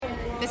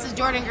This is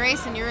Jordan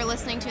Grace, and you're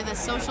listening to the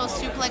Social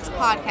Suplex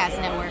Podcast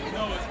Network.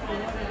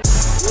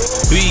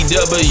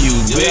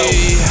 BWB,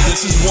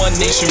 this is One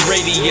Nation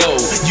Radio.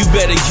 You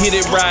better get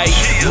it right.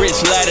 Rich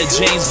Latta,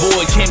 James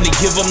Boyd came to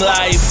give them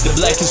life. The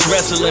Blackest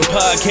Wrestling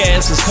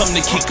Podcast has come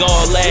to kick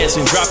all ass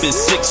and drop it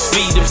 6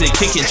 feet if they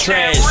kicking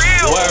trash.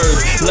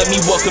 Word, let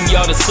me welcome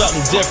y'all to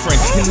something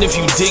different. And if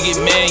you dig it,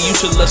 man, you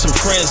should let some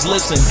friends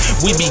listen.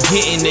 We be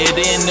getting it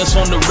in, this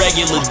on the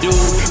regular dude.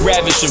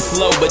 Ravish and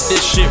flow, but this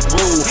shit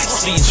rude.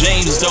 See,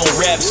 James don't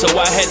rap, so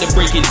I had to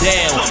break it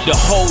down. The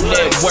whole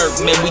network,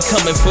 man, we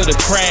coming for the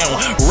crown.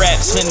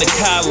 Raps in the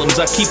columns,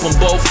 I keep them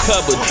both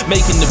covered.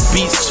 Making the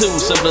beats too,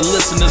 so the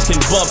listeners can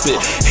bump it.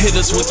 Hit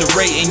us with the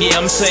rating, yeah,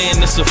 I'm saying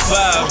it's a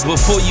 5.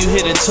 Before you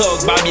hit it,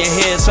 talk, bob your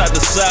head side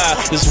to side.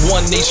 It's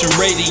One Nation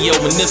Radio,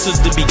 and this is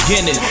the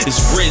beginning.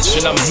 It's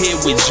Rich, and I'm here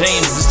with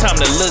James. It's time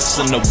to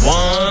listen to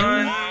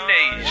One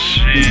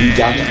Nation. We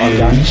got to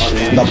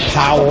unleash the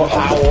power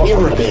of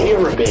the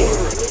pyramid.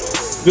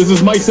 This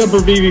is Mike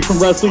Sempervive from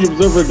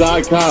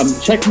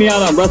WrestlingObserver.com. Check me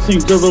out on Wrestling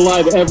Observer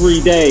Live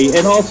every day.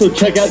 And also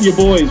check out your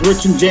boys,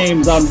 Rich and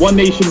James, on One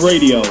Nation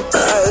Radio. This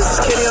is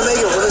Kenny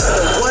Omega. We're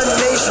listening to One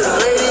Nation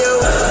Radio.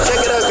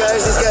 Check it out,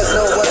 guys. These guys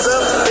know what's up.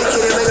 Big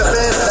Kenny Omega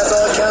fans. That's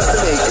all that counts to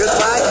me.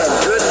 Goodbye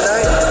and good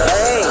night.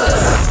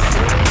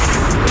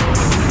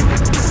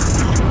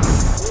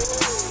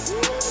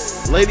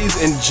 Bang. Ladies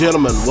and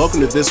gentlemen,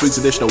 welcome to this week's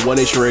edition of One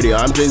Nation Radio.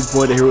 I'm James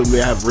Boyd, and here with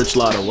me I have Rich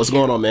Latta. What's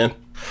going on, man?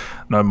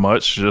 Not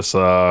much, just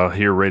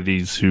here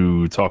ready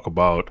to talk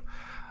about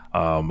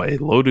a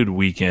loaded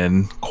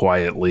weekend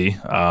quietly.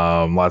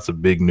 Lots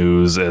of big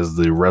news as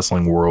the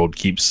wrestling world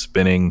keeps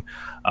spinning.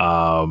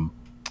 Lots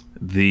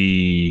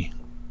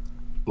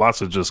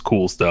of just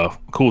cool stuff,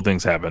 cool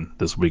things happen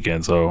this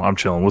weekend. So I'm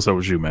chilling. What's up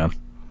with you, man?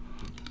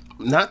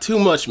 Not too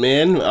much,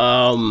 man.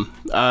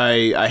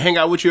 I hang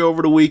out with you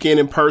over the weekend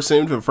in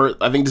person.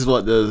 I think this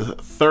is the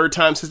third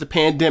time since the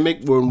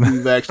pandemic when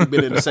we've actually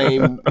been in the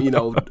same,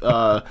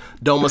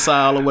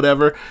 domicile or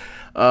whatever,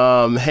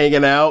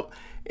 hanging out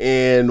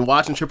and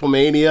watching Triple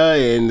Mania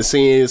and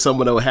seeing some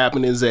of the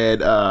happenings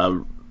at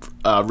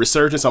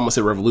Resurgence. I'm gonna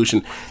say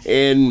Revolution,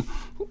 and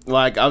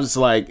I was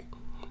like.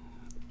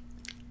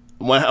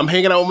 When I'm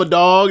hanging out with my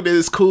dog, that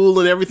is cool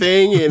and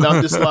everything, and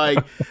I'm just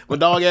like, my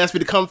dog asked me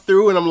to come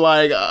through, and I'm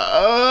like,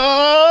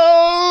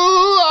 I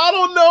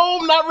don't know,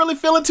 I'm not really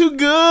feeling too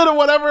good or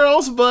whatever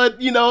else, but,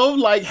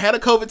 had a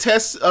COVID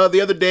test the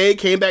other day,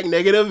 came back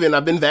negative, and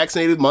I've been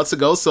vaccinated months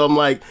ago, so I'm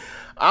like,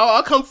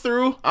 I'll come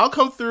through,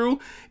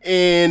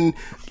 and,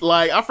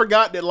 I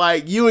forgot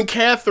that, you and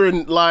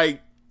Catherine,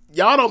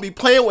 y'all don't be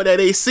playing with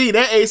that AC.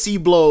 That AC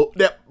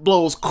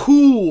blows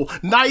cool,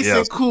 nice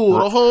and cool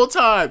the whole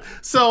time.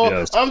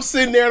 So I'm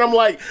sitting there and I'm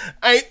like,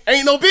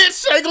 ain't no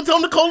bitch. I ain't gonna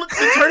tell them to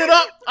turn it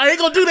up. I ain't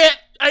gonna do that.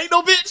 I ain't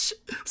no bitch.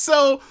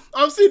 So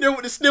I'm sitting there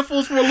with the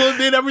sniffles for a little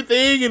bit,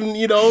 everything, and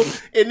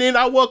and then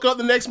I woke up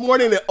the next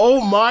morning and oh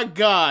my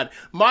God,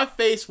 my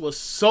face was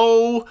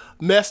so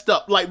messed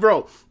up.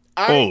 Bro.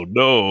 Oh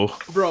no,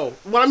 bro!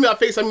 When I mean my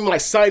face, I mean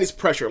sinus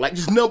pressure,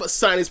 just nothing but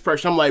sinus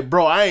pressure. I'm like,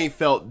 bro, I ain't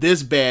felt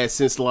this bad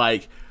since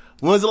when's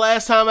the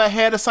last time I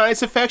had a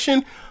sinus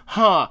infection?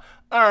 All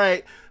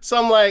right. So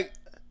I'm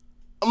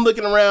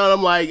looking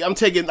around. I'm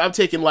taking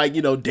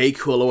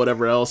Dayquil or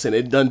whatever else, and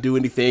it doesn't do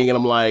anything. And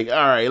I'm like,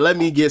 all right, let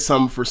me get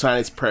something for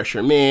sinus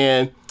pressure,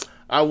 man.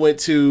 I went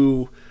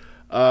to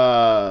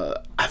I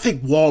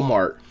think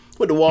Walmart.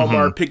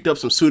 Picked up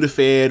some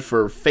Sudafed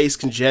for face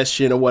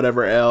congestion or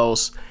whatever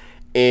else.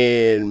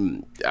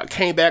 And I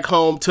came back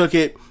home, took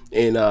it,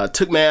 and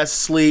took my ass to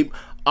sleep.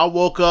 I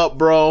woke up,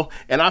 bro,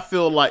 and I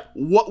feel like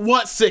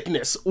what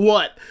sickness?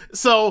 What?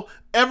 So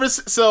shout out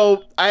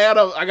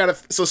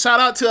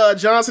to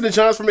Johnson &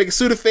 Johnson for making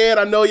Sudafed.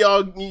 I know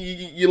y'all,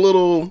 your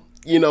little,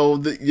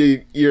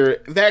 your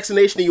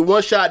vaccination and your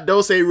one-shot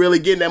dose ain't really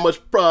getting that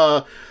much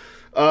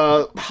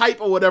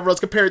hype or whatever else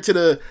compared to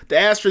the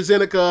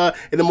AstraZeneca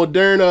and the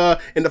Moderna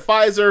and the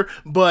Pfizer.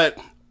 But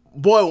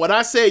boy, when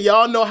I say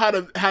y'all know how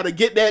to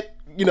get that.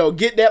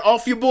 Get that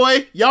off your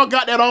boy. Y'all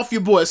got that off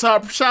your boy.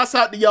 So shouts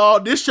out to y'all.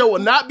 This show will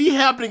not be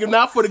happening if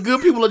not for the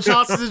good people of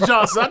Johnson &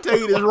 Johnson. I tell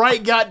you this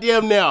right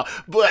goddamn now.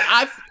 But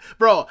I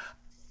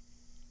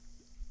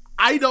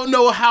don't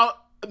know how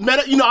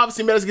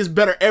obviously medicine gets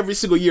better every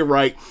single year,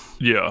 right?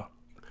 Yeah.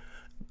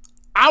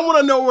 I want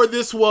to know where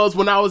this was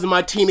when I was in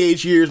my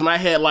teenage years when I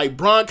had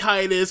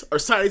bronchitis or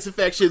sinus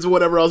infections or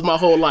whatever else my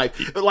whole life.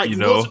 Once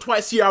or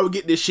twice a year I would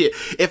get this shit.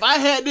 If I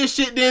had this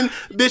shit then,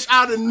 bitch,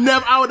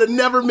 I would have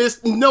never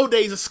missed no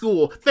days of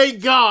school.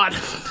 Thank God.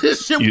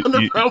 This shit wasn't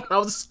around when I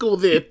was in school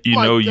then.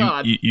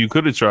 You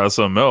could have tried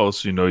something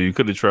else. You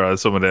could have tried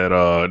some of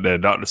that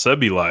Dr.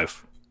 Sebi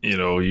life.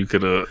 You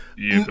could have.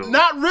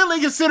 Not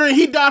really, considering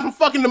he died from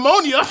fucking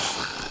pneumonia.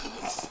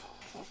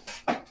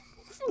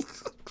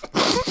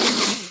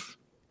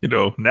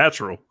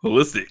 Natural,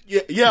 holistic.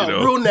 Yeah,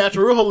 real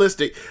natural, real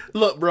holistic.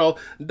 Look, bro,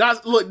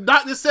 Dr.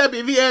 Sebi,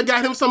 if he had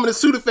got him some of the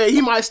Sudafed,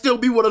 he might still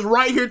be with us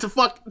right here to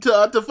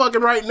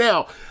fucking right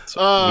now.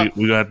 So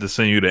we're gonna have to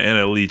send you the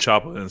NLE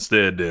chopper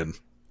instead. Then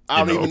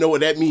I don't even know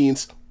what that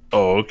means.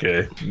 Oh,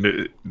 okay.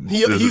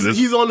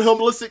 He's on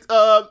holistic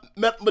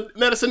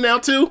medicine now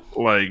too.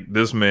 Like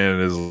this man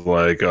is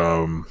like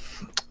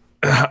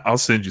I'll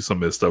send you some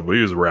of his stuff, but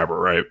he was a rapper,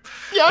 right?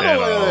 Yeah, I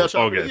know.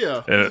 Okay,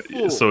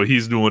 yeah. So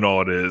he's doing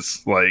all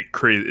this like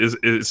crazy.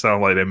 It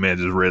sounds like that man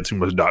just read too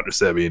much Dr.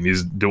 Sebi, and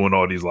he's doing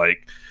all these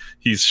like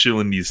he's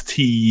shilling these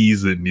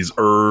teas and these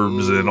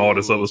herbs and all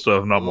this other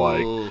stuff, and I'm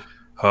like,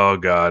 oh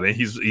god, and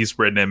he's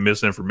spreading that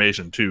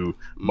misinformation too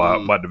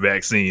about the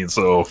vaccine.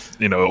 So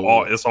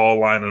it's all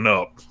lining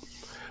up.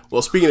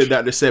 Well, speaking of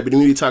Dr. Sebi, do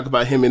we need to talk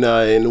about him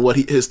and what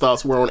his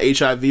thoughts were on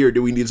HIV, or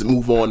do we need to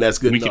move on? That's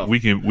good enough. We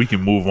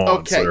can move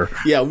on, sir.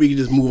 Yeah, we can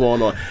just move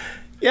on.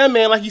 Yeah,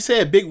 man, like you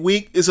said, big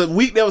week. It's a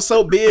week that was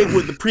so big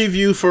with the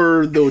preview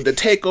for the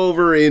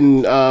takeover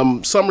in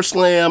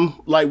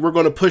SummerSlam. Like, we're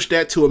going to push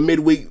that to a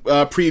midweek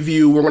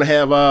preview. We're going to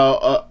have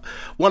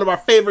one of our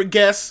favorite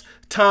guests,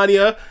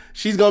 Tanya.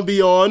 She's going to be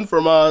on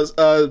from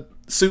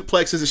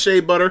Suplexes and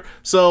Shea Butter.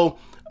 So...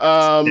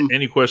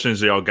 any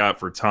questions y'all got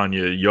for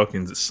Tanya, y'all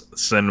can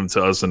send them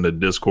to us in the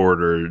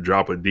Discord or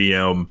drop a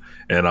DM,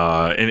 and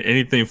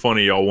anything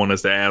funny y'all want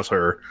us to ask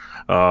her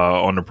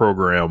on the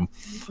program.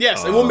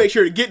 Yes, and we'll make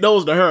sure to get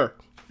those to her.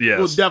 Yes.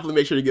 We'll definitely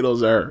make sure to get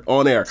those to her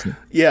on air.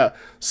 Yeah.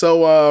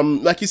 So,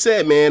 like you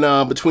said,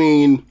 man,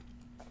 between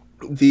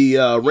the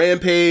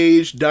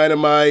Rampage,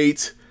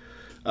 Dynamite,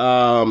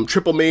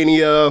 Triple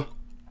Mania,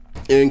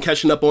 and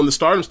catching up on the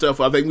Stardom stuff,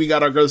 I think we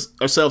got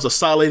ourselves a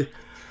solid,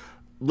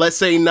 let's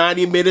say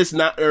 90 minutes,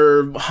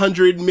 or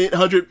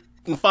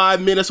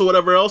 105 minutes or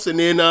whatever else, and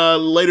then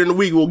later in the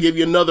week we'll give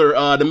you another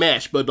the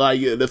match. But like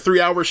the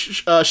 3-hour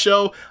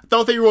show, I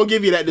don't think we're gonna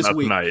give you that this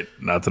week.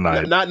 Not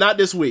tonight. Not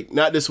this week.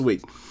 Not this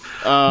week.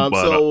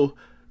 So,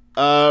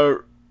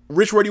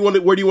 Rich, where do you want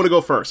to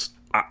go first?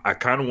 I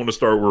kind of want to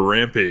start with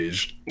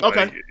Rampage.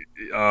 Okay.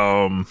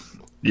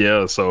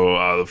 Yeah.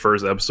 So the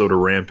first episode of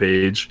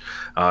Rampage,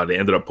 they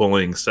ended up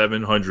pulling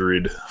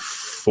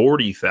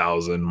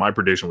 740,000. My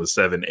prediction was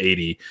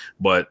 780,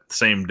 but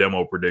same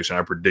demo prediction.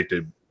 I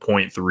predicted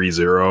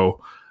 0.30,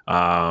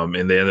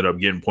 and they ended up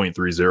getting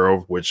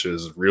 0.30, which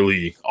is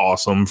really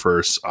awesome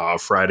for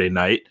Friday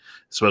night,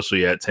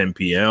 especially at 10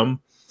 p.m.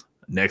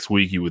 Next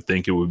week, you would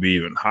think it would be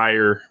even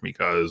higher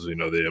because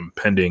the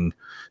impending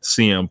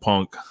CM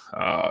Punk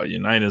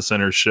United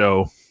Center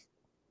show.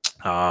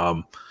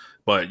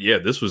 But yeah,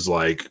 this was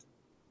like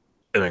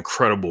an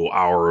incredible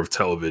hour of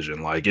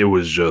television. Like it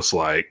was just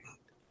like.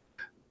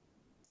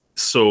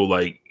 So,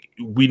 like,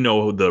 we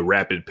know the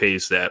rapid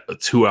pace that a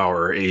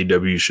 2-hour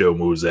AEW show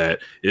moves at.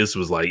 This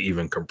was, like,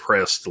 even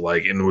compressed.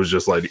 Like, and it was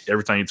just, like,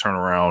 every time you turn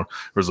around,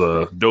 there's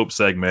a dope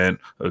segment,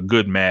 a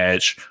good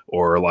match,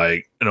 or,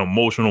 like, an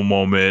emotional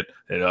moment,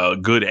 and a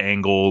good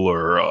angle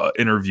or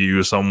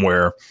interview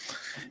somewhere.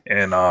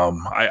 And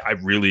I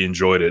really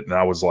enjoyed it. And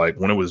I was, like,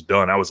 when it was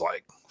done, I was,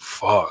 like,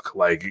 fuck.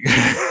 Like,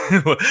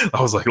 I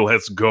was, like,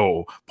 let's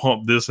go.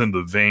 Pump this in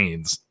the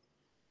veins.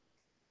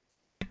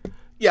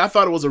 Yeah, I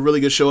thought it was a really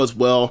good show as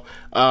well.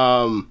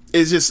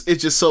 It's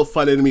just so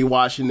funny to me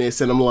watching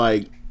this, and I'm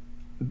like,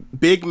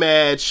 big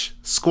match,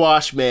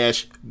 squash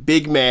match,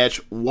 big match,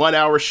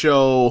 1-hour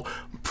show,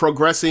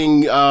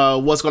 progressing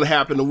what's going to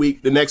happen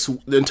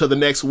until the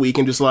next week,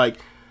 and just like,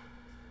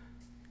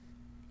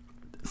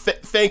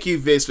 thank you,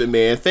 Vince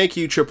McMahon. Thank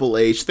you, Triple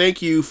H.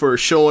 Thank you for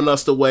showing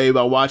us the way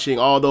by watching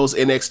all those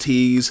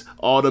NXTs,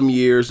 all them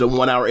years, the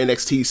 1-hour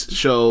NXT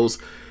shows,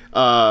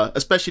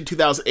 especially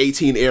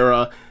 2018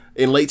 era.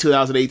 In late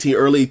 2018,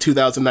 early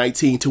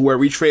 2019, to where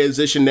we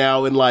transition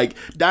now, and like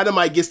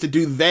Dynamite gets to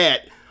do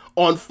that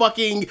on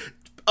fucking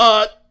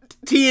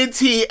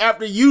TNT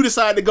after you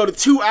decide to go to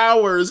 2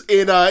 hours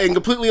and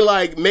completely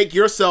like make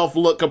yourself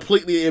look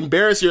completely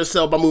embarrass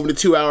yourself by moving to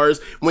 2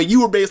 hours when you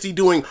were basically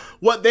doing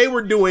what they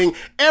were doing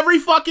every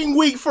fucking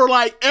week for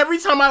like every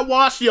time I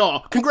watched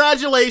y'all.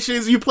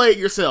 Congratulations, you played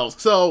yourselves.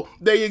 So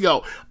there you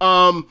go.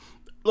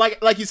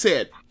 Like you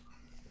said,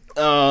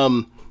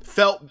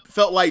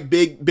 Felt like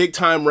big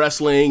time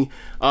wrestling.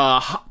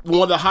 One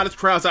of the hottest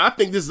crowds. I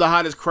think this is the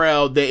hottest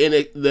crowd that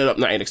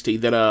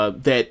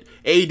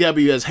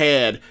AEW has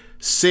had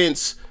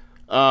since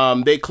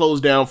they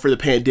closed down for the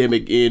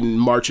pandemic in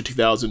March of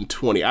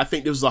 2020. I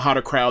think this is a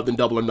hotter crowd than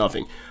Double or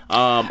Nothing.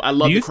 I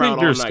love the crowd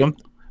all night.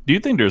 Do you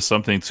think there's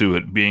something to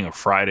it being a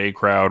Friday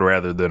crowd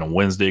rather than a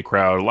Wednesday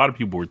crowd? A lot of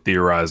people were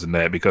theorizing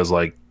that because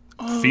like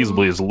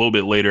feasibly it's a little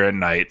bit later at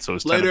night, so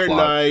it's later 10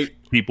 o'clock. At night.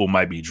 People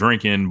might be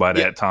drinking by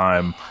that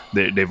time.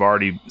 They've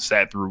already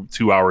sat through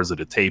 2 hours of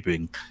the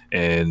taping,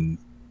 and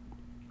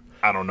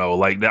I don't know.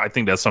 Like I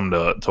think that's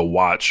something to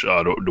watch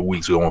the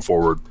weeks going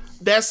forward.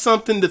 That's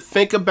something to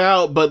think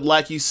about. But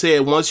like you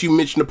said, once you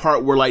mention the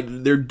part where like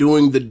they're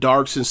doing the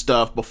darks and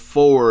stuff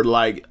before,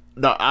 like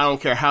I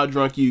don't care how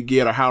drunk you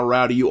get or how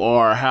rowdy you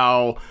are, or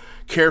how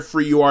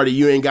carefree you are that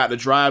you ain't got to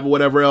drive or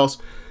whatever else.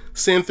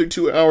 Send through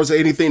 2 hours of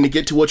anything to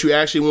get to what you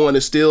actually want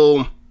is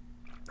still.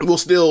 Will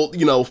still,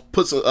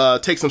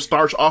 take some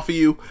starch off of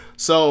you.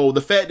 So the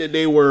fact that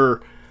they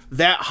were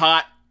that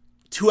hot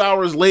 2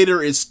 hours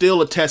later is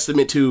still a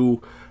testament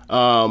to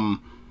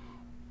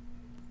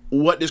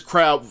what this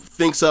crowd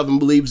thinks of and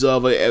believes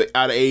of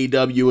out of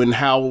AEW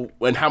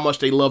and how much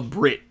they love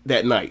Britt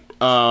that night.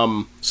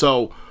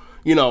 So,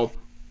 you know,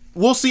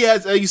 we'll see,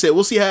 as you said,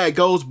 we'll see how it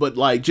goes, but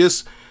like,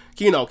 just,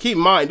 you know, keep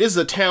in mind, this is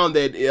a town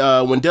that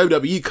when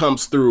WWE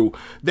comes through,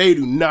 they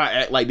do not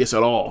act like this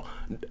at all.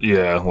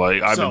 Yeah,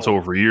 like I've been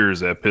told for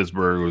years that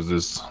Pittsburgh was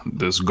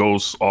this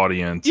ghost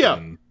audience. Yeah,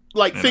 and,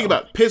 like think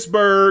about it.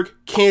 Pittsburgh,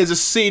 Kansas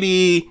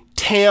City,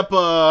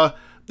 Tampa.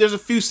 There's a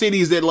few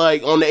cities that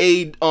like on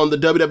the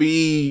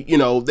WWE, you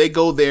know, they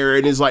go there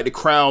and it's like the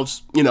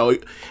crowds, you know,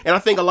 and I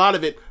think a lot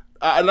of it.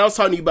 And I was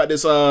talking to you about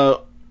this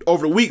over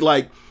the week.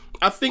 Like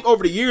I think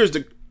over the years,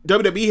 the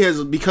WWE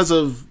has, because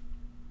of,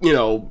 you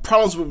know,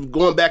 problems with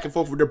going back and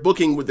forth with their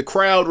booking with the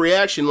crowd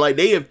reaction, like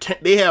they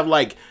have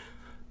like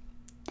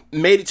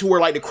made it to where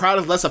like the crowd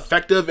is less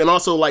effective, and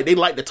also like they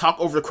like to talk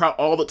over the crowd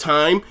all the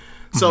time,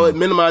 so it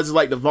minimizes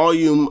like the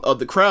volume of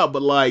the crowd.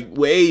 But like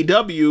with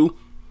AEW,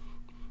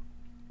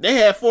 they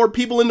had 4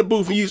 people in the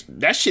booth, and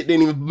that shit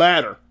didn't even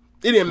matter.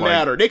 It didn't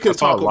matter. They couldn't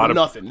talk over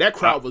nothing. That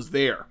crowd was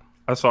there.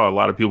 I saw a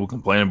lot of people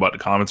complaining about the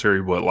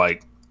commentary, but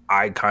like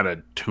I kind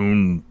of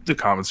tune the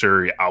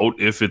commentary out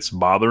if it's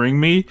bothering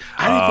me.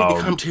 I didn't think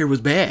the commentary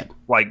was bad.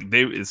 Like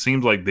it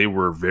seems like they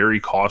were very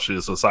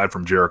cautious, aside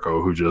from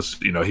Jericho, who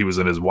just, you know, he was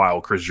in his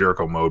wild Chris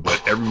Jericho mode,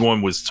 but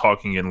everyone was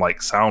talking in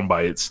like sound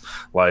bites.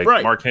 Like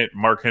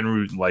Mark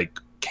Henry like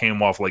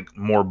came off like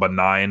more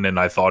benign than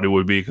I thought it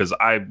would be, because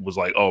I was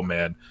like, oh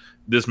man,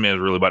 this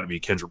man's really about to be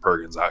Kendrick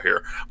Perkins out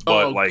here.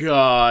 But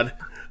God.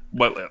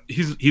 But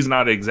he's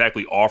not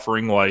exactly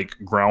offering like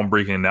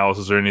groundbreaking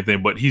analysis or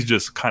anything, but he's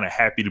just kind of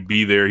happy to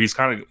be there. He's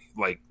kind of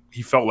like,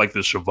 he felt like the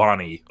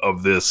Shivani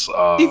of this.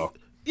 I didn't.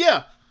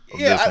 Yeah.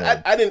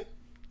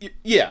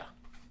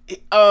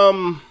 He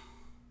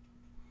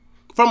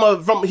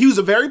was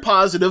a very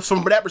positive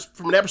from that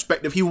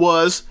perspective. It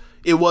was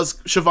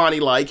Shivani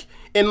like,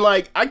 and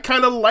like I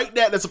kind of like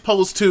that as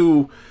opposed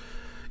to,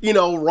 you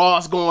know,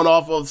 Ross going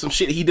off of some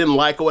shit he didn't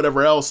like or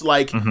whatever else.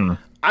 Like.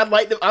 I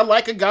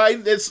like a guy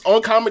that's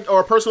on comment,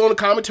 or a person on the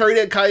commentary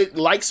that kind of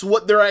likes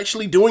what they're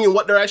actually doing and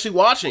what they're actually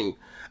watching.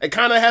 It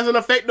kind of has an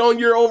effect on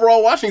your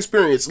overall watching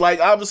experience. Like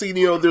obviously,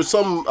 you know, there's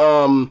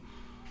some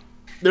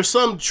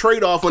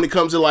trade-off when it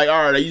comes to like,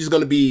 all right, do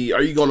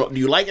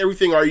you like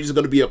everything, or are you just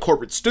gonna be a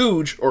corporate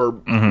stooge or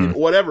you know,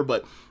 whatever?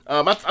 But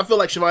I feel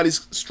like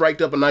Shivani's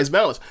striked up a nice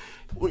balance.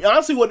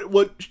 Honestly,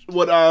 what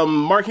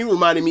Mark Henry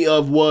reminded me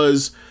of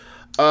was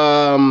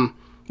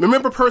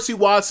remember Percy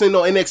Watson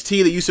on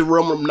NXT that used to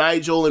run with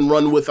Nigel and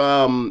run with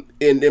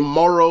in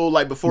Morrow,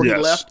 like before he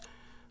left?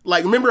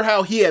 Like, remember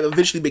how he had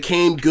eventually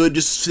became good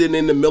just sitting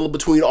in the middle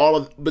between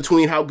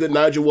how good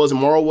Nigel was and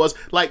Morrow was?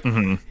 Like,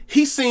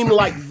 he seemed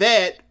like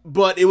that,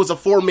 but it was a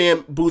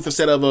 4-man booth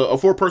instead of a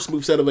 4-person booth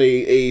instead of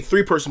a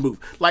 3-person booth.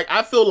 Like,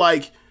 I feel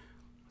like,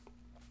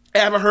 I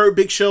haven't heard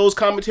Big Show's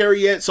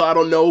commentary yet, so I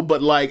don't know,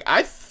 but like,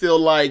 I feel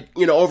like,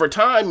 you know, over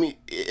time,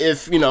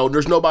 if, you know,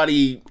 there's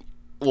nobody...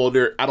 Well,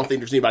 I don't think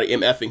there's anybody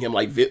MFing him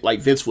like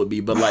Vince would be,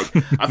 but like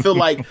I feel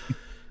like,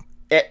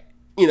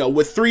 you know,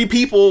 with 3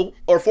 people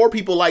or 4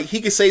 people, like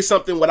he could say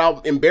something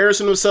without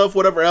embarrassing himself,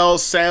 whatever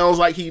else, sounds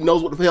like he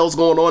knows what the hell's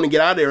going on, and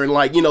get out of there. And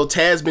like, you know,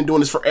 Taz's been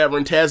doing this forever,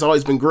 and Taz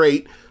always been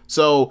great.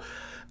 So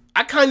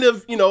I kind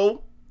of, you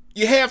know,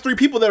 you have 2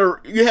 people that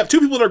are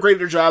great at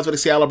their jobs with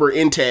Excalibur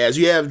and Taz.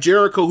 You have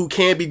Jericho, who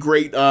can be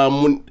great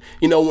when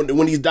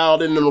he's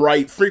dialed in the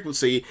right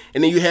frequency,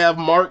 and then you have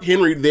Mark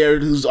Henry there,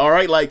 who's all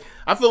right. Like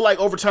I feel like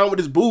over time with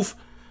his booth,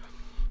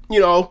 you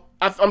know,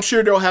 I'm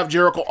sure they'll have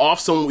Jericho off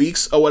some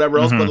weeks or whatever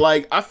else, but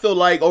like I feel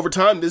like over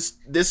time this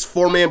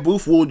 4-man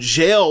booth will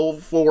gel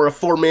for a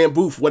 4-man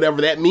booth,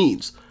 whatever that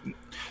means.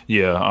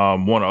 Yeah,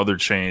 one other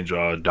change,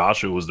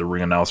 Dasha was the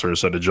ring announcer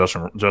instead of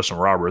Justin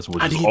Roberts,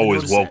 which is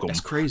always welcome.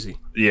 That's crazy.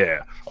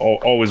 Yeah,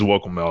 always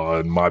welcome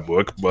in my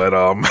book. But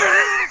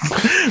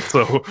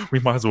so we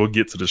might as well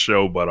get to the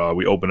show. But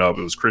we opened up.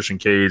 It was Christian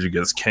Cage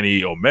against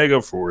Kenny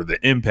Omega for the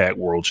Impact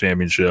World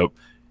Championship,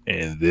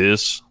 and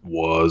this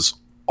was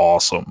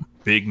awesome.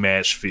 Big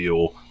match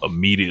feel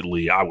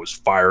immediately. I was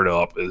fired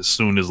up as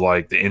soon as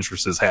like the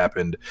entrances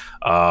happened.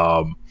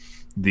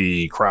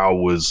 The crowd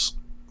was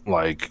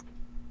like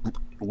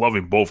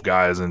loving both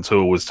guys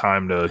until it was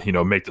time to, you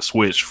know, make the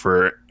switch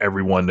for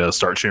everyone to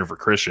start cheering for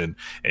Christian.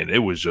 And it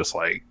was just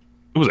like,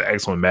 it was an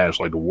excellent match.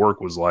 Like the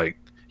work was like,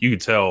 you could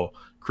tell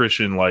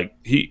Christian back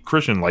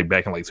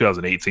in like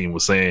 2018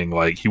 was saying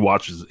like he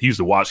used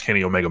to watch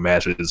Kenny Omega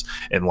matches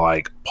and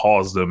like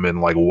pause them and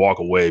like walk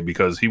away,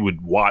 because he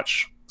would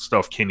watch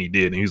stuff Kenny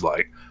did and he's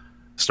like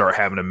start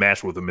having a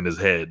match with him in his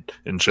head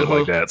and shit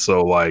like that.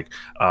 So like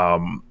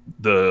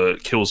the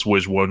Kill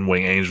Switch One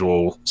Wing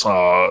Angel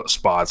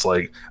spots,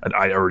 like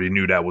I already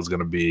knew that was going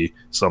to be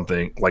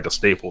something like a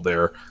staple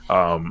there.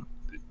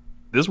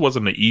 This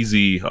wasn't an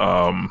easy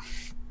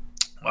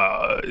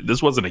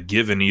this wasn't a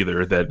given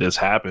either that this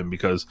happened,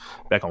 because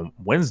back on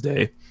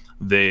Wednesday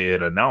they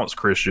had announced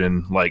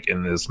Christian like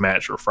in this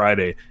match for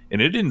Friday,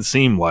 and it didn't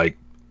seem like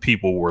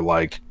people were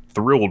like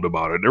thrilled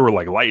about it. There were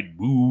like light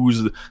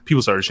boos.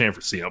 People started chanting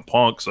for CM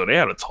Punk, so they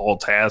had a tall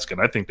task,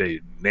 and I think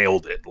they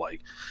nailed it.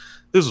 Like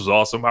this was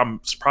awesome.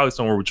 I'm probably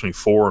somewhere between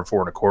 4 and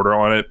 4.25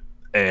 on it,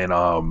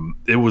 and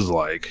it was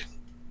like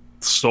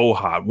so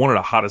hot. One of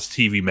the hottest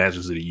TV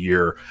matches of the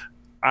year.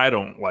 I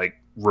don't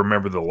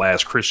remember the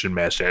last Christian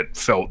match that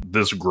felt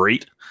this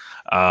great.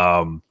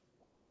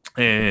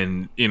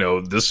 And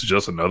this is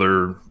just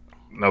another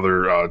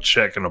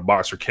check in the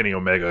box for Kenny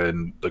Omega,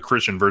 and the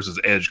Christian versus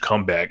Edge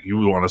comeback. You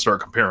want to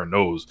start comparing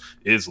those?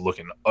 It's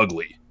looking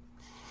ugly.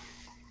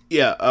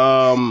 Yeah.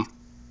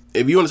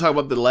 If you want to talk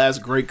about the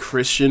last great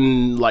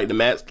Christian, like the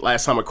match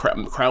last time the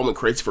crowd went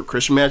crazy for a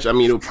Christian match, I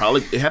mean, it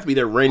have to be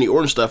that Randy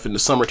Orton stuff in the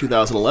summer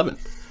 2011.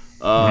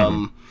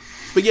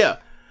 But yeah.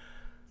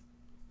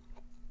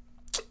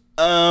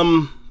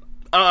 I'm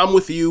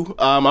with you.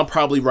 I'm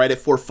probably right at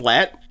 4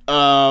 flat.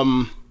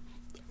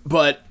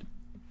 But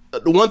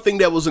the one thing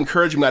that was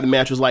encouraging about the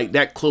match was like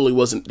that clearly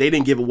wasn't. They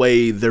didn't give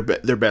away their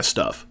best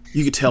stuff.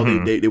 You could tell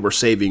they were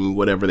saving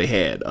whatever they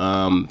had.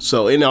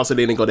 So and also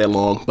they didn't go that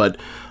long. But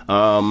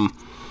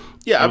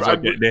yeah,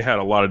 they had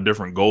a lot of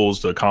different goals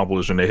to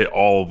accomplish, and they hit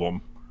all of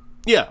them.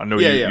 Yeah, I know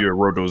you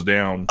wrote those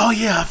down. Oh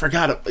yeah, I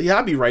forgot it. Yeah,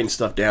 I'd be writing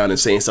stuff down and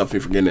saying stuff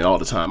and forgetting it all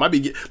the time. I'd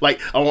be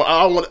like,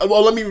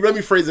 let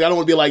me phrase it. I don't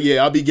want to be like,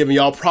 yeah, I'll be giving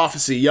y'all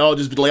prophecy. Y'all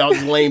just be like, y'all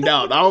just lamed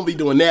out. I don't be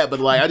doing that, but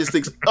like, I just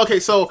think, okay,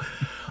 so,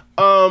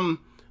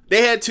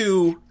 they had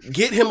to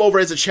get him over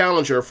as a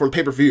challenger for the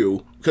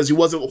pay-per-view because he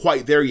wasn't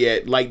quite there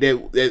yet. Like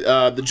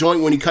the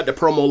joint when he cut the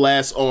promo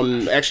last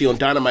on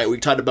Dynamite, we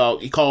talked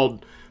about, he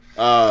called,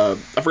 I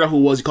forgot who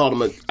it was. He called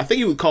him I think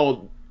he would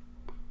call.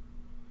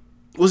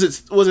 Was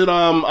it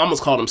I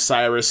almost called him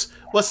Cyrus.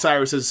 What's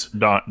Cyrus's?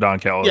 Don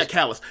Callis. Yeah,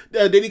 Callis.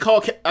 Did he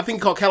call, I think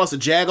he called Callis a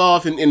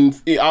jagoff, and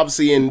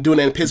obviously in doing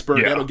that in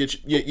Pittsburgh, that'll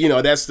get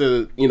you, that's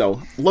the,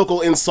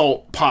 local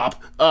insult pop.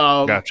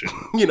 Gotcha.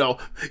 He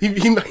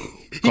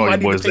might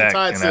need to pay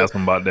ties and ask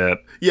him about that.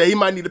 Yeah, he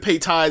might need to pay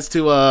ties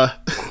to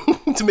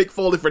to Mick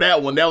Foley for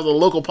that one. That was a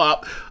local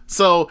pop.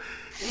 So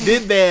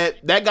did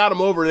that got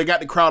him over. They got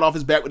the crowd off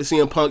his back with the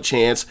CM Punk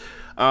chants.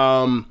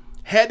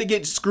 Had to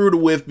get screwed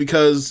with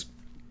because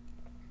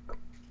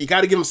you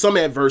got to give him some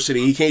adversity.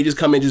 He can't just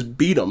come and just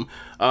beat him.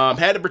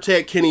 Had to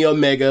protect Kenny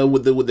Omega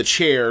with the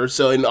chair.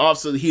 So, and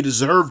also he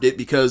deserved it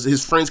because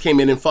his friends came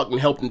in and fucking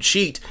helped him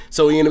cheat.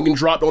 So he ended up getting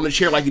dropped on the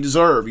chair like he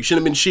deserved. He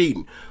shouldn't have been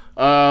cheating.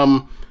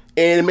 And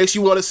it makes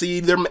you want to see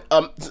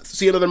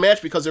another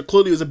match because there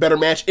clearly was a better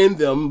match in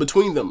them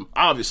between them.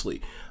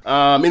 Obviously,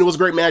 and it was a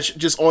great match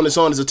just on its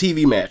own as a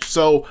TV match.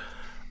 So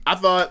I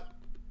thought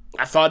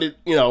it,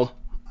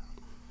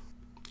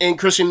 and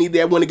Christian needed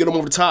that one to get him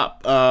over the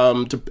top,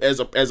 as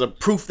a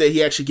proof that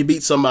he actually can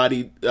beat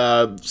somebody.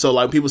 So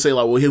like people say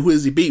like, well, who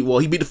does he beat? Well,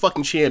 he beat the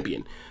fucking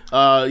champion.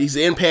 He's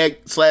the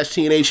Impact /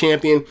 TNA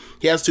champion.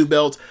 He has 2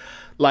 belts.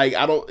 Like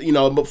I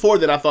don't, before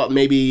that I thought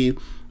maybe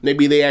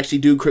they actually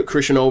do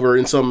Christian over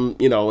in some,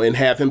 and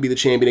have him be the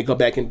champion and come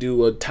back and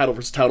do a title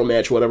versus title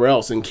match or whatever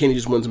else, and Kenny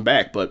just wins him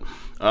back. But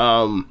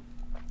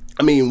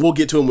I mean, we'll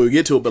get to him when we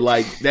get to it, but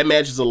like that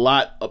match is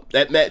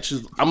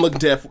I'm looking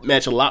to that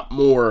match a lot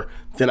more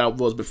than I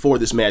was before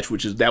this match,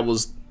 that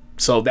was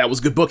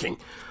good booking.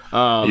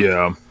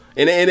 Yeah.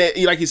 And it,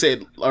 like you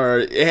said,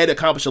 it had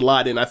accomplished a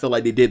lot, and I feel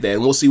like they did that.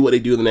 And we'll see what they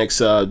do the next,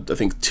 I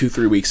think,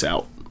 2-3 weeks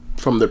out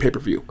from their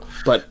pay-per-view.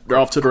 But they're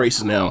off to the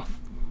races now.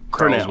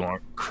 Crowd's going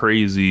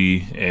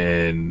crazy,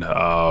 and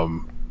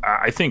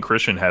I think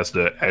Christian has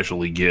to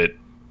actually get,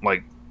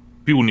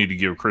 people need to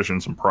give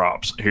Christian some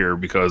props here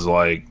because,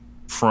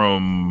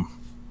 from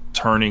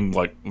turning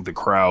the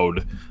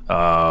crowd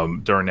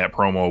during that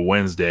promo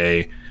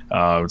Wednesday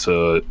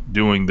to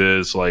doing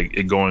this,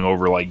 it going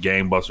over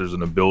gangbusters in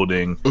the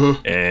building,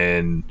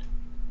 and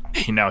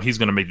now he's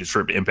going to make the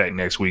trip to Impact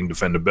next week and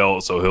defend the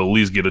belt, so he'll at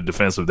least get a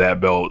defense of that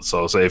belt.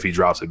 So say if he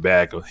drops it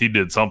back, he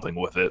did something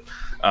with it.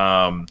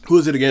 Who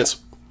is it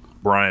against?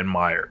 Brian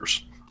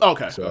Myers.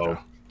 Okay. So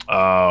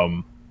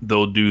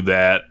they'll do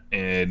that,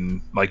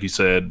 and like you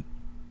said,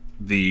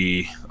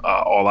 the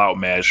All Out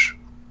match,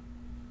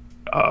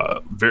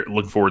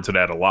 looking forward to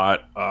that a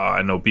lot.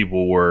 I know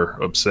people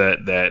were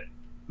upset that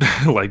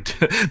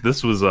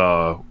this was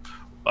a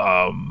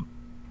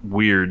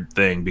weird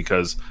thing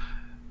because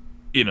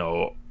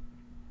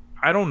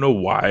I don't know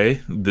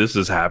why this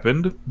has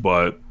happened,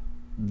 but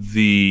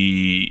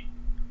the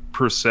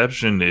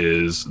perception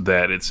is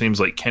that it seems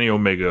like Kenny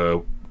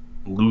Omega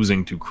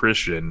losing to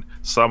Christian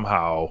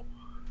somehow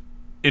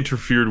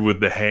interfered with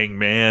the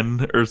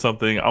Hangman or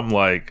something. I'm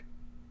like,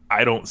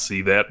 I don't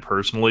see that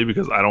personally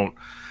because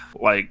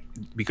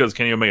because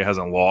Kenny Omega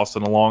hasn't lost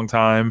in a long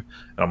time,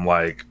 and I'm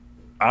like,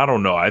 I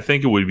don't know. I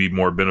think it would be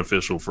more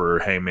beneficial for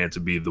Hangman to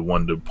be the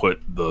one to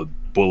put the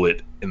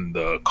bullet in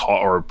the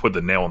or put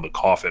the nail in the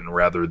coffin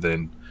rather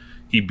than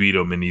he beat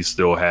him and he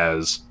still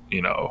has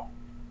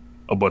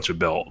a bunch of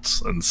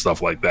belts and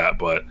stuff like that.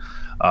 But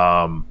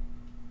I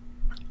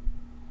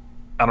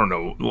don't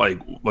know.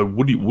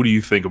 What do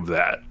you think of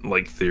that?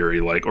 Theory,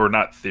 or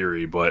not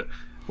theory, but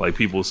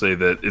people say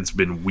that it's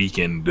been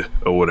weakened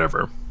or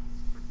whatever.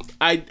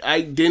 I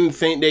didn't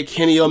think that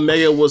Kenny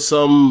Omega was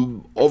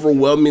some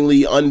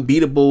overwhelmingly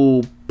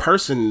unbeatable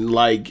person.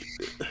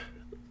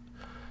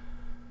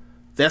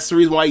 That That's the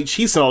reason why he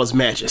cheats in all his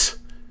matches.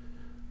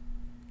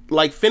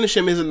 Like, finish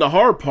him isn't the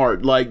hard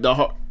part. Like,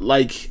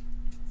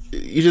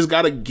 you just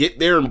gotta get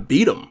there and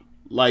beat him.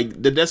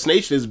 Like, the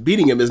destination is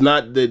beating him. It's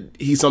not that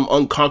he's some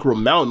unconquerable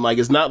mountain. Like,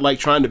 it's not like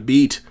trying to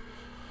beat...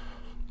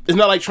 It's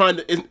not like trying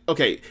to...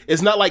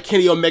 It's not like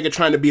Kenny Omega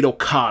trying to beat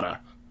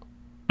Okada.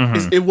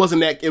 It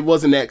wasn't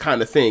that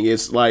kind of thing.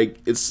 It's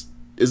like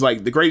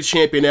the greatest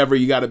champion ever.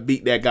 You got to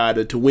beat that guy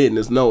to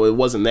win. No, it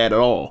wasn't that at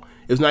all.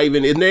 It's not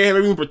even... They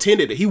haven't even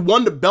pretended it. He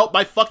won the belt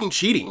by fucking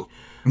cheating.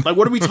 Like,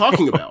 what are we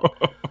talking about?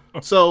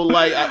 So,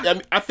 like,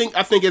 I think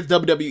it's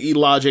WWE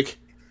logic.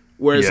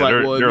 Where it's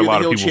like, well, if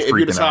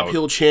you're the top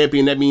heel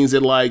champion, that means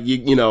that, like, you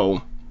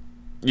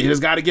just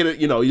got to get it.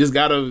 You just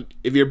got to,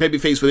 if you're a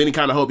babyface with any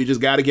kind of hope, you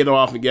just got to get it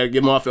off and got to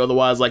get them off.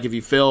 Otherwise, like, if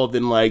you fail,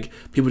 then, like,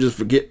 people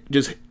just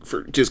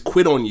just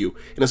quit on you.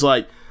 And it's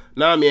like,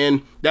 nah,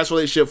 man, that's a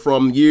relationship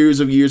from years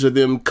of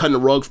them cutting the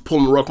rug,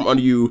 pulling the rug from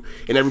under you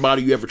and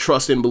everybody you ever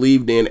trusted and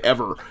believed in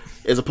ever,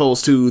 as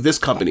opposed to this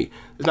company.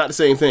 It's not the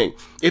same thing.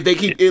 If they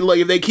keep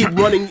if they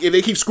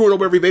keep screwing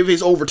over every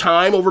babyface over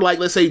time, over, like,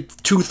 let's say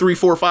 2, 3,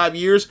 4, 5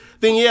 years,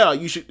 then yeah,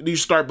 you should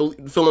start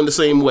feeling the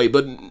same way.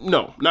 But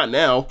no, not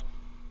now.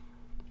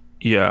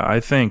 Yeah,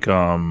 I think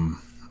the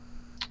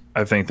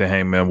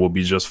Hangman will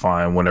be just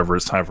fine whenever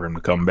it's time for him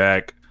to come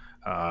back.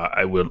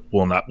 I would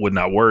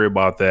not worry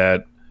about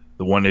that.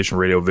 The One Nation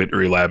Radio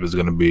Victory Lab is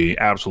going to be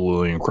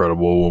absolutely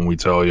incredible when we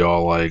tell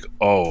y'all, like,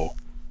 oh,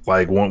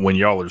 like when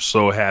y'all are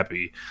so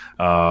happy,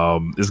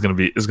 it's gonna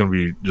be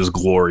just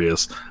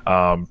glorious.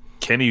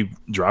 Kenny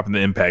dropping the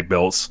Impact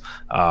belts,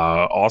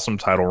 awesome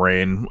title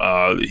reign.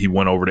 He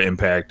went over to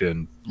Impact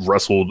and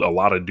wrestled a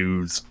lot of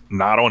dudes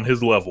not on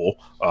his level.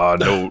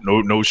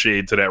 No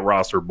shade to that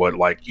roster, but,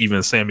 like,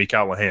 even Sami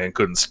Callihan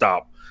couldn't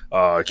stop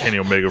Kenny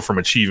Omega from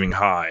achieving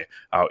high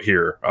out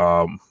here.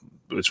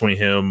 Between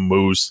him,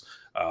 Moose,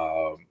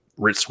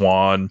 Rich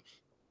Swann.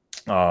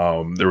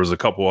 There was a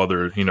couple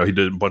other, he did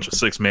a bunch of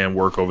 6-man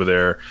work over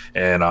there,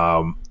 and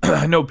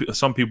I know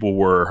some people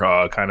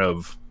were kind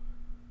of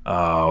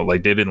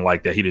like, they didn't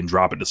like that he didn't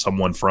drop it to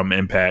someone from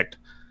Impact.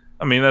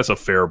 I mean, that's a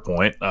fair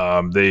point.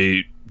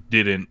 They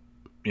didn't,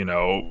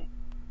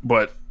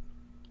 but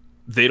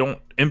they don't.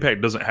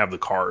 Impact doesn't have the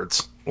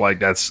cards. Like,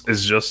 that's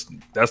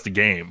the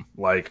game.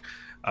 Like,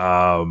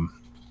 yeah.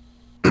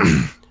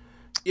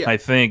 I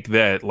think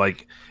that,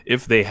 like,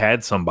 if they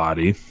had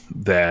somebody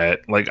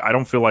that, like, I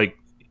don't feel like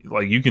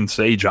you can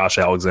say Josh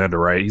Alexander,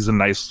 right? He's a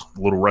nice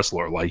little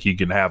wrestler. Like, he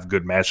can have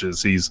good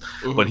matches.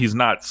 But he's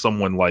not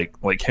someone like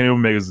Kenny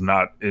Omega's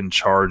not in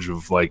charge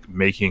of, like,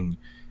 making,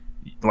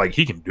 like,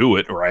 he can do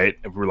it, right?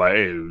 If we're like,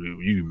 hey,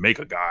 you make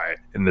a guy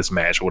in this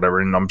match or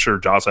whatever, and I'm sure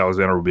Josh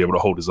Alexander will be able to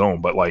hold his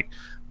own, but, like,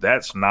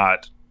 that's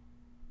not,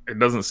 it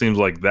doesn't seem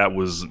like that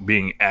was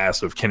being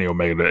asked of Kenny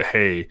Omega to,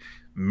 hey,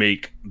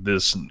 make a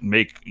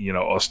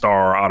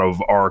star out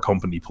of our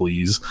company,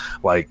 please.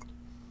 Like,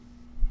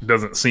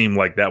 doesn't seem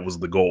like that was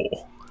the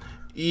goal.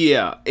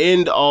 Yeah,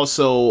 and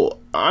also,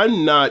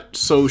 I'm not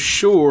so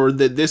sure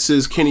that this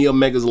is Kenny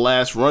Omega's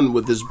last run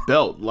with this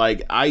belt.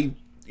 Like,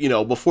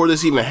 before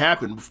this even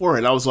happened,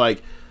 beforehand, I was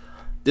like,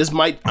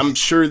 I'm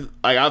sure,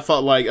 like, I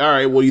thought, like, all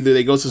right, well, either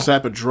they go to some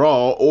type of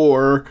draw,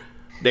 or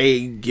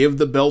they give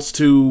the belts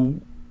to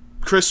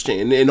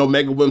Christian, and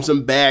Omega wins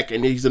them back,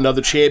 and he's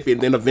another champion,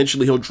 then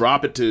eventually he'll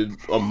drop it to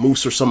a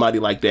Moose or somebody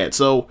like that.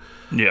 So,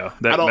 yeah,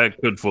 that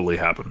could fully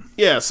happen.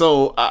 Yeah,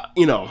 so I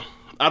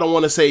don't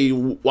want to say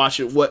watch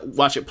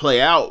it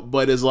play out,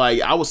 but it's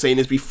like, I was saying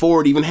this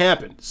before it even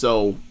happened.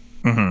 So,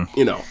 like,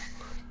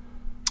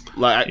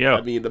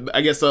 yeah.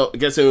 I guess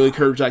the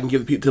encouragement I can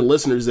give to the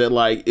listeners that,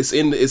 like, it's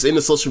in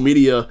the social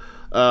media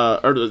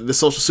or the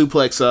Social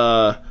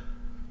Suplex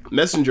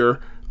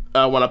Messenger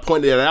when I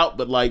pointed it out.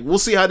 But, like, we'll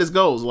see how this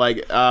goes.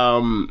 Like,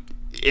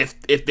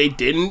 if they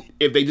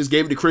just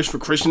gave it to Chris for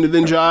Christian to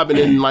then job, and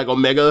then, like,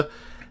 Omega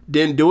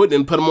didn't do it,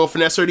 then put him on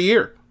Finesser of the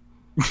Year,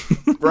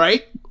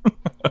 right?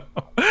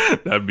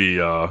 That'd be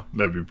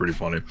pretty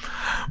funny.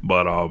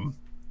 But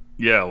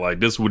yeah, like,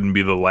 this wouldn't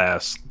be the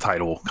last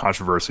title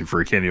controversy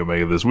for Kenny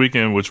Omega this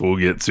weekend, which we'll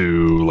get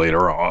to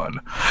later on.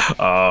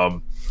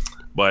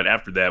 But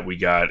after that, we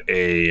got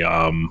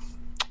a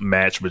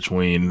match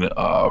between we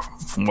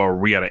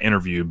got an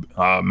interview.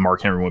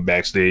 Mark Henry went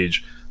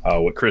backstage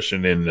with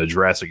Christian in the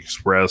Jurassic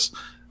Express.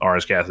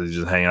 Orange Cassidy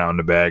just hanging out in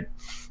the back.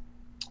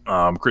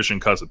 Christian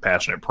cuts a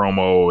passionate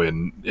promo,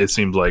 and it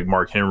seems like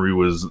Mark Henry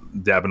was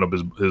dapping up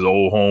his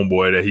old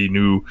homeboy that he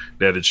knew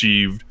that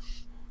achieved.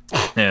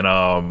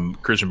 And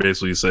Christian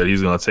basically said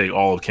he's going to take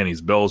all of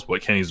Kenny's belts,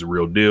 but Kenny's the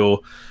real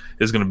deal.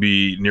 It's going to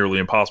be nearly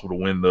impossible to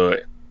win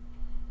the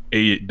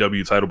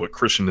AEW title, but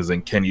Christian is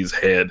in Kenny's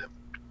head.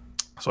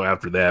 So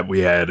after that, we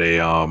had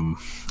a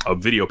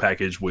video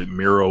package with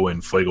Miro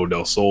and Fuego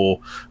del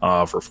Sol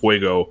for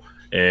Fuego.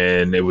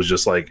 And it was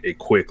just like a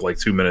quick, like,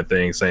 2-minute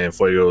thing saying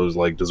Fuego's,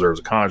 like,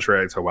 deserves a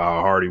contract, how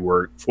hard he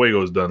worked.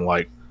 Fuego's done,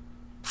 like,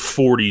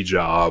 40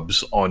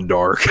 jobs on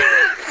Dark.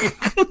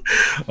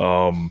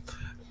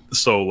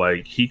 So,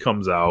 like, he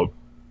comes out,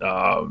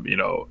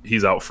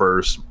 he's out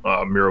first.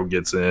 Miro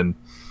gets in.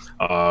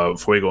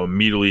 Fuego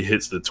immediately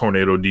hits the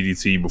tornado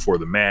DDT before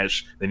the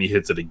match. Then he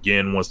hits it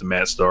again once the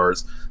match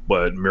starts,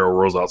 but Miro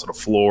rolls out to the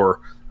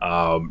floor.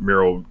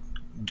 Miro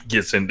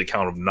gets in the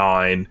count of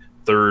 9,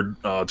 third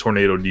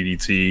tornado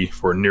DDT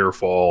for a near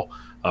fall.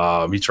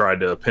 He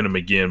tried to pin him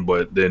again,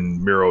 but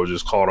then Miro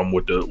just caught him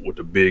with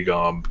the big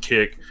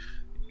kick,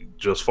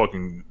 just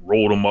fucking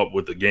rolled him up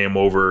with the game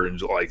over and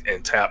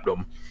tapped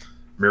him.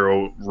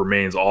 Miro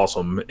remains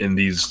awesome in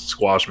these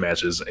squash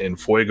matches, and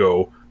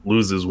Fuego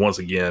loses once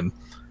again.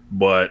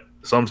 But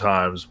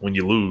sometimes when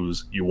you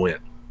lose, you win.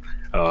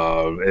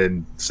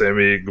 And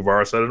Sammy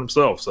Guevara said it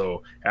himself.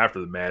 So after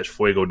the match,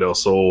 Fuego del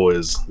Sol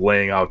is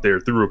laying out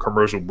there through a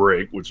commercial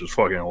break, which is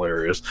fucking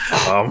hilarious.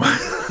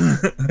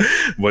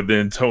 But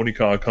then Tony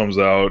Khan comes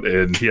out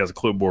and he has a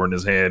clipboard in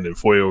his hand, and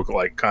Fuego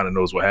kind of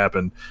knows what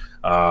happened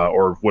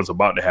or what's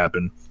about to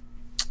happen.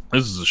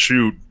 This is a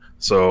shoot.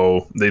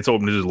 So they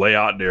told him to just lay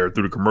out there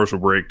through the commercial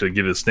break to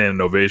get his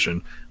standing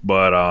ovation.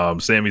 But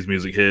Sammy's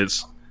music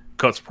hits,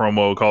 cuts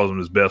promo, calls him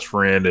his best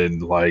friend,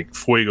 and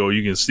Fuego,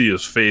 you can see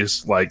his face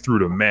through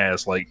the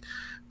mask,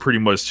 pretty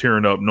much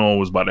tearing up, knowing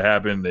what's about to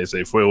happen. They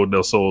say Fuego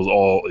del Sol is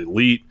all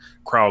elite.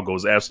 Crowd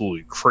goes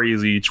absolutely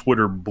crazy.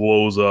 Twitter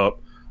blows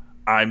up.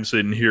 I'm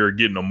sitting here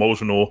getting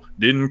emotional.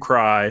 Didn't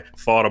cry,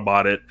 thought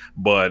about it,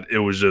 but it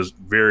was just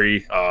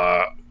very,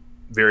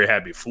 very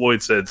happy.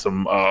 Floyd said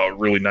some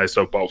really nice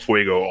stuff about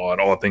Fuego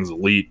on All Things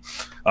Elite,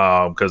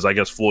 because I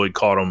guess Floyd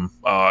caught him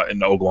in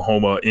the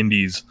Oklahoma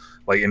Indies.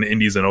 In the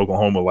Indies in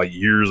Oklahoma,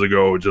 years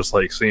ago, just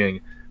seeing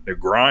the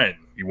grind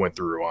he went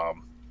through.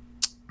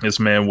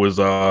 This man was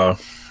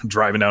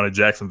driving down to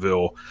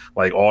Jacksonville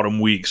autumn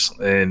weeks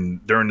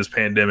and during this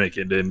pandemic,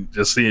 and then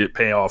just seeing it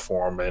pay off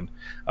for him.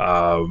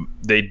 And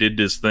they did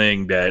this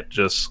thing that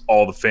just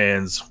all the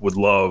fans would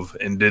love,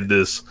 and did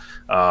this.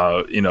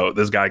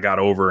 This guy got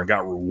over and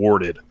got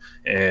rewarded,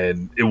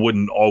 and it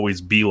wouldn't always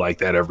be like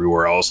that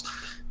everywhere else.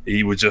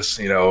 He would just,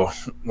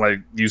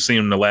 you've seen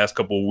him the last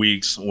couple of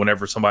weeks,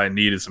 whenever somebody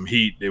needed some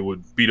heat, they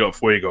would beat up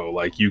Fuego.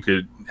 You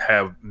could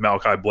have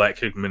Malachi Black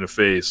kick him in the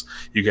face.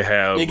 You could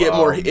have... And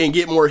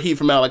get more heat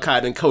from Malachi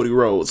than Cody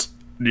Rhodes.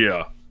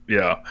 Yeah.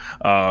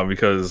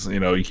 Because,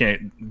 you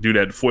can't do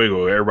that to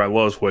Fuego. Everybody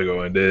loves Fuego.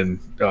 And then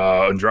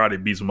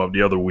Andrade beats him up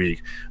the other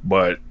week.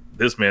 But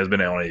this man's been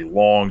on a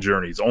long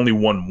journey. He's only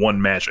won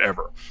one match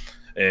ever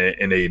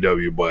in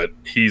AEW, but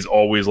he's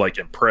always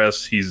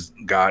impressed. He's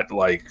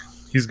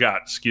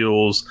got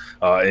skills,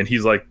 and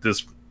he's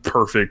this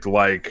perfect,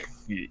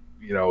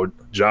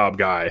 job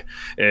guy.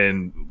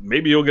 And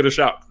maybe he'll get a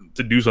shot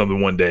to do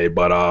something one day,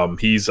 but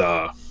he's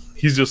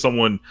just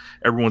someone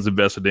everyone's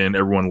invested in,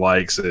 everyone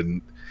likes,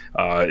 and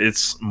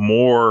it's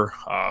more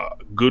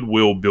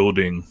goodwill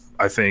building,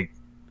 I think,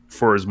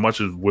 for as much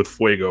as with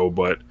Fuego,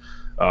 but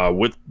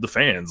with the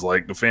fans.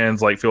 The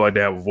fans feel like they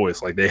have a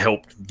voice, they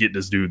helped get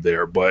this dude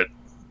there, but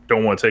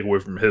don't want to take away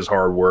from his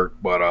hard work.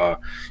 But all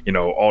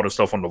the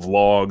stuff on the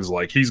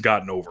vlogs, he's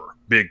gotten over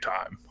big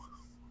time.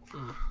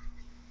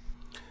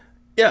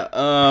 Yeah.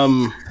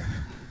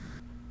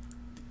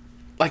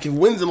 If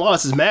wins and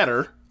losses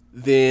matter,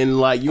 then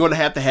you're gonna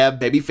have to have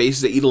baby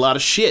faces that eat a lot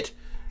of shit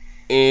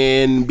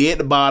and be at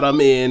the bottom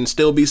and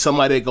still be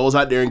somebody that goes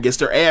out there and gets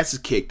their asses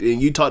kicked.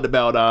 And you talked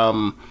about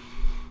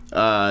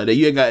that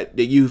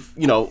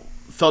you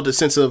felt a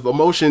sense of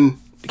emotion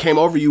came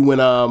over you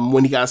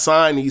when he got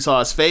signed, and you saw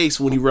his face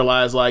when he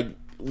realized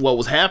what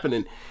was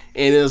happening.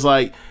 And it was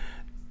ain't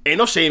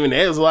no shame in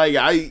that. It was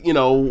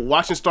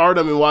watching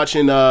Stardom and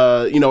watching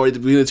at the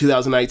beginning of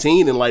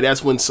 2019, and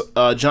that's when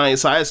Giant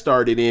Size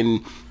started,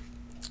 and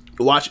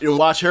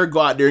watch her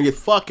go out there and get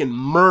fucking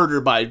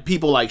murdered by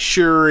people like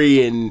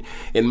Shuri and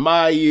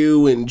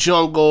Mayu and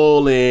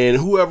Jungle and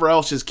whoever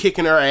else, just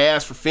kicking her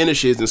ass for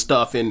finishes and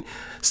stuff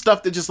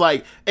that just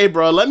hey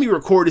bro, let me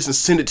record this and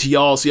send it to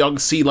y'all so y'all can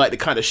see the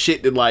kind of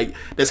shit that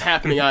that's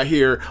happening out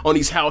here on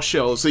these house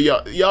shows. So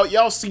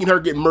y'all seen her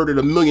get murdered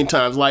a million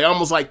times,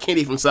 almost like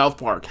Kenny from South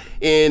Park.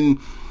 And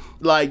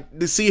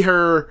to see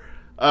her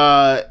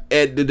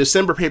at the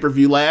December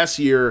pay-per-view last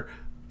year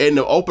in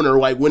the opener,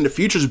 win the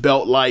Futures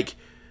belt,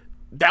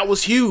 that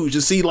was huge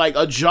to see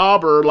a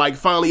jobber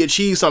finally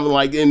achieve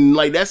something and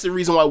that's the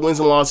reason why wins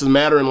and losses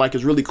matter, and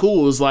it's really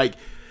cool is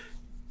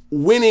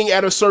winning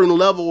at a certain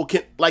level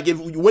can if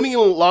winning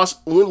and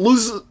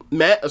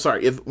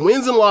if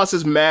wins and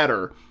losses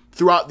matter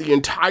throughout the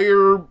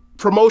entire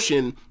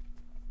promotion,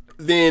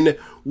 then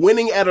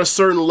winning at a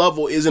certain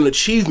level is an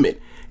achievement.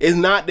 It's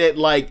not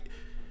that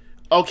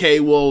okay,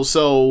 well,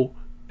 so,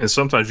 and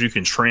sometimes you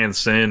can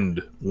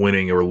transcend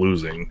winning or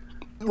losing.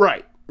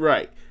 Right.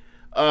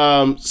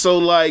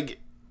 So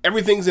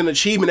everything's an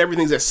achievement,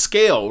 everything's at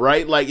scale,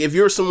 right? If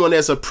you're someone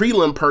that's a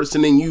prelim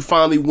person and you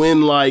finally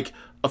win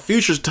a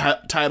Futures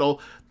title,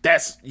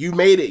 that's, you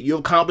made it, you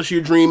accomplished your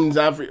dreams,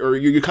 or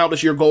you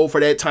accomplished your goal for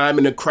that time,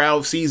 and the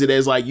crowd sees it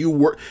as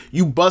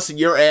you busted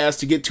your ass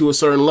to get to a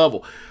certain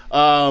level.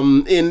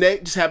 And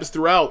that just happens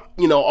throughout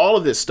all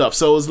of this stuff.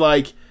 So it's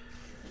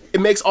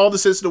it makes all the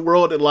sense in the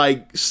world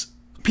that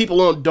people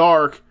on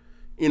Dark,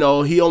 he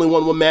only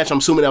won one match. I'm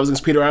assuming that was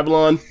against Peter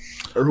Avalon.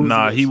 Or who was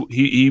Nah, he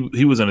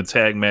he was in a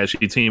tag match.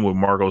 He teamed with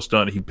Marco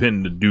Stunt. He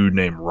pinned a dude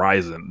named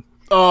Ryzen.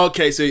 Oh,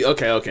 okay. So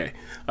okay.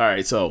 All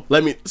right. So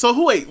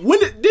wait. When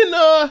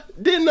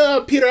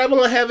didn't Peter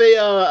Avalon have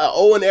a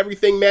Owen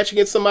everything match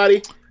against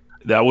somebody?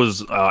 That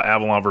was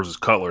Avalon versus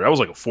Cutler. That was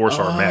like a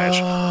 4-star match.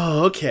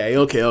 Oh, okay.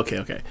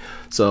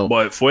 So,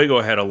 but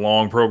Fuego had a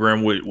long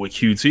program with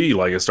QT.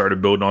 Like, it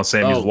started building on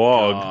Sammy's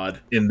vlog, God.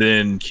 and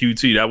then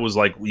QT. That was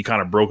like he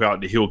kind of broke out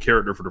the heel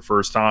character for the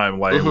first time.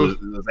 Like, it was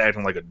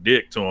acting like a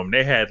dick to him.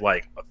 They had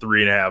like a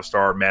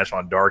 3.5-star match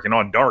on Dark, and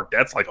on Dark,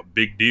 that's like a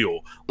big deal.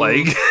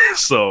 Like,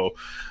 so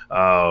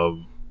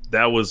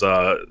that was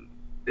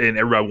and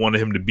everybody wanted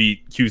him to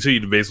beat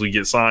QT to basically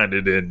get signed,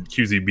 and then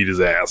QT beat his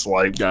ass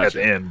at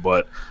the end.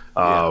 But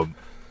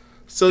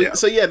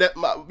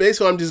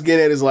basically what I'm just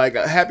getting at is like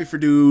happy for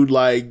dude.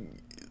 Like,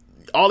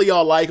 all of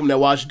y'all like him that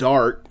watch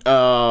Dark,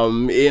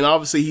 and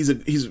obviously he's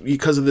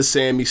because of the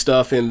Sammy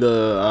stuff in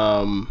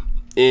the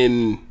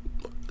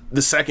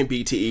second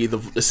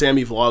BTE, the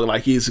Sammy vlog.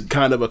 Like, he's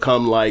kind of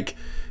become like,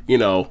 you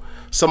know,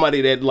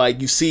 somebody that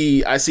like I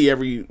see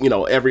every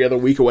other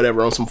week or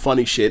whatever on some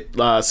funny shit.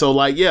 So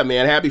like, yeah,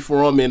 man, happy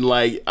for him. And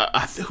like,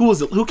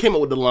 who came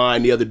up with the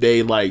line the other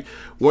day? Like,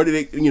 where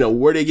did they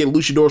get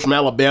luchadors from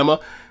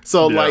Alabama?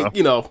 So like,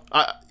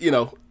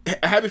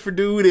 happy for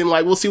dude, and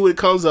like we'll see what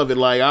comes of it.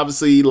 Like,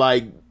 obviously,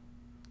 like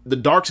the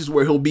Darks is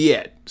where he'll be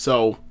at.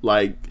 So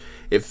like,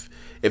 if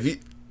you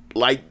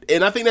like,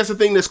 and I think that's the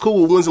thing that's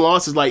cool with wins and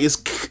losses. Like,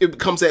 it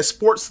becomes that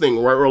sports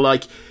thing where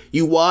like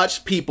you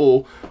watch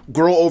people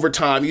grow over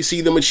time. You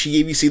see them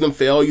achieve. You see them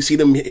fail. You see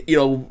them,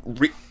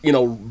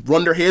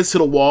 run their heads to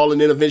the wall and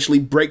then eventually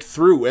break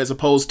through. As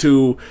opposed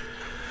to,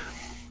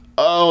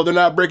 oh, they're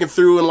not breaking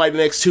through in like the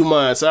next 2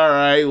 months. All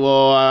right,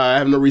 well, I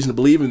have no reason to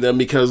believe in them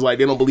because like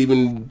they don't believe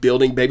in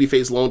building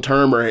babyface long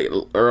term,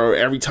 or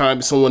every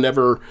time someone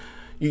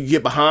you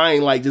get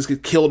behind, like just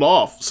get killed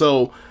off.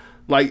 So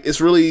like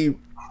it's really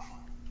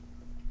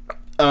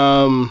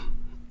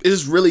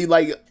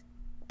like.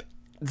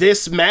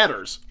 This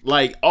matters.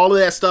 Like, all of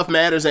that stuff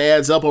matters and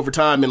adds up over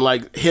time. And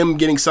like him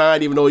getting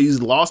signed, even though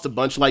he's lost a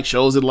bunch, like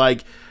shows that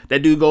like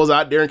that dude goes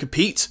out there and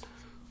competes.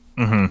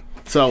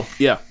 So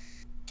yeah,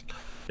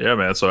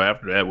 man. So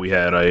after that, we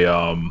had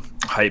a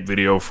hype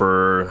video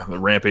for the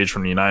Rampage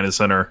from the United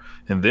Center,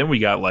 and then we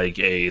got like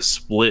a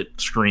split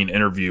screen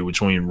interview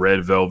between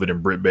Red Velvet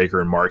and Britt Baker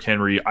and Mark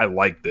Henry. I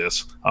like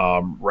this.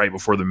 Right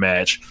before the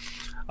match.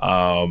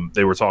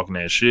 They were talking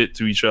that shit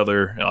to each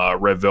other.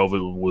 Red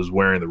Velvet was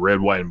wearing the red,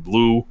 white, and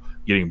blue,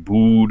 getting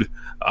booed.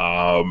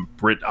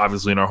 Britt,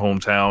 obviously in our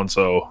hometown,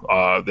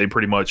 so they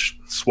pretty much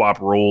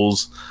swap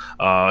roles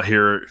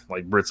here.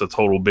 Like, Britt's a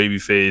total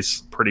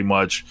babyface, pretty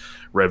much.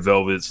 Red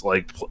Velvet's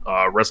like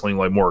wrestling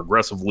like more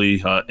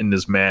aggressively in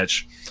this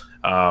match.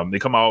 They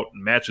come out,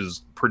 match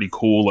is pretty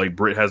cool. Like,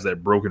 Britt has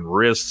that broken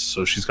wrist,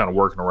 so she's kind of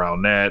working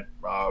around that.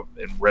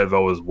 And Red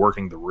Velvet is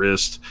working the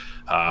wrist.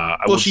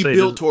 She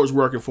built towards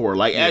working for her.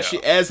 Like,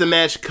 as the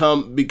match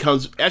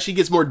as she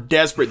gets more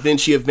desperate, then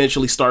she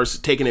eventually starts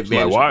taking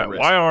advantage of the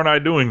wrist. Why aren't I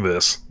doing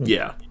this?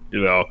 Yeah.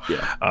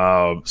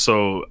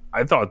 So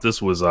I thought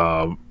this was,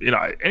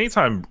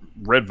 anytime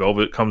Red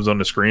Velvet comes on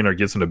the screen or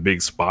gets in a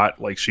big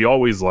spot, like, she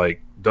always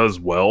like does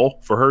well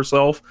for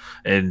herself,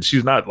 and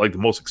she's not like the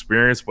most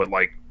experienced, but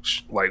like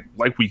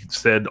we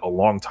said a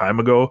long time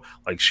ago,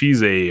 like,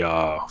 she's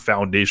a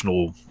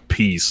foundational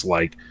piece.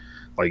 Like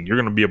you're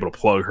gonna be able to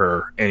plug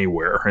her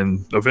anywhere,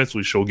 and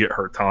eventually she'll get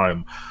her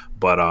time.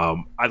 But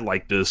I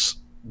like this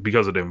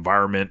because of the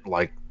environment.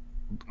 Like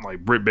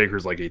Britt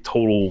Baker's like a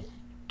total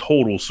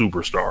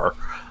superstar.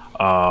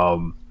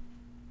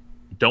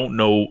 Don't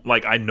know,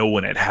 like, I know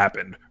when it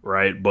happened,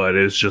 right? But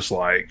it's just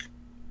like,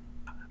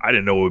 I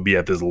didn't know it would be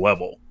at this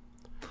level.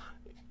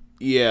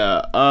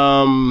 Yeah.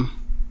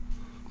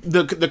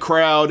 The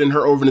crowd and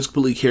her overness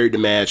completely carried the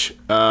match.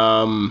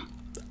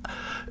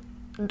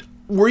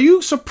 Were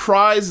you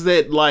surprised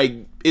that like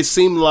it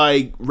seemed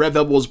like Red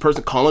Velvet was the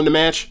person calling the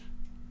match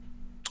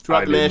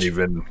throughout the match?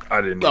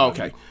 I didn't. Oh,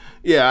 okay.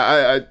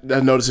 Yeah, I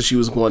noticed that she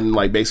was one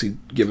like basically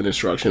giving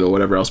instruction or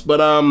whatever else.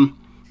 But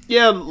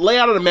yeah,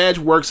 layout of the match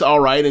works all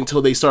right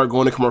until they start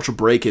going to commercial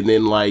break, and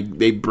then like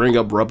they bring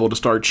up Rebel to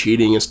start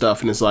cheating and stuff,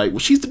 and it's like, well,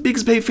 she's the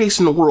biggest babyface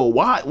in the world.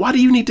 Why do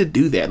you need to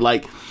do that?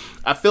 Like,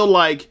 I feel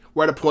like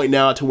we're at a point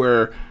now to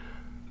where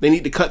they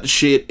need to cut the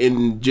shit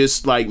and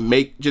just like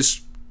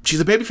she's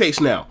a babyface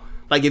now.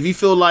 Like, if you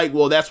feel like,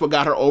 well, that's what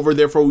got her over,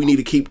 therefore we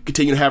need to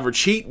continue to have her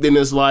cheat, then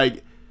it's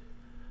like,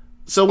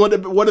 so what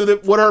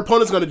are her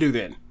opponents going to do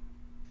then?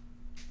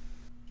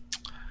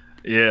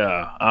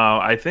 Yeah,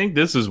 I think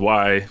this is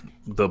why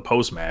the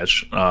post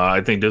match.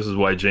 I think this is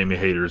why Jamie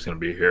Hayter is going to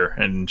be here,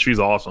 and she's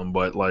awesome.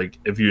 But like,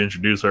 if you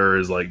introduce her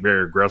as like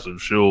very aggressive,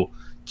 she'll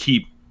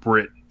keep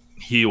Britt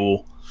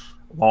heel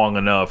long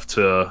enough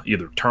to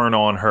either turn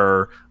on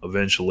her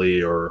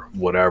eventually or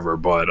whatever.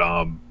 But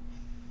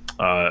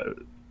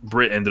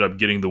Britt ended up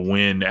getting the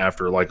win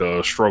after like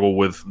a struggle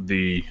with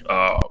the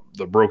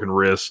broken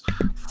wrist.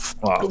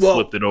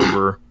 Flipped it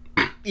over.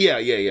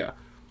 Yeah.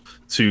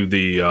 To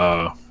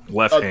the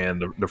left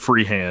hand, the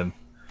free hand,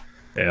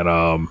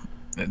 and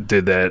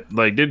did that.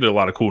 Like, they did a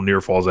lot of cool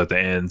near falls at the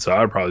end. So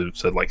I'd probably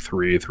said like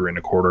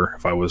 3.25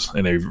 if I was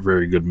in a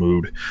very good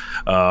mood.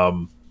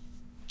 After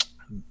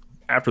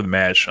the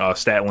match,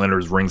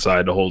 Statlander's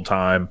ringside the whole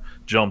time,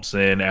 jumps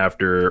in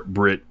after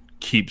Britt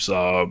keeps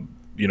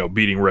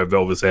beating Red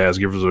Velvet's ass,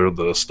 gives her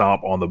the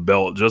stomp on the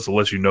belt just to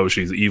let you know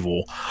she's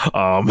evil.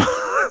 And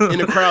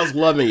the crowd's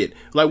loving it.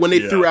 Like when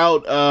they threw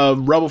out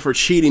Rebel for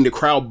cheating, the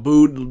crowd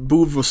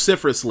booed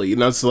vociferously,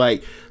 and I was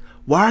like,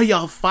 why are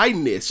y'all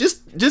fighting this?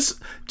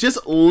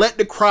 Just let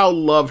the crowd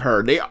love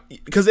her.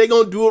 Because they're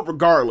gonna do it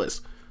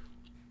regardless.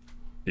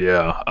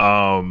 Yeah.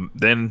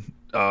 Then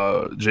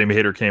Jamie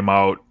Hayter came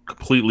out,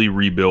 completely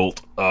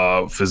rebuilt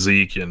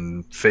physique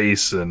and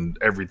face and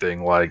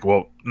everything. Like,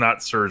 well,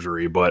 not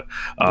surgery, but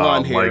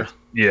blonde hair.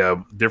 Like,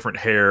 different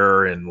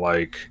hair, and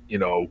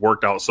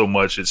worked out so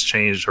much it's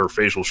changed her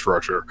facial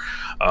structure.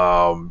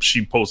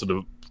 She posted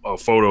a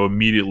photo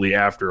immediately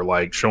after,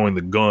 like, showing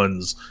the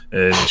guns,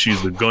 and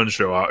she's the gun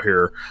show out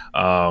here.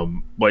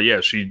 But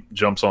yeah, she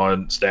jumps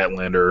on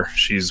Statlander.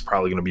 She's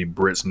probably going to be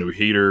Britt's new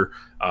heater.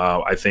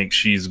 I think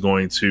she's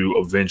going to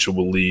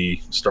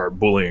eventually start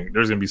bullying.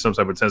 There's going to be some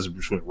type of tension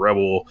between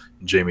Rebel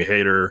and Jamie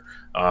Hayter.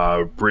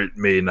 Britt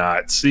may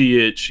not see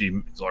it.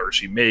 She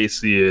may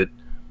see it.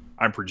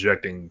 I'm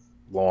projecting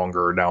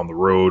longer down the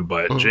road,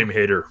 but Jamie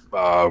Hayter,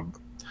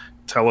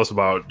 tell us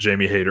about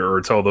Jamie Hayter, or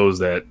tell those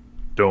that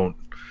don't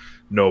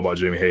know about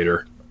Jamie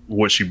Hayter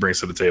what she brings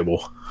to the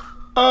table.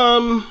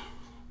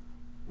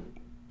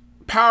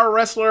 Power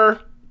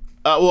wrestler.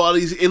 Well, at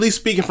least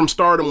speaking from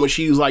Stardom, when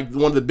she was like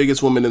one of the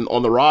biggest women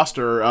on the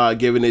roster,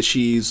 given that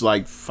she's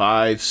like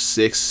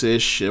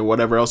 5'6" or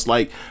whatever else.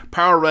 Like,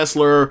 power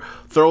wrestler,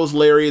 throws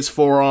lariats,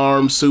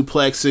 forearms,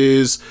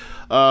 suplexes,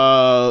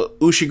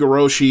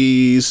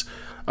 ushigoroshis,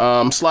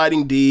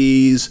 sliding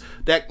D's,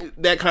 that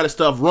kind of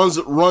stuff.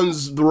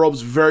 Runs the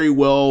ropes very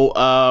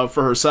well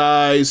for her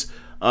size.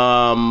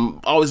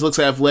 Always looks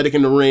athletic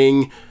in the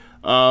ring.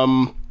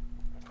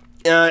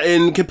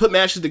 And can put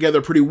matches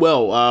together pretty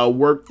well.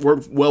 Work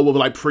well with,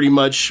 like, pretty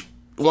much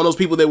one of those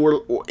people that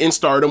were in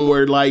Stardom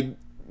where, like,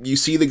 you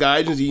see the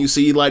guys and you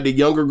see, like, the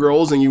younger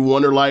girls and you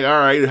wonder, like, all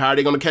right, how are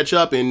they going to catch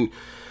up? And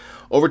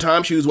over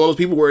time, she was one of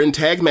those people where in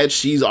tag match,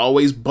 she's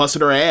always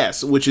busted her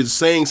ass, which is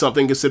saying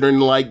something considering,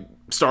 like,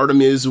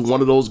 Stardom is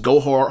one of those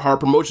go hard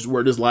promotions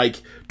where there's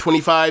like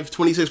 25,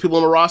 26 people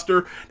on the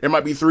roster. There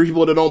might be 3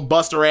 people that don't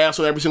bust their ass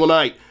on every single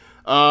night.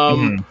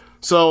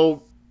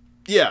 So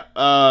yeah,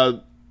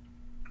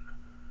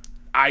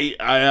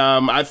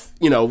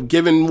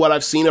 given what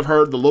I've seen of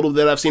her, the little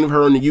that I've seen of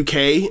her in the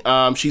UK,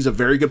 she's a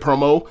very good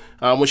promo.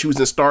 When she was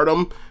in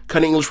Stardom,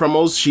 cutting English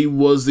promos, she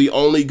was the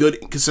only good,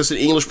 consistent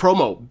English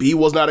promo. B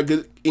was not a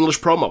good English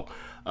promo.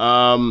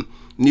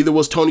 Neither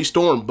was Toni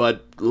Storm,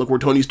 but look where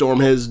Toni Storm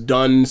has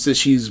done since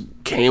she's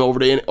came over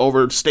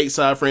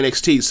stateside for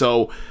NXT.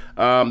 So,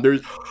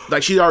 there's,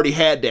 like, she's already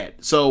had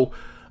that. So,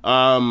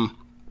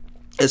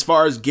 as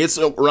far as gets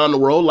around the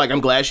world, like, I'm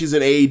glad she's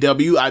in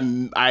AEW.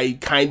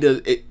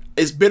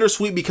 It's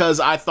bittersweet because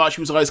I thought she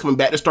was always coming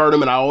back to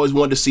Stardom, and I always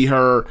wanted to see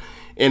her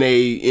in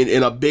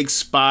a big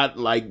spot,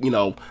 like,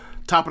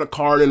 top of the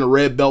card in a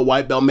red belt,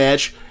 white belt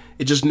match.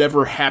 It just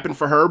never happened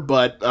for her,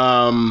 but,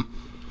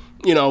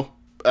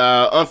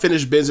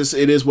 unfinished business.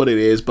 It is what it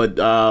is, but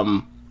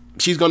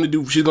she's gonna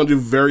do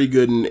very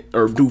good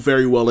or do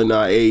very well in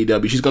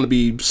AEW. She's gonna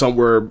be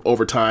somewhere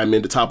over time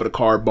in the top of the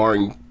card,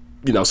 barring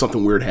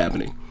something weird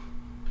happening.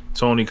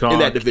 Tony Khan in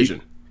that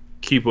division.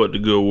 Keep up the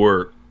good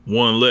work.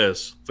 One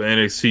less for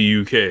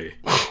NXT UK.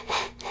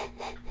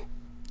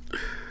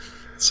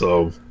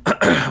 So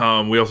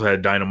we also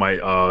had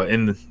Dynamite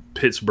in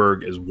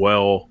Pittsburgh as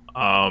well.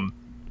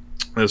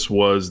 This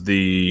was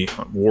the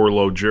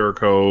Wardlow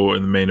Jericho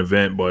in the main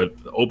event, but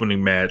the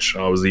opening match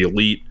was the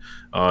Elite,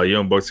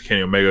 Young Bucks and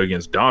Kenny Omega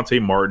against Dante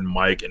Martin,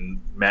 Mike, and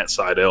Matt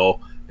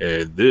Sydal.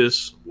 And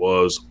this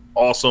was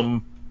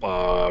awesome.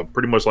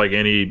 Pretty much like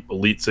any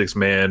Elite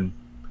 6-man,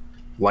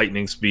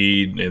 lightning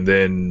speed. And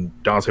then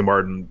Dante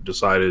Martin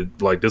decided,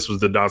 like, this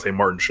was the Dante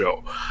Martin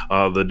show,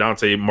 the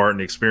Dante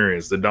Martin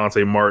experience, the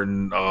Dante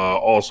Martin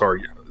All-Star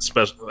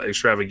special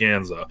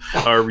extravaganza,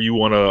 however you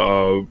want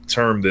to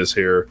term this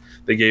here.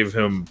 They gave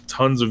him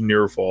tons of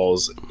near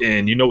falls,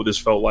 and you know what this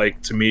felt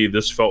like to me?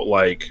 This felt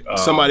like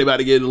somebody about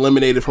to get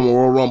eliminated from a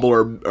Royal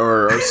Rumble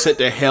or sent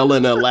to hell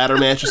in a ladder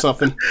match or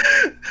something.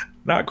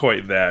 Not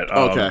quite that.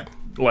 Okay.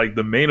 Like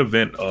the main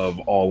event of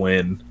All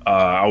In,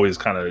 I always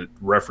kind of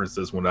reference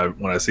this when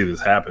I see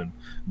this happen.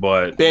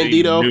 But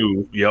Bandito, they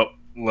knew,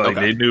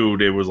 they knew.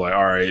 They was like,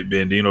 all right,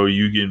 Bandito,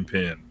 you getting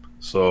pinned,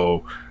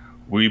 so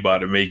we about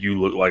to make you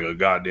look like a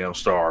goddamn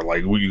star.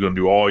 Like, we gonna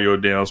do all your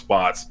damn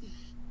spots,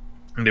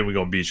 and then we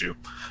gonna beat you.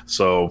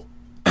 So,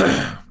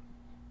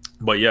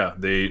 but yeah,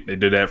 they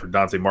did that for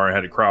Dante Martin.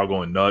 Had the crowd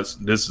going nuts.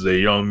 This is a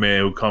young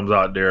man who comes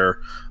out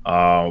there,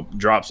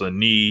 drops a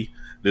knee.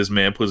 This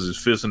man puts his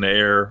fist in the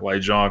air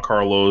like John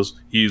Carlos.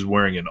 He's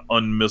wearing an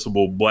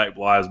unmissable Black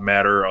Lives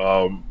Matter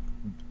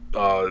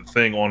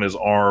thing on his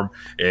arm,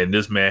 and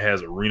this man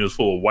has arenas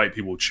full of white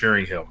people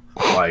cheering him.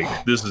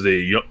 Like this is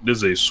a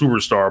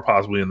superstar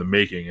possibly in the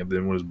making. And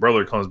then when his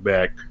brother comes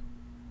back,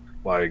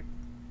 like,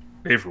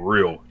 hey, for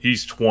real,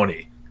 he's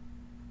 20.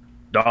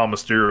 Dom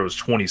Mysterio is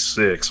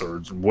 26 or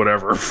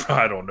whatever.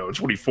 I don't know,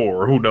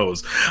 24. Who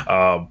knows?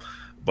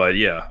 But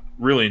yeah,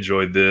 really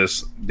enjoyed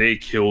this. They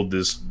killed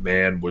this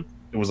man with,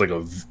 it was like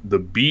the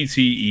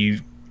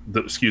BTE.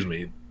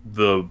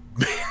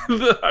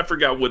 I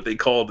forgot what they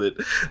called it.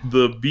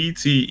 The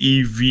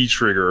BTEV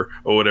trigger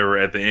or whatever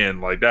at the end.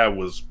 Like that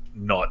was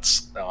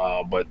nuts.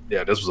 But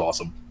yeah, this was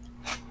awesome.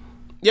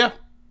 Yeah.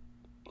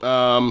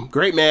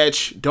 Great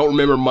match. Don't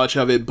remember much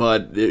of it,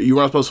 but you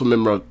weren't supposed to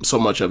remember so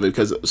much of it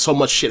because so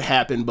much shit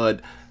happened.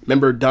 But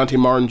remember Dante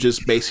Martin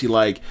just basically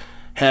like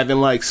having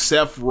like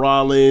Seth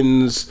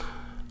Rollins,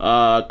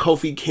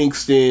 Kofi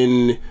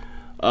Kingston,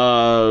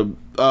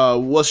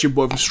 what's your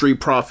boy from Street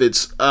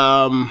Profits?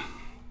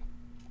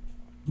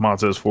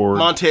 Montez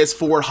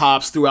Ford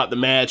hops throughout the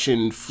match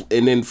and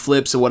then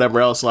flips and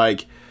whatever else.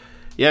 Like,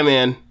 yeah,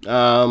 man.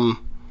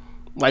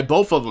 Like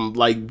both of them,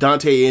 like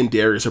Dante and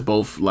Darius are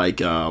both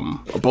like are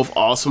both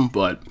awesome,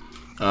 but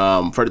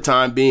for the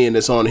time being,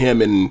 it's on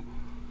him, and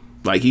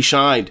like he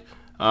shined.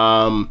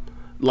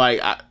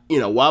 Like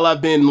while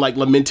I've been like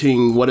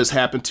lamenting what has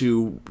happened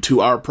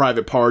to our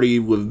private party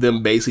with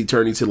them basically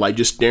turning to like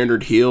just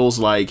standard heels,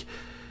 like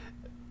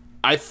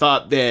I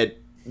thought that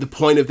the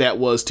point of that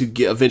was to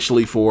get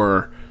eventually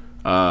for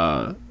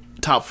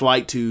Top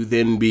Flight to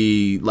then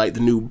be like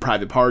the new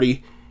private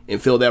party and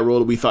fill that role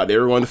that we thought they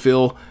were going to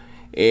fill.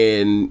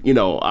 And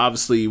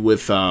obviously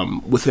with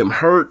him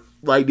hurt,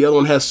 like the other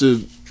one has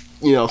to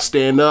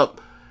stand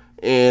up,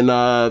 and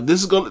this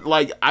is gonna,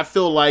 like, I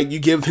feel like you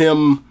give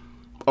him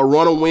a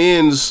run of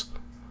wins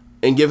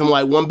and give him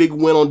like one big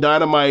win on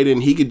Dynamite,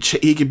 and he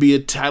could be a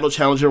title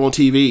challenger on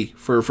TV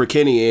for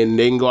Kenny, and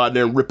they can go out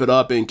there and rip it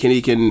up, and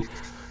Kenny can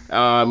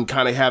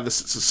kind of have a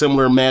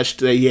similar match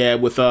that he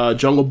had with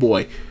Jungle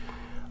Boy.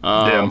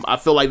 I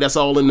feel like that's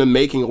all in the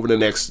making over the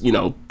next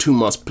 2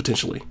 months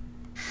potentially.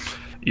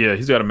 Yeah,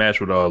 he's got a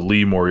match with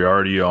Lee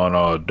Moriarty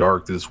on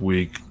Dark this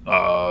week.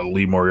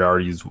 Lee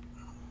Moriarty's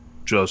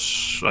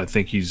I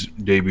think he's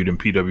debuted in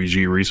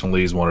PWG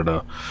recently. He's one of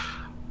the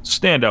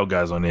standout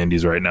guys on the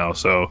indies right now.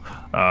 So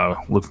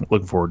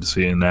looking forward to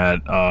seeing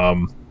that.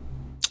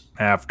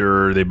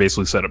 After they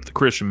basically set up the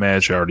Christian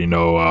match, I already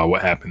know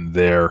what happened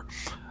there.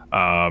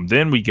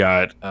 Then we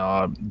got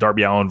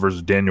Darby Allin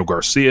versus Daniel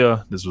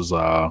Garcia. This was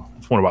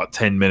went about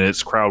 10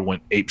 minutes. Crowd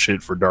went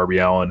apeshit for Darby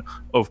Allin,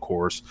 of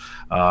course.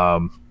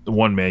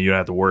 One man, you don't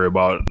have to worry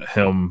about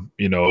him,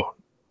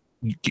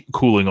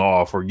 cooling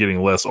off or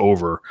getting less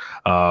over.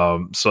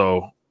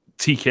 So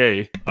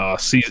TK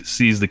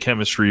sees the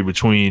chemistry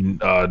between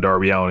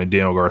Darby Allin and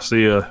Daniel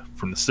Garcia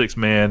from the 6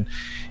 man.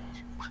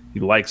 He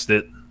likes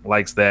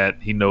that.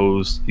 He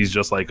knows he's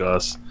just like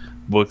us.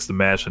 Books the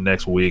match the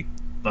next week.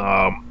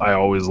 I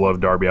always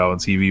love Darby Allin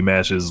TV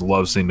matches.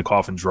 Love seeing the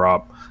coffin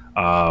drop.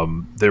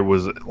 There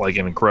was like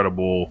an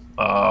incredible.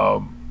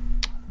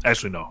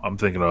 Actually, no, I'm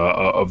thinking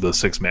of the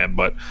 6 man,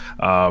 but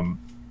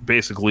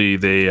basically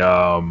they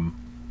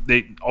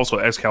also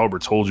Excalibur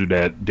told you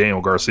that Daniel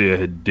Garcia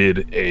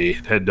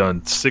had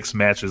done 6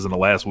 matches in the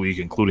last week,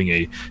 including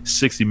a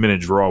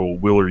 60-minute draw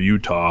with Wheeler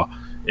Utah,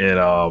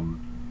 and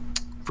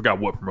forgot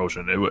what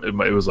promotion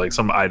it was, like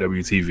some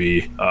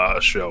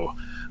IWTV show,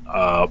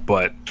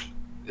 but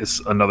it's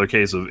another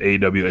case of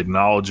AEW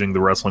acknowledging the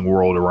wrestling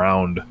world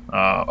around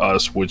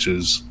us, which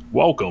is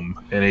welcome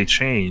and a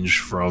change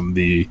from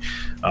the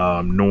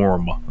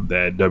norm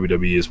that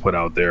WWE has put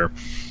out there.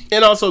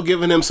 And also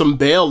giving him some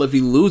bail if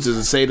he loses,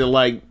 and say that,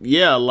 like,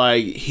 yeah,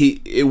 like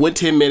it went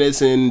 10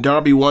 minutes and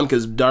Darby won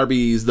because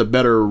Darby's the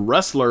better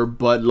wrestler,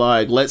 but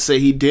like, let's say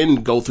he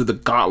didn't go through the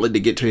gauntlet to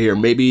get to here.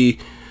 Maybe,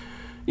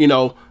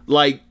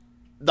 like,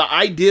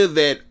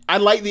 I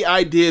like the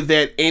idea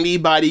that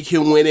anybody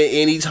can win at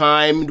any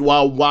time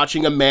while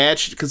watching a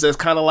match, because that's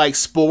kind of like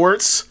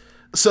sports.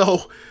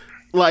 So,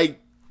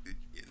 like,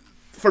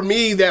 for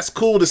me, that's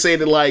cool to say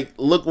that, like,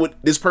 look what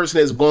this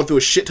person has gone through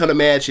a shit ton of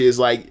matches.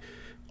 Like,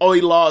 oh,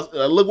 he lost.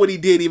 Look what he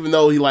did, even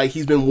though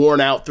he's been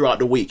worn out throughout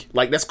the week.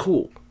 Like, that's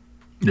cool.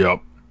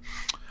 Yep.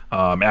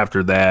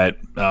 After that,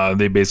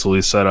 they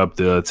basically set up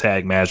the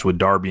tag match with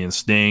Darby and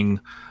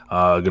Sting.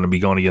 Going to be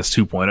going against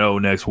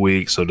 2.0 next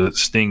week. So the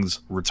Sting's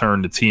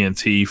return to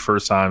TNT,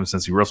 first time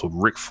since he wrestled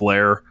Ric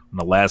Flair on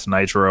the last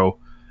Nitro.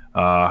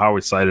 How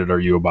excited are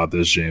you about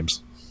this,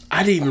 James?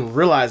 I didn't even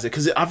realize it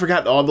because I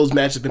forgot all those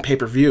matches have been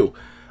pay-per-view.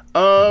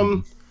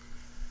 I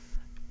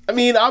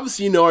mean,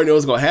 obviously, I know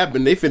what's going to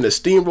happen. They finna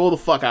steamroll the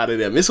fuck out of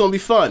them. It's going to be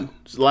fun.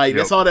 Like,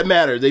 That's all that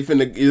matters.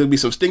 It'll be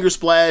some stinger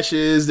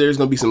splashes. There's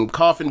going to be some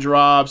coffin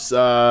drops. It's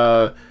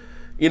not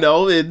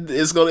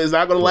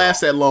going to last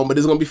that long, but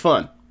it's going to be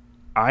fun.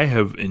 I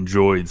have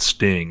enjoyed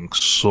Sting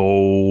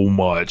so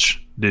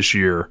much this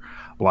year.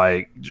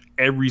 Like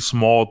every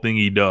small thing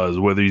he does,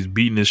 whether he's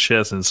beating his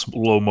chest in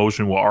slow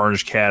motion with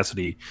Orange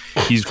Cassidy,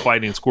 he's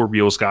fighting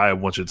Scorpio Sky a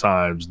bunch of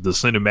times. The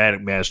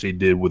cinematic match they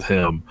did with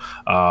him,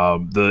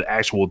 the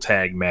actual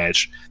tag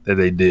match that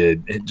they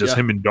did, just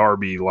him and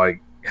Darby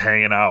like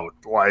hanging out,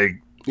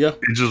 like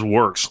it just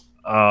works.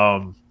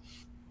 And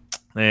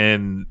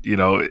you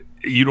know,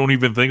 you don't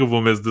even think of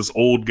him as this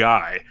old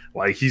guy.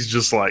 Like he's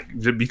just like,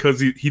 because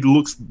he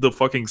looks the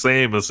fucking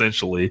same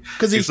essentially.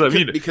 Because he has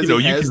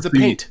the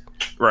paint.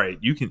 Right,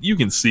 you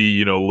can see,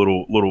 you know,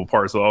 little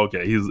parts. So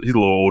okay, he's a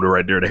little older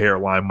right there. The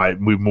hairline might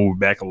move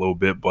back a little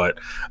bit, but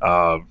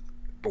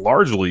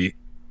largely,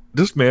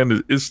 this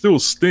man is still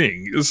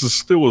Sting. This is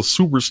still a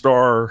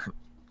superstar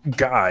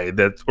guy a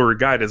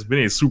guy that's been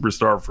a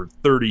superstar for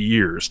 30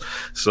 years.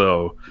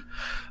 So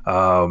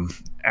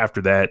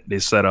after that, they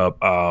set up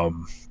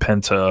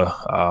Penta,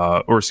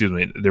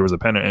 there was a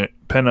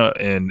Penta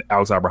and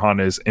Alex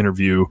Abrahantes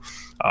interview.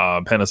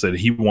 Penta said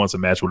he wants a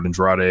match with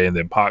Andrade, and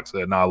then Pac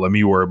said, "Nah, let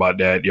me worry about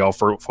that. Y'all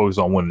focus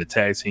on winning the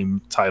tag team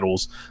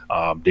titles."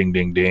 Ding,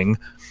 ding, ding.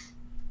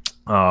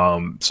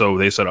 So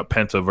they set up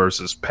Penta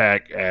versus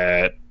Pac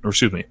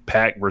versus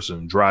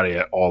Andrade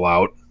at All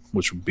Out,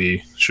 which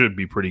should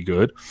be pretty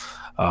good.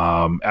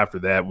 After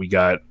that, we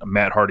got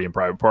Matt Hardy and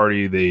Private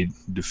Party. They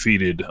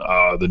defeated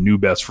the New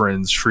Best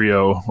Friends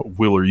trio,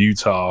 Wheeler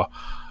Utah,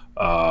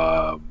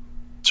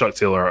 Chuck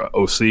Taylor,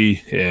 OC,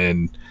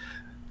 and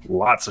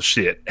lots of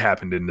shit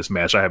happened in this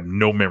match. I have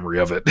no memory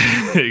of it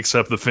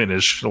except the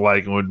finish,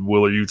 like when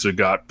Wheeler Utah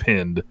got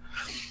pinned.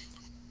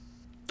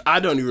 I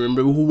don't even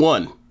remember who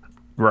won.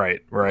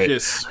 Right.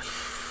 Just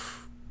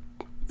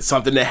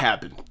something that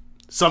happened.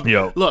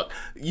 Look,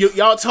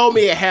 y'all told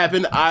me it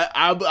happened.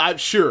 I'm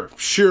sure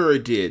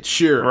it did.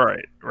 Sure.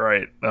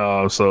 Right.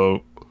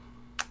 So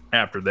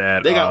after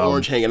that, they got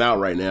Orange hanging out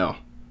right now.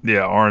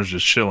 Yeah, Orange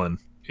just chilling.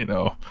 You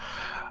know.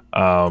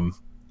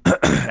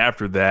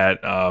 After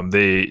that,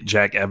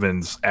 Jack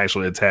Evans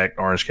actually attacked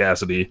Orange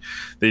Cassidy.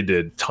 They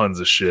did tons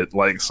of shit.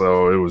 Like,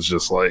 so it was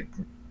just like,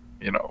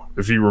 you know,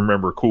 if you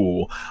remember,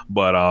 cool.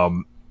 But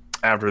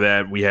after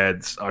that, we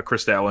had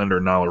Chris Statlander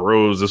and Nyla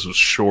Rose. This was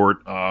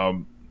short.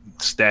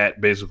 Stat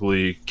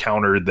basically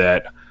countered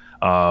that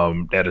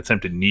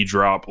attempted knee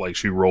drop. Like,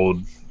 she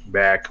rolled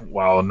back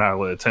while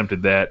Nyla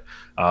attempted that.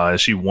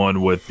 She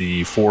won with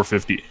the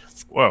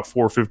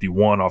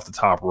 451 off the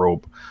top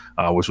rope,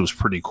 which was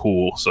pretty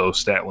cool. So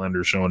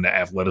Statlander showing that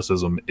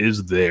athleticism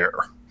is there.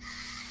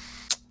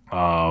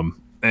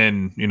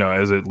 And, you know,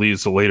 as it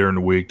leads to later in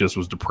the week, this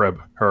was to prep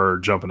her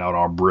jumping out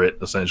on Britt,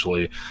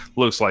 essentially.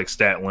 Looks like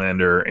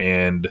Statlander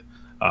and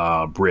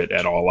Britt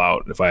at All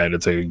Out, if I had to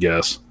take a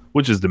guess,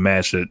 which is the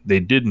match that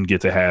they didn't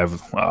get to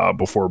have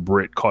before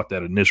Britt caught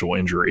that initial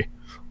injury,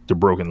 the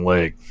broken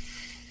leg.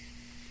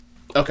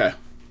 Okay.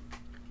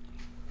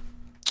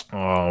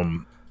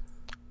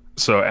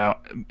 So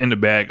out in the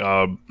back,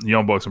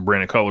 Young Bucks and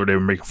Brandon Cutler, they were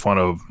making fun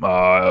of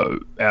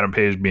Adam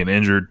Page being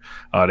injured.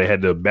 They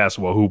had the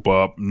basketball hoop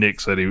up.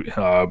 Nick said he was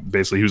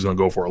going to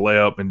go for a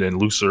layup, and then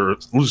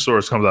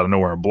Luchasaurus comes out of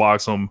nowhere and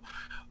blocks him.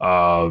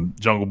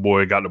 Jungle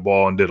Boy got the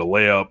ball and did a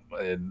layup,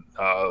 and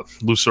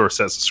Luchasaurus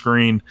sets the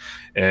screen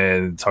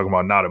and talking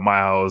about not at my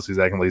house. He's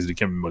acting lazy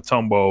to Kimmy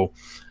Mutombo,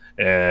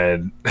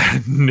 and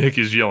Nick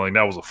is yelling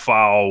that was a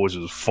foul, which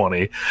is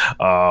funny.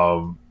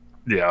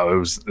 Yeah, it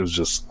was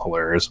just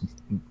hilarious.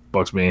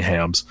 Bucks being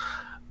hams.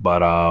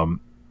 But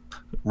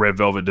Red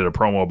Velvet did a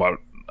promo about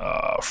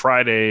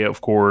Friday,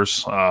 of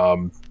course.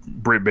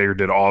 Britt Baker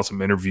did an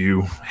awesome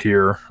interview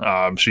here.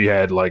 She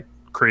had like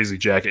crazy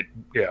jacket.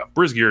 Yeah,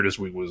 Britt's gear this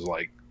week was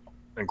like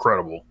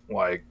incredible.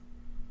 Like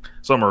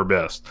some of her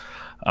best.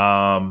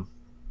 Trying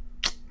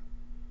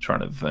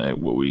to think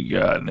what we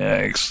got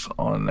next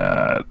on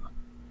that.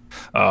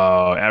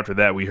 After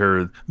that, we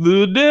heard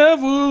the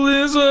devil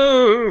is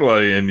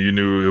and you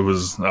knew it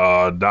was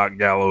Doc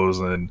Gallows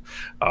and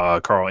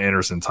Carl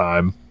Anderson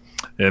time,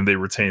 and they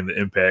retained the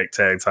Impact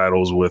tag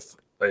titles with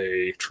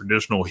a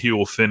traditional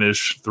heel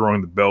finish, throwing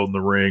the belt in the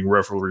ring,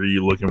 referee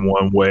looking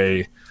one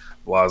way,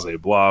 blah blah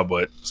blah.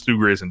 But Stu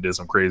Grayson did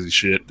some crazy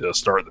shit to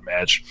start the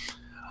match,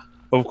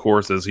 of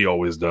course, as he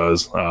always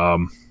does.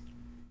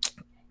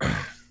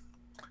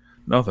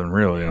 Nothing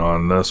really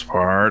on this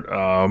part.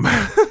 I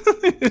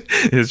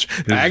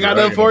got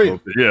nothing for you.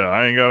 Yeah,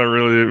 I ain't got to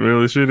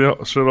really shit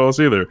else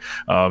either.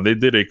 They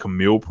did a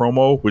Camille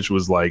promo, which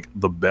was like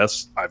the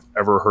best I've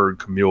ever heard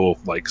Camille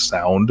like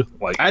sound.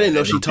 Like, I didn't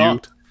know she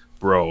talked,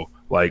 bro.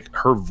 Like,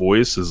 her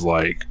voice is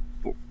like,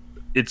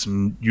 it's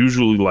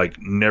usually like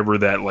never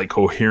that like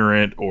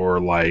coherent or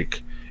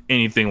like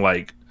anything.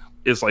 Like,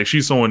 it's like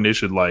she's someone they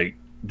should like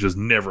just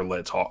never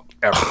let talk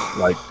ever.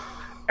 Like,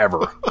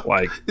 ever.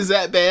 Like, is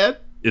that bad?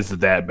 It's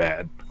that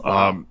bad.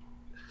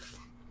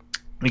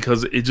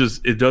 Because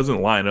it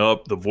doesn't line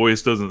up. The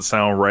voice doesn't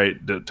sound right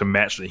to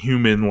match the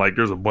human. Like,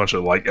 there's a bunch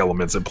of like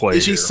elements at play.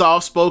 Is she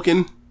soft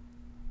spoken?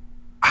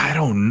 I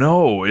don't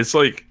know. It's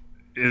like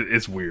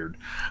it's weird.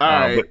 All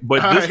right.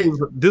 But All this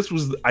right. this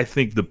was I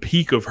think the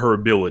peak of her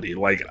ability.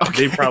 Like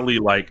they probably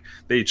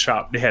they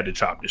had to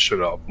chop this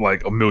shit up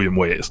like a million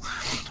ways.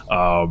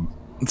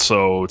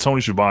 So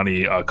Tony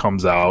Schiavone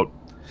comes out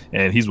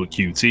and he's with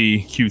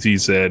QT. QT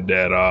said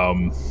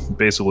that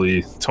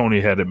basically Tony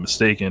had it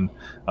mistaken.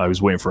 He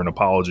was waiting for an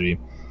apology,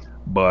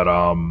 but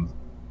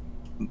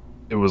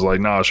it was like,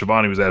 nah,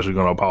 Schiavone was actually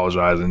going to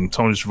apologize. And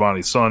Tony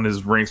Schiavone's son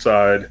is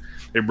ringside.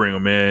 They bring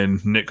him in.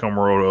 Nick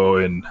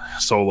Comoroto and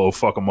Solo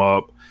fuck him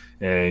up,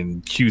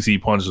 and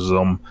QT punches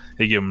him.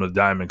 They give him the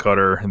diamond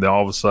cutter, and then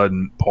all of a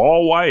sudden,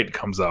 Paul White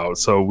comes out.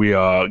 So we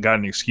got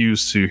an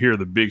excuse to hear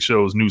the Big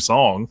Show's new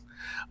song,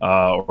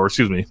 or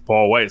excuse me,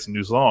 Paul White's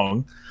new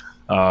song.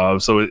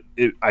 So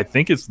I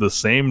think it's the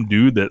same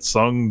dude that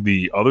sung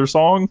the other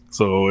song.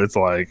 So it's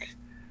like,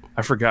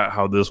 I forgot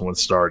how this one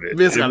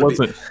started.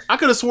 I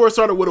could have swore it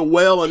started with a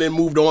well and then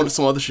moved on to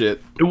some other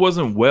shit. It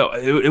wasn't well.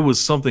 It was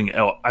something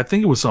else. I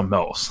think it was something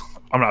else.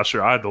 I'm not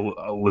sure. I had to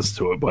listen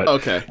to it, but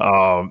okay.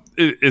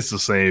 It's the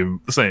same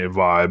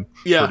vibe.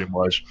 Yeah, pretty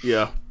much.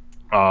 Yeah.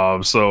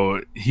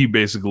 So he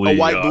basically a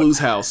white blues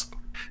house.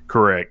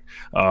 Correct.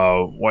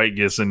 White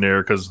gets in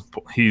there because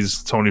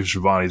he's Tony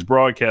Schiavone's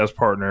broadcast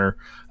partner.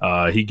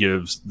 He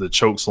gives the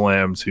choke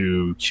slam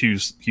to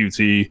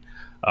QT.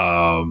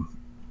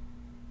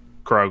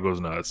 Crowd goes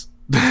nuts.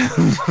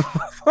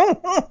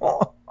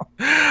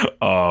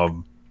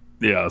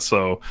 Yeah,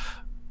 so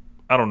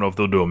I don't know if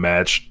they'll do a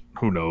match.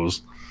 Who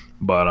knows?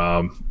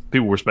 But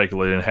people were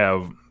speculating to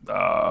have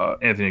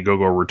Anthony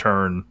Ogogo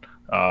return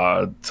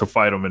to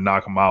fight him and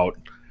knock him out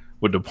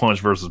with the punch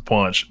versus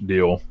punch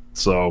deal.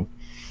 So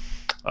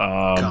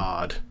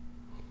God,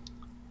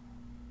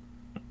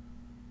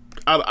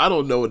 I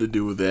don't know what to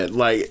do with that.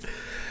 Like,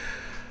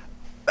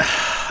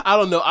 I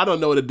don't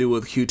know what to do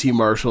with QT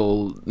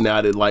Marshall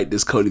now that like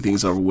this Cody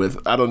thing's over with.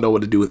 I don't know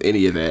what to do with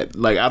any of that.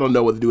 Like, I don't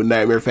know what to do with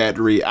Nightmare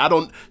Factory.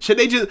 Should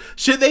they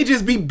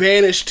just be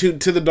banished to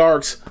the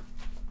darks?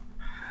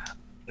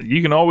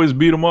 You can always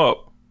beat them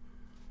up.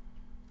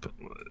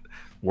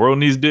 World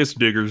needs disc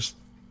diggers.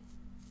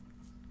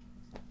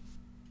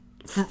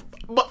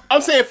 But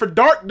I'm saying for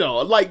Dark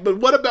though. Like, but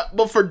what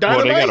about for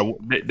Dynamite? Well,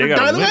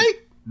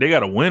 they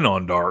gotta win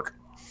on Dark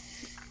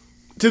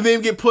to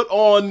then get put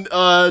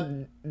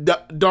on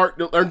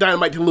Dark or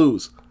Dynamite to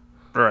lose.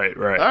 Right.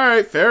 All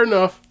right, fair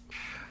enough.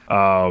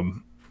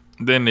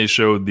 Then they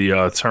showed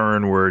the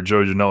turn where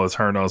Joey Janela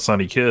turned on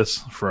Sonny Kiss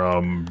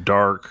from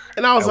Dark.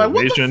 And I was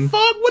Elevation. like, what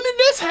the fuck? When did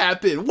this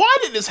happen? Why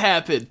did this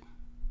happen?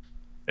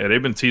 Yeah,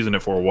 they've been teasing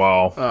it for a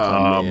while.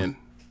 Oh, man.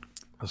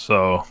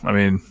 So, I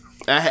mean,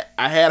 I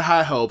had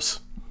high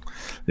hopes.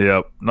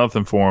 Yep,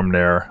 nothing for him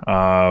there.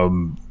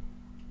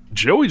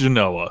 Joey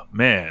Janela,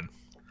 man,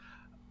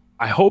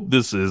 I hope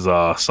this is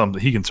something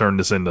he can turn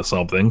this into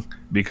something,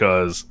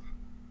 because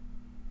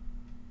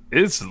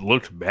it's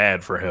looked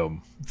bad for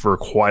him for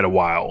quite a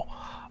while.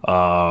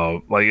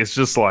 Like, it's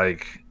just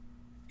like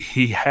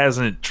he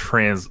hasn't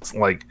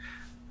like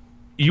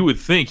you would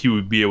think he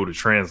would be able to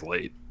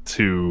translate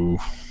to,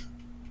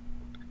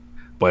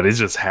 but it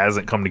just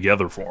hasn't come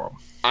together for him.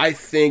 I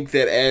think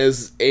that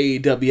as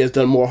AEW has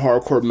done more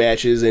hardcore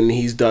matches and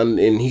he's been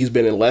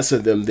in less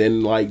of them,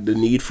 then like the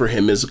need for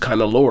him is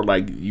kind of lower.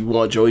 Like, you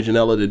want Joey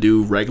Janela to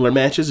do regular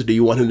matches, or do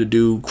you want him to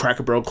do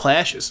Cracker Barrel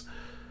clashes?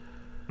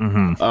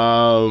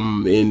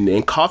 Mm-hmm.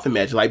 In coffin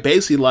matches, like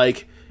basically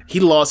like he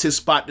lost his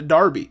spot to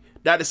Darby.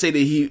 Not to say that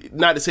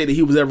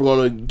he was ever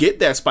going to get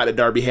that spot that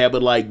Darby had,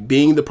 but like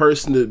being the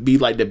person to be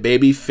like the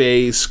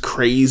babyface,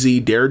 crazy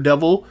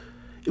Daredevil.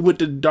 It went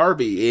to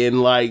Darby,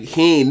 and like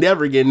he ain't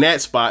never getting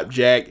that spot,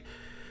 Jack.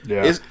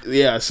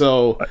 Yeah.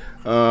 So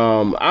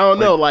I don't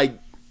know. Like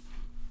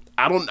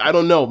I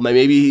don't know.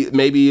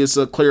 Maybe it's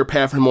a clear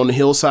path for him on the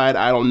hillside.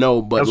 I don't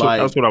know, but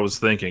that's what I was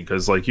thinking,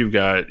 because like you've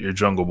got your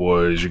Jungle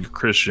Boys, your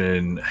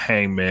Christian,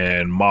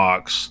 Hangman,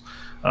 Mox,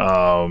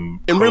 and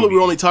really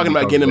we're only talking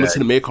about getting him into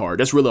the mid card.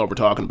 That's really all we're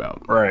talking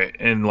about, right?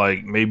 And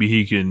like maybe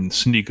he can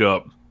sneak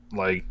up,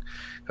 like,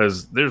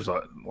 because there's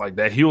like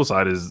that heel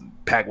side is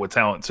packed with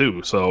talent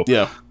too. So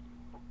yeah,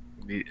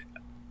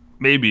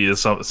 maybe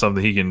it's something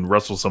he can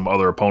wrestle some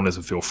other opponents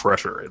and feel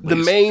fresher. At least.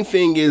 The main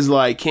thing is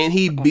like, can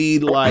he be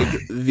like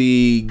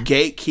the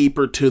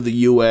gatekeeper to the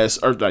US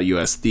or not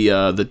US, the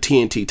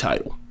TNT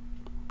title?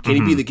 Can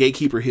he be the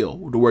gatekeeper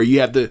heel, to where you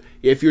have to,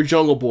 if you're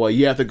Jungle Boy,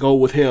 you have to go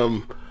with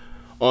him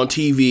on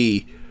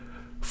TV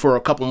for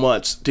a couple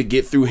months to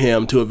get through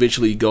him to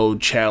eventually go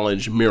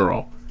challenge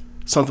Miro,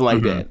 something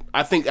like that.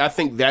 I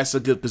think that's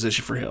a good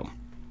position for him.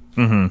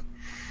 Mm-hmm.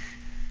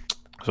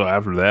 So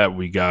after that,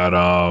 we got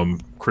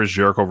Chris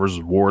Jericho versus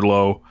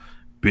Wardlow.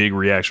 Big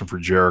reaction for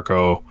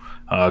Jericho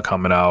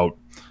coming out.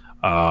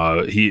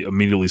 He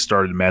immediately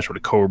started the match with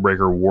a code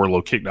breaker.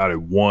 Wardlow kicked out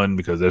at 1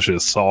 because that shit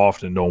is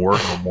soft and don't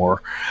work no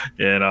more.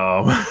 And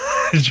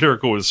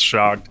Jericho was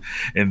shocked.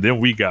 And then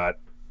we got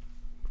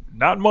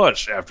not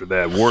much after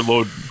that.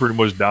 Wardlow pretty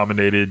much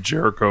dominated.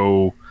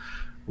 Jericho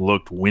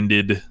looked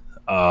winded.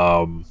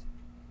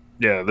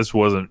 Yeah, this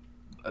wasn't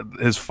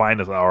his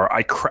finest hour.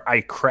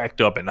 I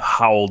cracked up and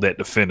howled at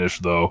the finish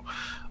though.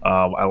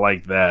 I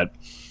like that.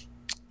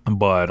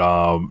 But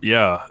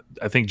yeah,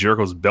 I think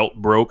Jericho's belt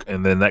broke,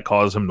 and then that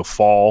caused him to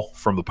fall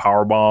from the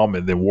power bomb,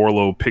 and then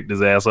Wardlow picked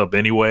his ass up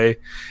anyway.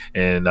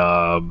 And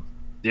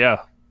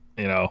yeah,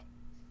 you know,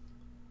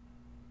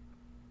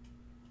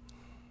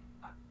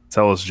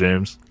 tell us,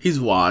 James. He's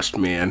washed,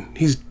 man.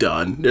 He's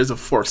done. There's a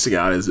forcing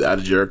out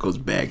of Jericho's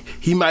bag.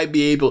 He might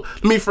be able.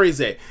 Let me phrase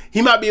that.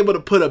 He might be able to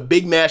put a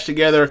big match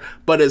together,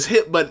 but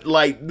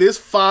like this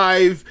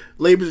 5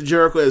 labors of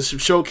Jericho has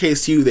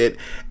showcased to you that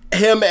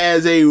him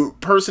as a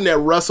person that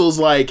wrestles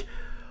like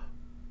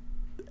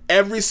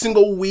every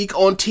single week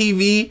on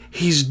TV,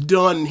 he's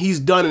done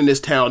in this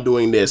town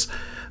doing this.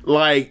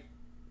 Like,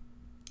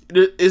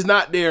 it's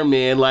not there,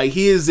 man. Like,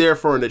 he is there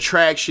for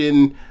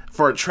attraction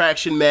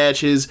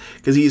matches,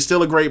 because he's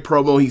still a great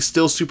promo. He's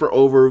still super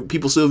over.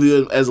 People still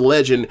view him as a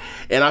legend,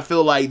 and I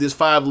feel like this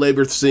 5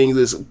 labor thing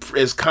is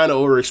kind of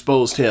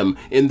overexposed him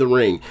in the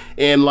ring.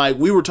 And like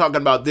we were talking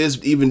about this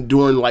even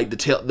during like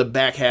the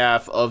back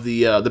half of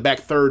the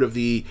back third of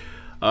the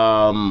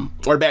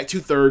or back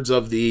 2/3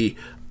 of the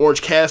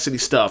Orange Cassidy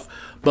stuff.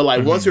 But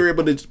like once we were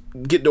able to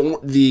get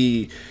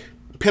the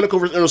Pinnacle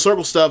vs. Inner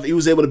Circle stuff, he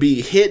was able to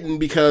be hidden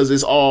because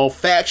it's all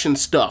faction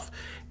stuff.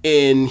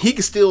 And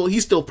he's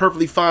still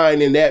perfectly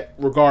fine in that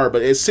regard.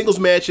 But as singles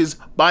matches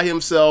by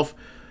himself,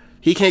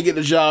 he can't get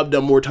the job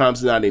done more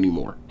times than not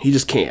anymore. He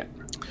just can't.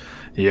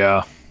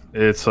 Yeah,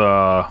 it's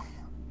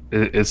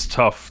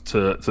tough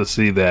to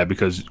see that,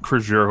 because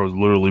Chris Jericho has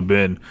literally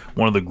been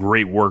one of the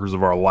great workers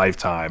of our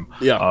lifetime.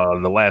 Yeah.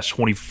 The last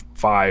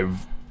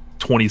 25,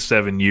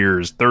 27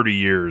 years, 30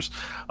 years,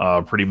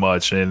 pretty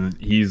much. And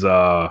he's,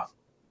 I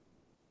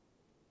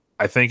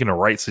think in the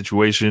right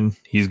situation,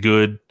 he's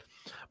good.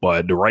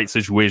 But the right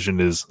situation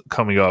is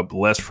coming up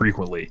less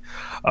frequently.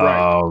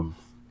 Right.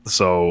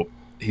 So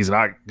he's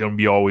not going to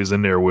be always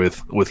in there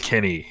with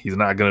Kenny. He's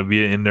not going to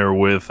be in there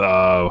with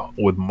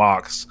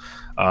Mox.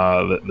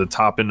 The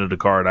top end of the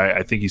card,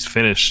 I think he's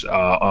finished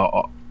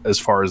as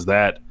far as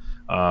that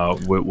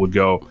would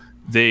go.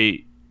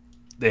 They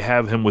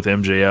have him with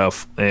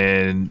MJF,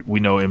 and we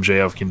know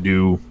MJF can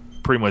do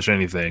pretty much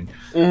anything.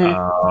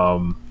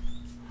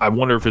 I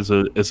wonder if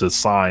it's a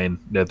sign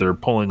that they're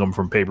pulling him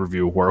from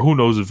pay-per-view, where who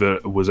knows if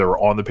it was ever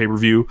on the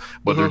pay-per-view,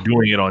 but they're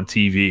doing it on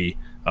TV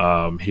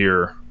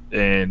here.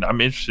 And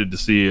I'm interested to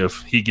see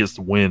if he gets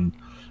the win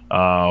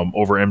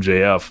over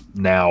MJF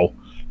now.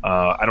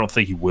 I don't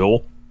think he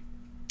will.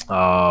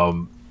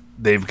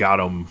 They've got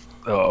him.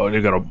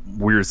 They've got a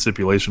weird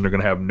stipulation. They're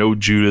going to have no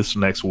Judas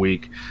next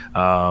week,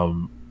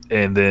 and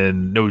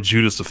then no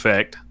Judas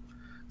Effect.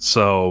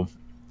 So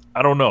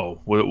I don't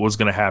know what's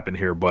going to happen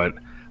here, but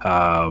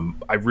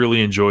I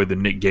really enjoyed the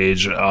Nick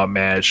Gage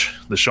match.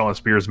 The Shawn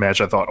Spears match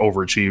I thought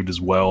overachieved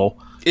as well.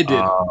 It did.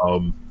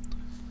 I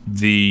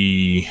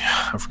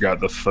forgot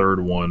the third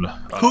one.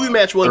 Hoovy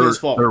match wasn't his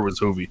fault. Third was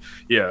Hoovy.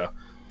 Yeah.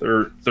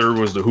 Third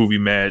was the Hoovy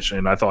match,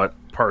 and I thought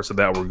parts of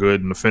that were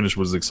good, and the finish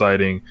was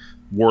exciting.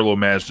 Wardlow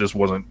match just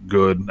wasn't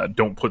good. I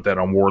don't put that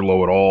on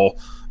Wardlow at all.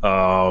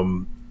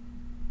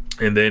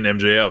 And then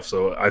MJF.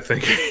 So I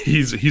think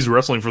he's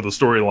wrestling for the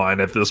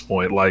storyline at this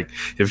point. Like,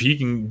 if he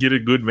can get a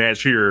good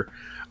match here,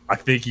 I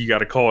think you got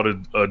to call it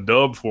a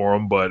dub for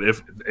him. But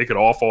if it could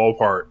all fall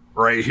apart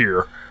right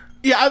here.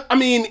 Yeah, I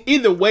mean,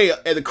 either way,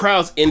 the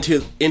crowd's into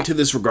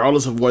this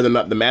regardless of whether or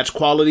not the match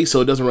quality,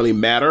 so it doesn't really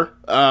matter.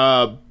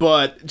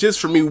 But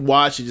just for me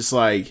watching, just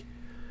like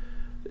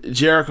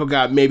Jericho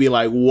got maybe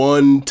like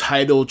one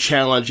title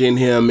challenge in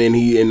him,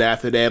 and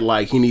after that,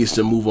 like, he needs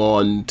to move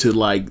on to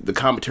like the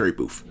commentary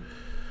booth.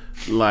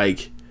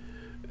 Like,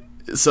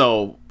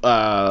 so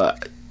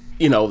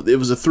it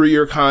was a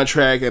 3-year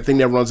contract. I think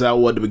that runs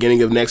out the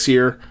beginning of next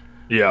year.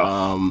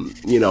 Yeah.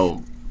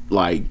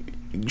 Like,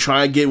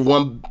 try and get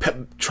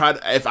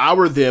if I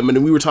were them,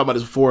 and we were talking about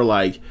this before,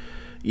 like,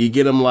 you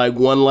get him like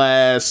one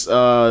last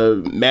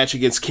match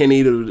against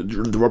Kenny,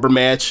 the rubber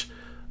match,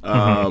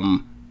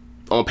 on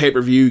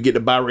pay-per-view, get the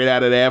buy rate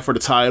out of that for the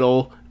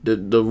title.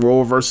 The role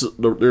reverse,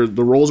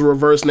 the roles are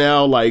reversed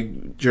now.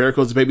 Like,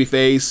 Jericho's a baby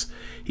face.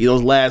 He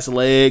those last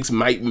legs.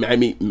 Might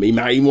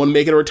even want to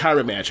make it a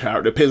retirement match.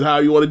 However, depends how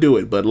you want to do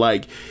it. But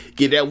like,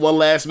 get that one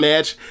last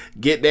match,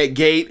 get that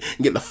gate,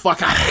 and get the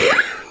fuck out of here.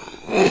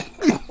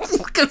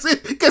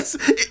 Because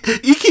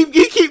you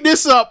keep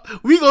this up,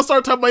 we gonna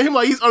start talking about him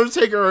like he's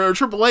Undertaker or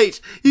Triple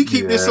H. You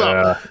keep this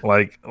up.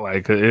 Like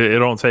it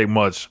don't take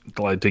much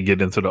like to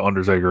get into the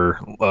Undertaker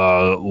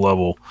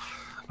level.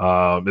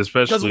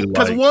 Especially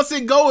because once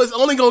it goes, it's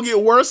only gonna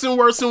get worse and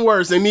worse and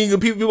worse, and then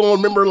people gonna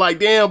remember like,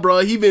 damn, bro,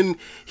 he been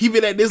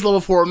at this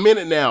level for a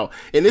minute now,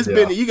 and it's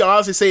been, you can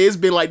honestly say it's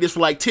been like this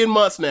for like 10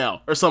 months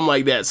now or something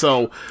like that.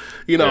 So,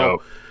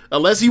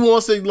 unless he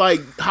wants to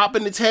like hop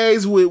in the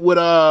tags with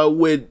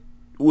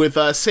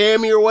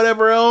Sammy or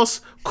whatever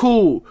else,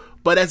 cool.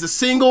 But as a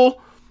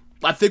single,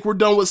 I think we're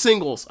done with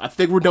singles.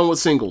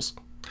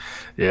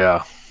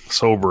 Yeah,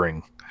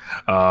 sobering.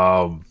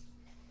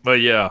 But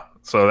yeah.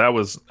 So that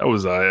was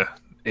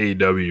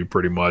AEW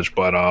pretty much,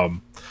 but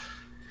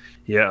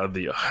Yeah,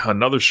 the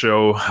another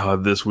show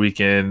this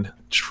weekend,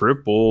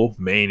 Triple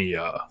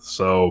Mania.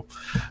 So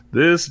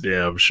this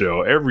damn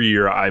show, every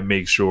year I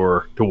make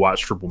sure to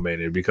watch Triple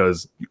Mania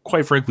because,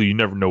 quite frankly, you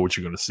never know what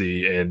you're going to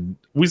see. And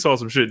we saw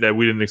some shit that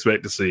we didn't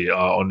expect to see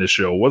on this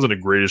show. It wasn't the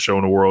greatest show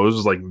in the world. It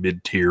was like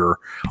mid-tier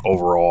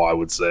overall, I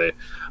would say.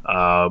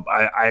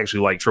 I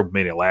actually liked Triple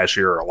Mania last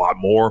year a lot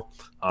more.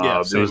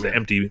 It was an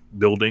empty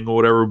building or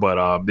whatever,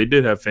 but they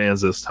did have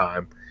fans this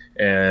time.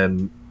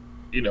 And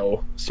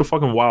it's the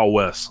fucking Wild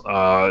West,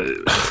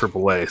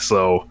 AAA.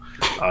 So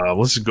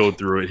let's just go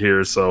through it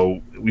here.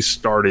 So we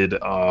started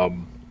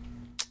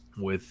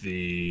with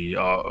the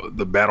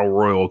battle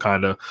royal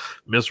kind of.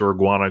 Mr.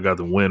 Iguana got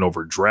the win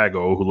over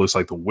Drago, who looks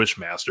like the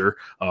Wishmaster.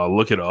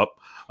 Look it up.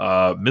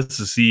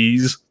 Mrs.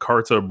 C's,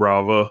 Carta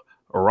Brava,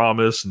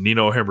 Aramis,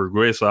 Nino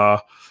Hamburguesa,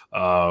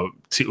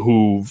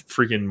 who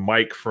freaking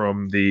Mike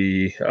from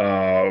the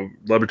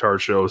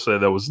Levitard show said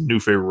that was new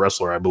favorite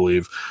wrestler, I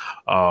believe.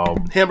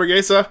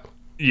 Hamburguesa.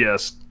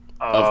 Yes,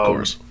 of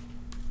course.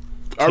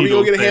 Are we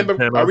gonna get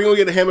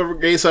a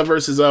hamburguesa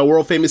versus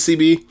world famous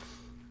CB?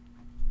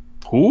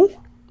 Who?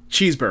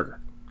 Cheeseburger.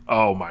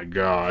 Oh my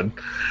god.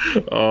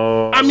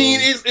 I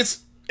mean,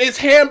 it's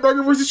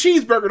hamburger versus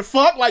cheeseburger. The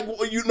fuck? Like,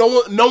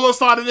 no one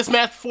started this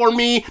match for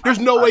me. There's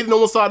no way no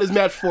one started this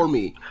match for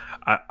me.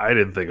 I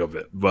didn't think of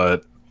it,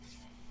 but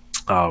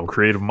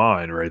creative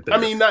mind right there. I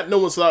mean, not no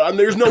one started. I mean,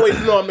 there's no way.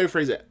 No, I'm gonna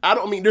rephrase that.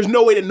 There's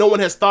no way that no one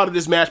has thought of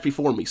this match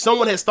before me.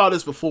 Someone has thought of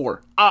this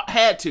before. I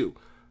had to.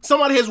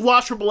 Somebody has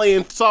watched AAA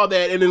and saw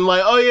that, and then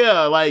like, oh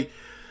yeah, like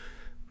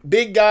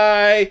big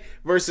guy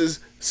versus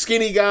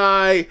skinny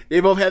guy.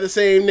 They both have the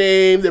same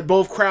name. They're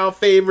both crowd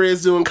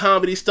favorites, doing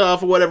comedy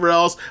stuff or whatever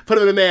else. Put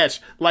them in a match,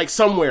 like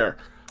somewhere.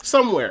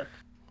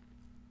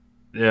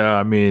 Yeah,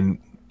 I mean,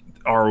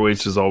 ROH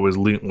is always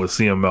linked with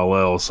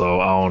CMLL,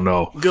 so I don't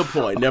know. Good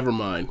point. Never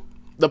mind.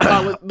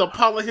 The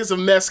politics of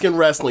Mexican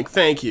wrestling.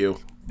 Thank you.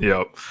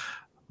 Yep.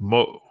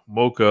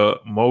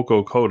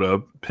 Moko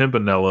Koda,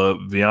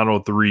 Pimpinella,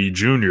 Viano 3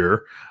 Jr.,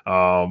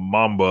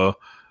 Mamba,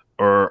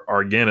 or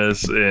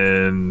Argenis,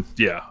 and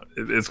yeah,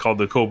 it's called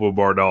the Copa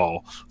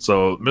Bardal.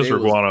 So Mr.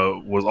 Iguana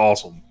was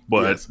awesome,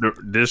 but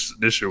yes.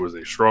 This shit was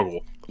a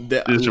struggle.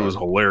 This shit was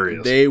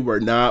hilarious. They were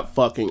not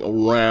fucking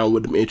around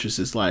with them interests.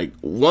 It's like,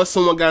 once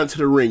someone got into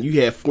the ring, you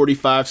had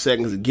 45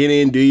 seconds to get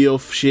in, do your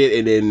shit,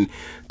 and then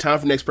time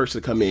for the next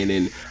person to come in.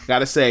 And I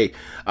gotta say,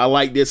 I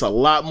like this a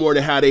lot more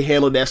than how they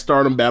handled that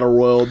Stardom Battle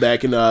Royal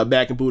back in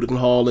Budokan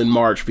Hall in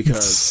March,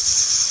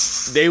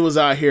 because they was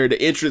out here,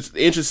 the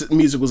interest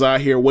music was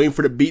out here waiting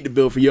for the beat to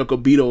build for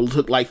Yoko Bito. It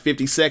took like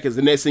 50 seconds.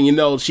 The next thing you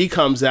know, she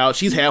comes out,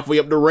 she's halfway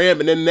up the ramp,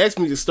 and then the next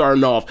music's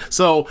starting off.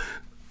 So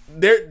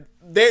they're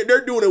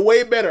doing it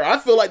way better. I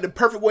feel like the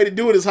perfect way to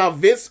do it is how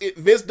Vince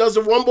does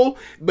the Rumble.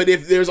 But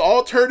if there's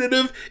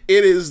alternative,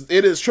 it is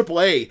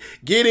AAA.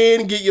 Get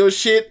in, get your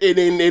shit, and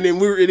then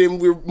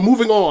we're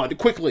moving on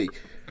quickly.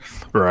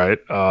 Right.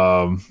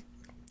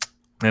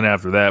 And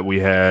after that, we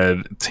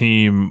had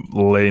Team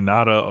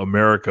Leonada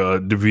America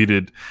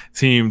defeated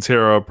Team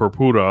Terra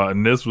Purpura,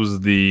 and this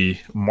was the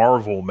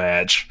Marvel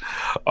match.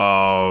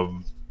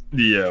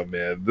 Yeah,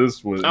 man,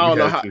 this was. I don't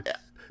know how.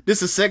 This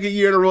is the second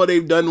year in a row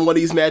they've done one of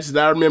these matches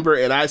that I remember,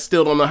 and I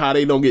still don't know how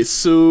they don't get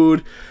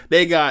sued.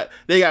 They got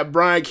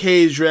Brian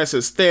Cage dressed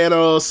as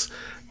Thanos.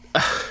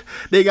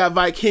 They got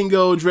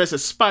Vikingo dressed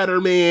as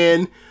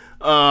Spider-Man.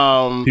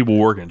 People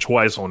working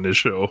twice on this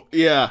show.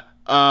 Yeah.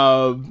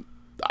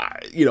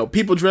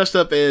 People dressed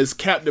up as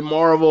Captain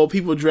Marvel.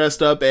 People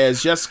dressed up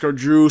as Jessica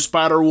Drew,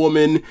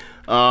 Spider-Woman.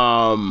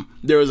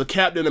 There was a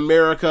Captain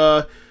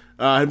America.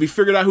 Have you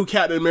figured out who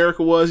Captain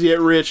America was yet,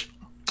 Rich?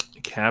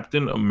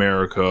 Captain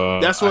America.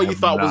 That's the one you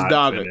thought was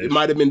Daga. Finished. It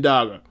might have been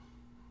Daga.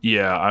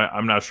 Yeah,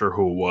 I'm not sure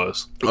who it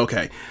was.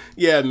 Okay.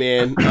 Yeah,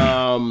 man.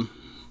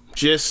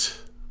 It's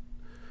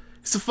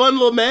a fun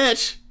little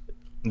match.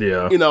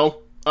 Yeah.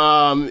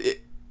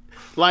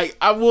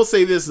 I will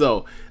say this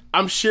though.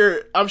 I'm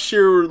sure. How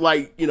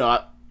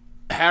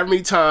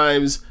many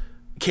times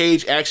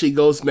Cage actually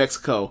goes to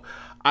Mexico,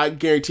 I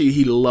guarantee you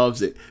he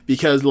loves it,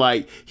 because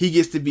he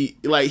gets to be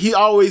he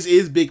always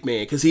is big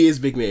man, because he is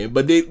big man,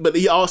 but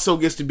he also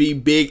gets to be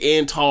big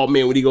and tall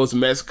man when he goes to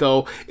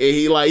Mexico, and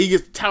he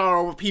gets to tower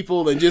over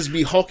people and just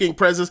be hulking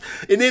presence.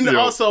 And then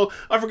also,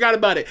 I forgot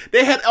about it,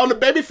 they had on the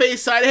babyface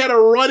side, they had a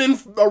run-in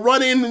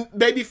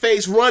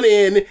babyface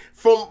run-in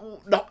from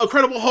the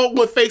Incredible Hulk,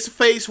 went face to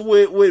face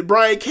with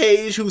Brian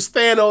Cage, who's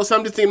Thanos.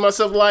 I'm just thinking to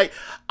myself,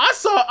 I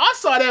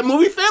saw that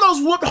movie.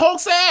 Thanos whooped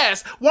Hulk's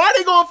ass. Why are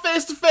they going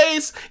face to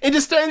face and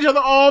just staring each other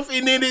off,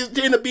 and then it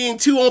end up being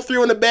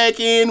 2-on-3 on the back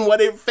end while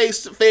they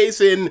face to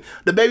face, and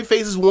the baby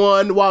faces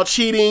won while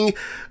cheating?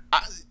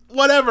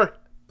 Whatever.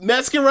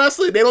 Mexican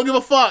wrestling, they don't give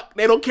a fuck.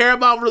 They don't care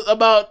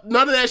about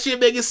none of that shit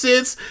making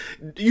sense.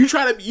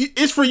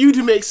 It's for you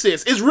to make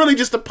sense. It's really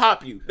just to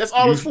pop you. That's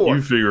all it's for.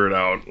 You figure it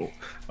out.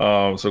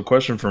 So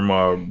question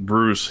from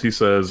Bruce. He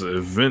says,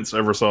 if Vince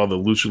ever saw the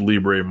Lucha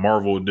Libre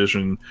Marvel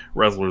Edition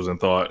wrestlers and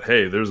thought,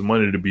 hey, there's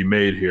money to be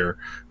made here,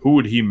 who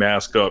would he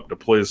mask up to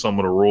play some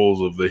of the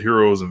roles of the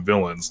heroes and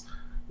villains?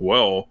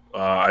 well,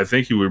 I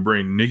think he would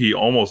bring Nikki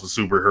Almost a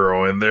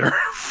Superhero in there.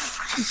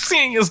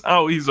 Seeing as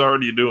how he's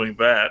already doing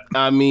that.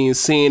 I mean,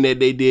 seeing that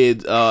they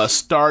did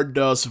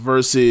Stardust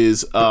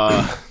versus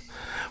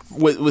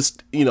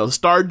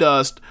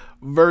Stardust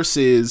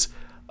versus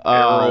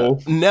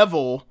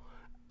Neville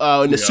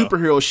in the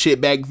superhero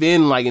shit back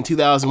then, like in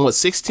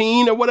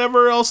 2016 or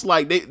whatever else.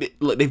 Like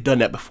they've done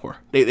that before.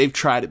 They've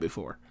tried it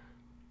before.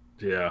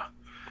 Yeah.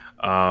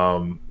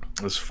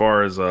 As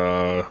far as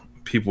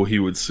people he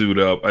would suit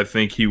up, I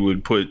think he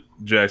would put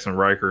Jackson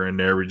Riker in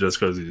there just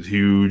because he's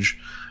huge.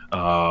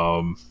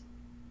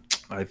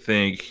 I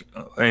think,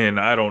 and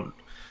I don't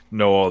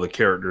know all the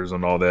characters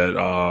and all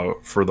that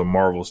for the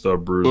Marvel stuff,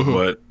 Bruce,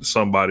 but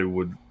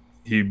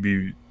he'd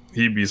be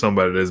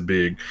somebody that's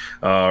big.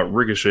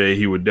 Ricochet,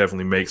 he would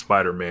definitely make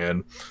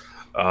Spider-Man.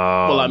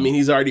 Well, I mean,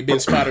 he's already been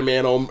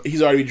Spider-Man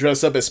he's already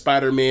dressed up as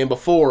Spider-Man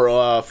before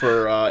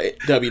for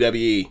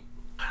WWE.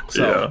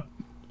 So. Yeah,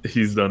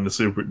 he's done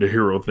the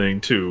hero thing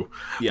too.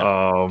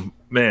 Yeah.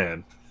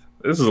 Man,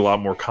 this is a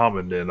lot more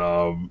common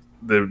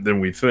than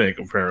we think,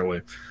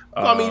 apparently.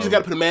 Well, I mean, you just got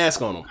to put a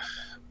mask on them.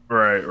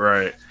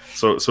 Right.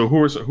 So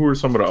who are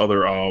some of the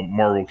other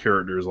Marvel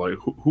characters? Like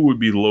who would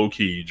be low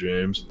key,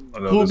 James?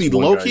 Who would be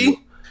low key?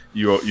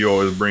 You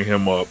always bring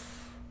him up.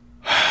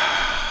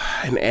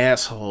 An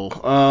asshole.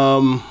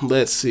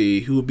 Let's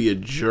see. Who would be a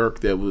jerk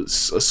that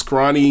was a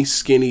scrawny,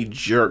 skinny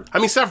jerk? I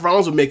mean, Seth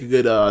Rollins would make a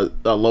good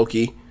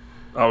Loki.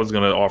 I was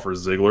gonna offer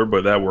Ziggler,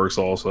 but that works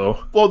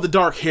also. Well, the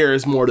dark hair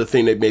is more the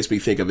thing that makes me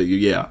think of it.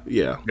 Yeah.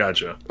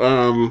 Gotcha.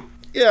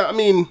 Yeah. I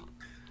mean,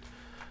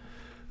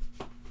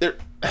 there.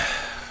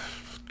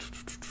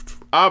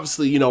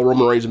 Obviously,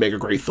 Roman Reigns would make a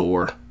great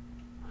Thor.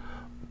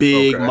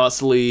 Big,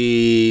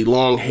 muscly,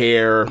 long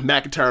hair.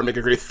 McIntyre would make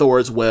a great Thor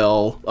as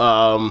well.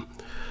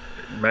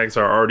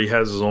 McIntyre already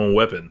has his own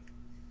weapon.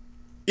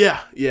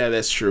 Yeah,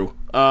 that's true.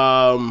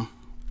 Trying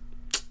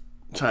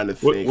to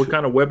think. What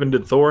kind of weapon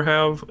did Thor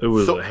have? It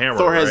was a hammer.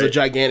 Thor has right? a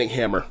gigantic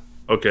hammer.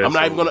 Okay. I'm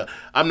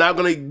not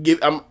gonna give.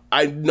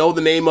 I know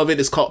the name of it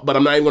is called, but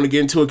I'm not even gonna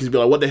get into it because be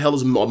like, what the hell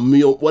is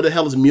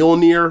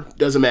Mjolnir?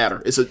 Doesn't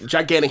matter. It's a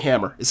gigantic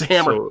hammer. It's a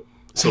hammer.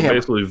 So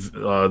basically,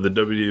 the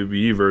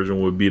WWE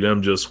version would be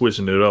them just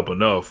switching it up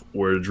enough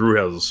where Drew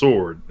has a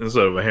sword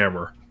instead of a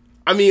hammer.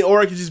 I mean,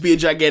 or it could just be a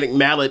gigantic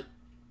mallet.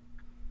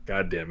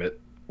 God damn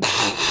it.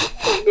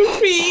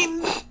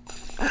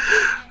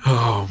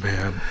 Oh,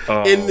 man.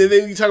 And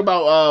then you talk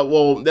about,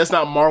 well, that's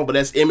not Marvel, but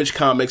that's Image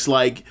Comics.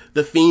 Like,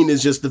 the Fiend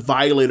is just the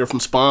Violator from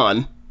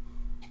Spawn.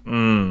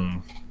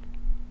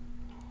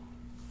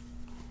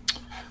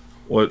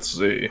 Let's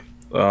see.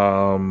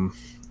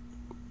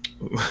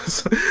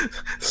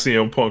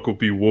 CM Punk will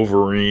be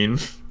Wolverine.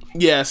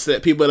 Yes,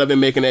 that people have been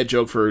making that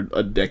joke for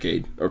a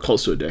decade, or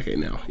close to a decade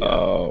now.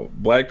 Yeah.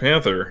 Black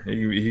Panther.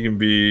 He can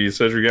be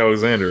Cedric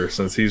Alexander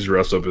since he's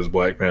dressed up as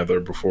Black Panther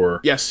before.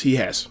 Yes, he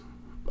has.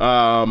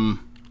 And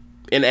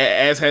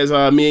as has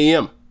Mia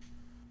Yim.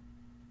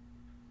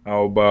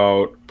 How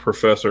about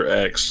Professor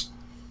X?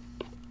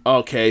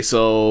 Okay,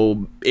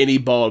 so any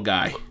bald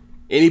guy.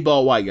 Any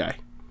bald white guy.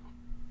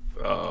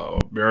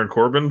 Baron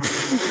Corbin?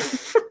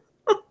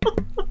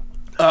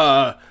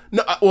 No,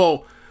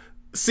 well,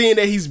 seeing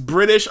that he's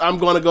British, I'm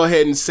going to go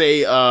ahead and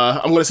say,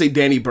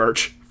 Danny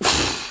Burch.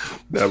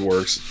 That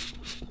works.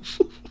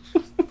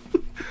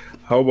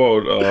 How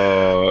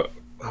about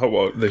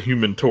the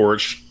Human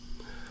Torch?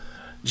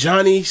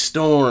 Johnny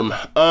Storm.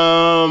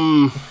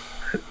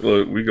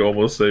 Look, we can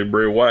almost say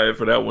Bray Wyatt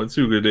for that one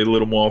too, because they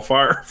lit him on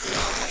fire.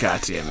 God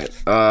damn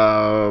it.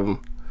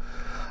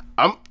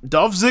 I'm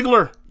Dolph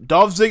Ziggler.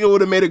 Dolph Ziggler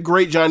would have made a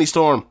great Johnny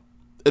Storm.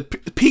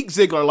 Peak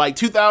Ziggler,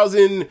 like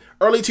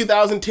early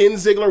 2010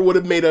 Ziggler would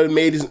have made an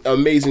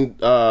amazing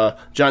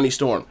Johnny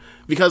Storm.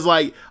 Because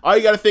like all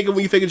you got to think of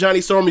when you think of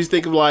Johnny Storm is you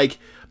think of like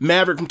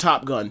Maverick from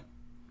Top Gun.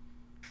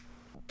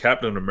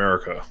 Captain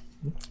America.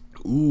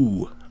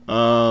 Ooh.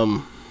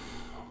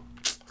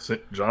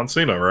 John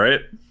Cena,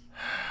 right?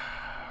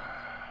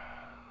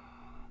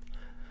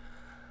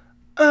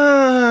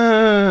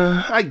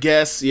 I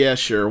guess. Yeah,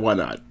 sure. Why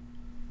not?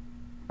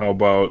 How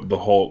about the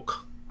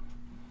Hulk?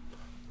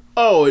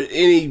 Oh,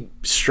 any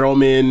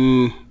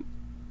Strowman.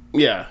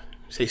 Yeah,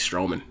 say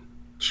Strowman.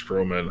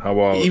 Strowman. How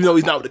about... Even though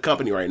he's not with the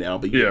company right now.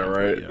 But yeah,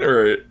 right.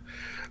 Yeah.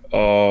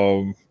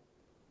 All right.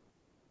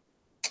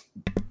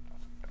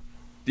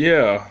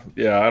 Yeah,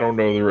 I don't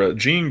know the rest.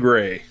 Jean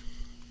Grey.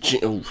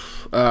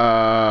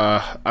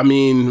 I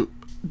mean,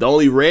 the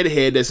only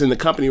redhead that's in the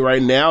company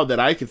right now that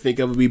I could think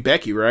of would be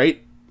Becky, right?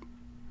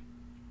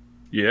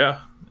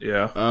 Yeah.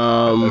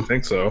 I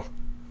think so.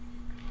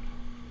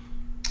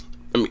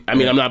 I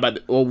mean, I'm not about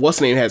to, well, what's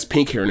the name has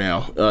pink hair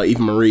now?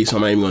 Eva Marie, so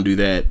I'm not even going to do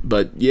that.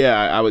 But yeah,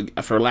 I would,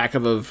 for lack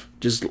of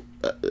just,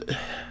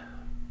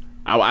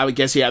 I would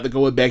guess you have to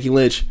go with Becky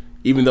Lynch,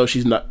 even though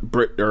she's not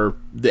Brit, or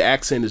the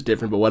accent is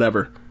different, but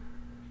whatever.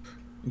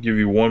 I'll give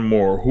you one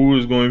more. Who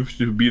is going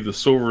to be the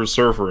Silver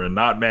Surfer and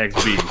not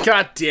Max B?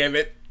 God damn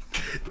it.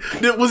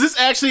 Was this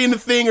actually in the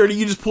thing, or did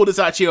you just pull this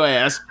out your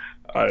ass?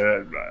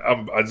 I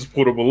just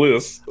put up a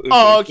list.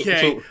 Oh,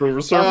 okay. Silver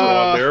Surfer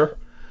on there.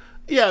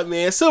 Yeah,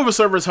 man. Silver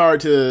Surfer's hard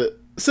to.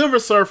 Silver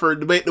Surfer,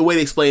 the way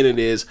they explain it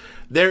is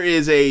there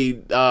is a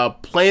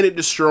planet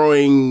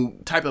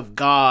destroying type of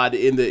god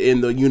in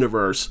the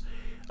universe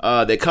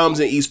that comes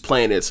and eats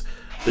planets.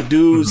 The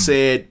dude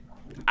said,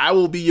 "I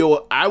will be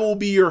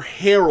your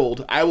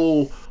herald. I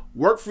will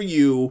work for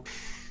you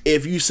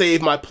if you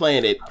save my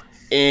planet."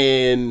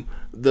 And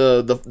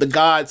the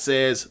god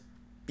says,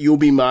 you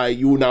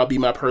will now be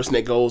my person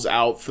that goes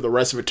out for the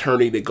rest of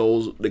eternity, that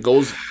goes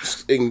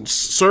and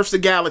surfs the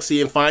galaxy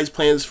and finds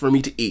planets for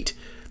me to eat.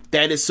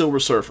 That is Silver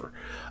Surfer.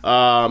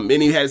 And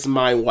he had his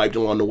mind wiped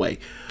along the way.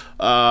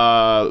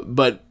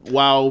 But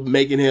while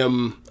making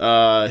him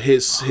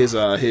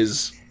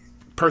his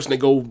person to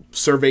go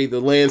survey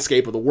the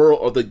landscape of the world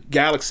or the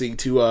galaxy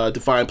to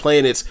find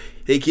planets,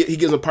 he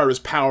gives him part of his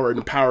power, and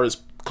the power is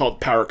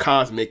called power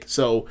cosmic.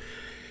 So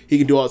he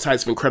can do all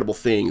types of incredible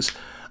things.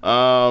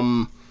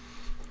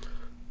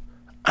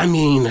 I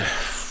mean,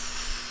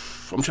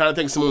 I'm trying to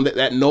think of someone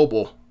that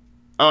noble.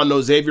 I don't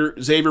know,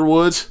 Xavier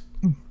Woods.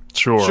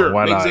 Sure,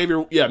 why not?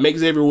 Make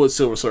Xavier Woods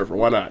Silver Surfer.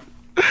 Why not?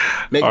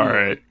 All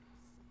right.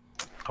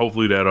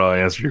 Hopefully that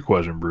answered your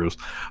question, Bruce.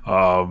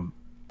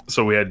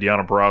 So we had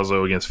Deonna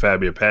Purrazzo against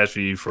Fabi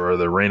Apache for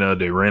the Reina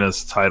de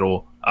Reinas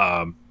title.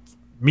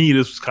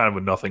 This was kind of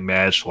a nothing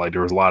match. Like,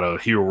 there was a lot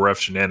of heel ref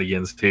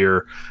shenanigans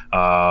here.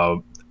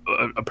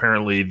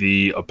 Apparently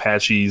the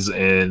Apaches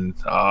and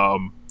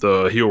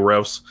the heel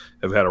refs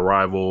have had a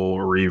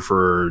rivalry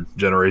for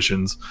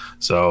generations.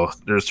 So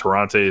there's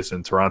Tarantes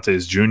and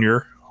Tarantes Jr.,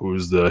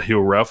 who's the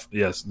heel ref.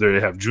 Yes, they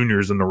have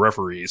juniors in the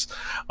referees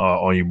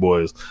on you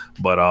boys.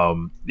 But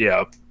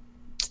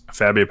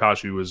Fabi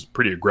Apache was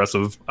pretty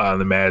aggressive in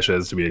the match,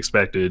 as to be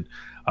expected.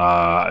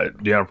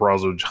 Deonna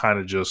Purrazzo kind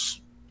of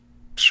just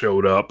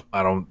showed up.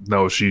 I don't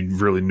know if she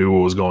really knew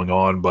what was going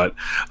on, but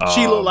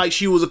she looked like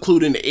she was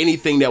included in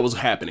anything that was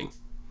happening.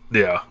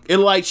 Yeah.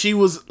 She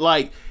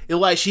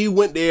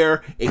went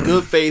there in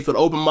good faith with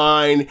open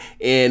mind,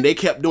 and they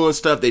kept doing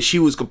stuff that she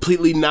was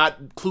completely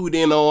not clued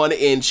in on,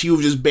 and she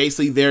was just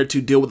basically there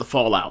to deal with the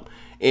fallout.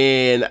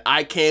 And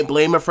I can't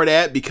blame her for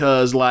that,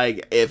 because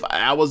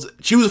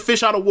she was a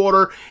fish out of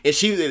water, and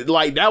she,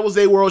 like, that was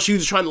their world. She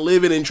was just trying to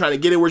live in and trying to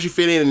get in where she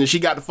fit in, and then she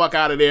got the fuck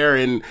out of there.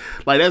 And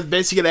like, that's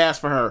best you could ask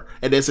for her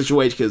at that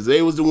situation, because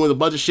they was doing a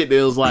bunch of shit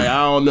that was like,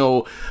 I don't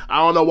know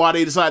why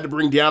they decided to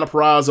bring Deonna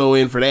Purrazzo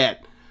in for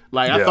that.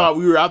 Like, I thought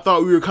we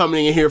were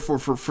coming in here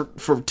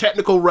for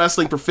technical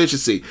wrestling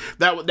proficiency.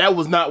 That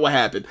was not what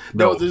happened.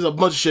 There's a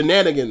bunch of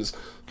shenanigans.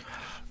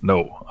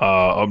 No.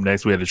 Up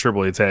next, we had the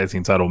AAA Tag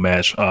Team title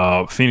match.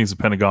 Phoenix and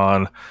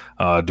Pentagon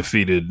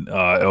defeated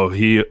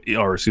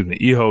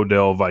Hijo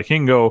del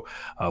Vikingo,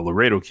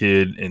 Laredo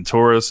Kid, and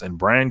Taurus, and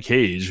Brian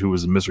Cage, who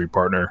was a mystery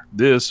partner.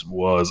 This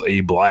was a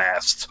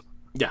blast.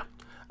 Yeah.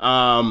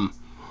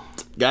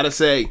 Gotta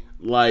say,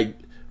 like,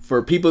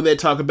 for people that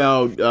talk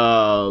about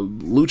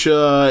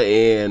lucha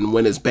and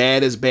when it's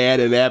bad,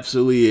 and it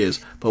absolutely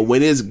is. But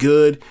when it's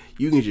good,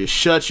 you can just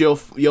shut your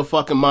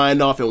fucking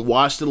mind off and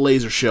watch the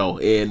laser show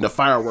and the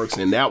fireworks,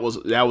 and that was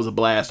a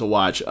blast to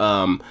watch.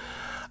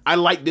 I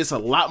like this a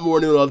lot more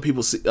than other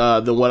people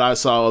than what I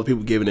saw other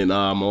people giving it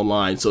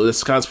online. So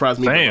this kind of surprised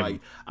me. Like,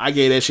 I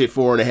gave that shit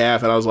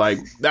 4.5, and I was like,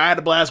 I had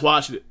a blast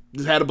watching it.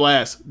 Just had a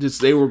blast.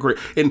 They were great.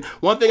 And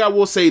one thing I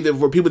will say, that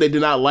for people that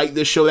did not like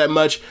this show that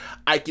much,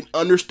 I can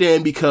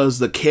understand, because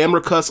the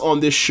camera cuts on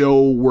this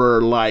show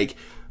were like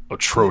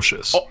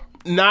atrocious.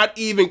 Not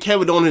even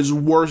Kevin on his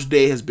worst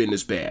day has been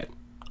this bad.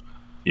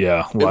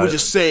 Yeah, it was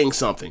just saying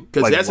something,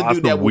 because that's a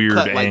dude that will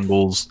cut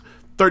angles,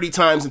 like 30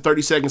 times in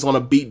 30 seconds on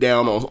a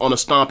beatdown, on a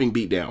stomping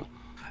beatdown.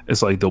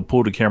 It's like they'll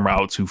pull the camera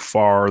out too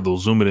far, they'll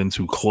zoom it in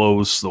too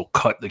close, they'll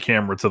cut the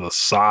camera to the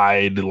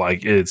side,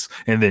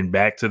 and then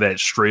back to that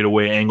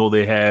straightaway angle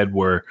they had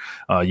where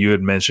you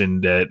had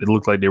mentioned that it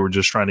looked like they were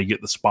just trying to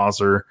get the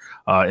sponsor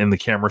in the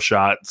camera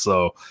shot.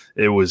 So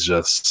it was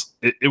just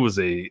it was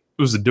a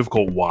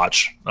difficult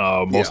watch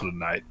most of the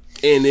night.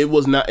 And it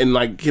was not, and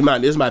like,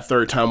 this is my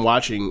third time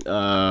watching,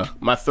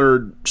 my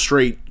third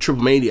straight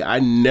Triple Mania. I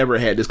never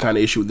had this kind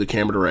of issue with the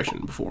camera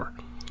direction before.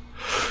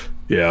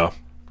 Yeah.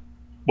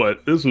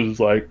 But this was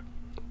like,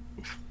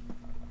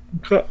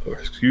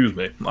 excuse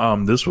me.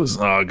 This was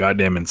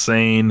goddamn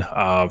insane.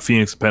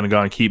 Phoenix and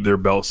Pentagon keep their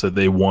belts that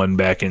they won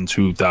back in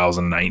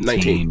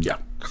 2019. Yeah.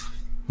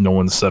 No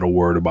one said a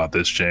word about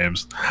this,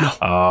 James.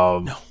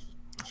 No.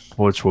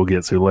 Which we'll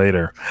get to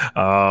later.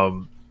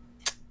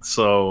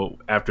 So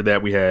after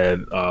that, we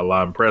had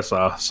La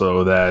Empresa.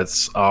 So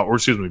that's,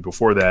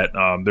 before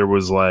that, there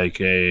was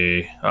like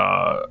a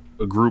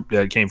group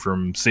that came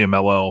from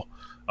CMLL,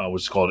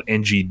 which is called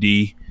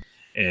NGD.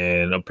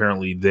 And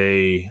apparently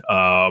they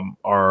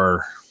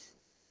are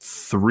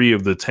 3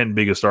 of the 10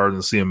 biggest stars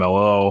in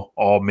CMLL,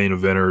 all main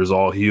eventers,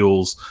 all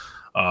heels,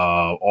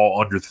 all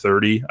under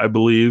 30, I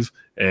believe.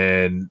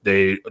 And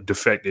they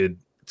defected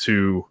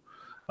to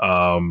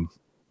AAA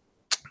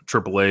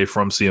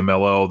from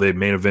CMLL. They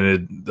main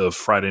evented the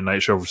Friday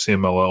night show for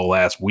CMLL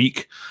last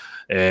week.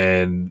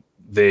 And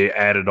they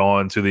added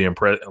on to the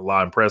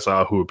La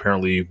Empresa, who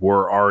apparently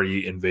were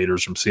already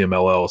invaders from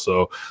CMLL.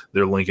 So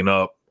they're linking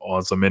up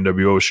on some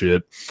NWO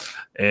shit,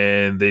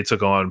 and they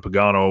took on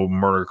Pagano,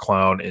 Murder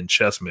Clown, and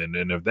Chessman.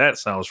 And if that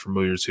sounds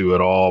familiar to you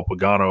at all,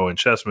 Pagano and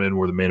Chessman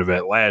were the main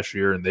event last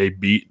year, and they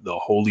beat the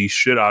holy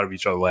shit out of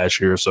each other last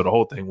year. So the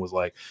whole thing was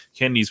like,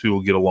 can these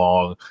people get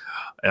along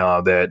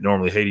that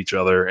normally hate each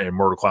other? And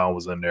Murder Clown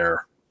was in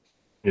there.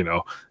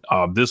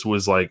 This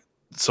was like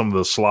some of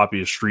the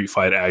sloppiest street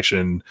fight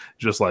action,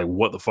 just like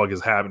what the fuck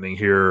is happening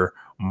here,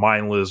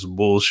 mindless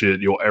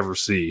bullshit you'll ever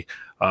see.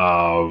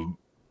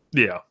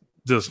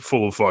 Just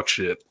full of fuck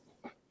shit.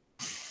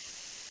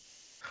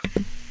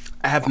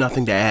 I have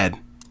nothing to add.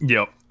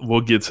 Yep,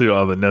 we'll get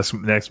to the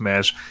next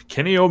match.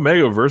 Kenny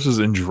Omega versus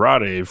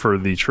Andrade for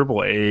the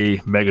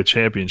AAA Mega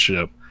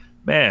Championship.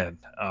 Man,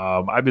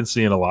 I've been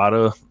seeing a lot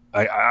of.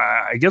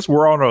 I guess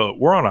we're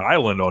on an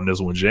island on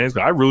this one, James.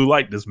 I really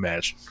like this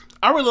match.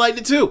 I really liked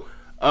it too.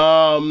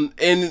 And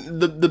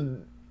the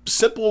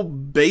simple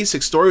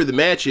basic story of the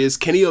match is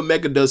Kenny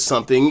Omega does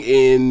something,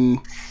 and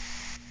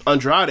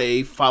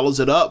Andrade follows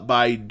it up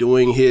by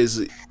doing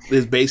his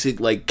basic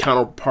like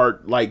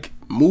counterpart like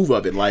move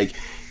of it, like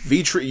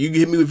you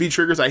hit me with V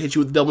triggers, I hit you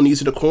with double knees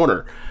to the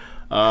corner.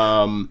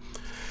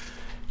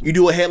 You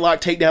do a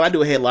headlock takedown, I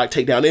do a headlock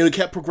takedown, and it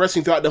kept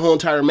progressing throughout the whole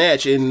entire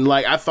match. And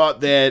like I thought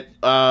that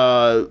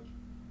I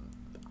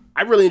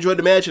really enjoyed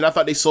the match, and I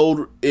thought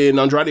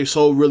Andrade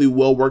sold really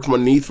well, worked from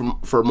underneath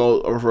for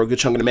a good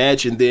chunk of the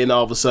match. And then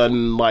all of a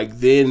sudden,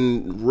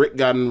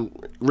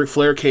 Ric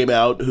Flair came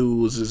out, who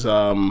was his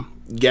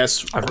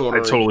guest corner.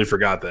 I totally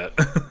forgot that.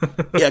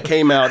 Yeah,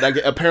 came out.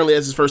 Apparently,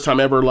 that's his first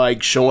time ever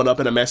showing up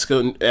in a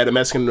Mexican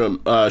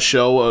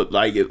show,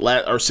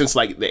 or since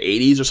like the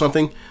 80s or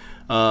something.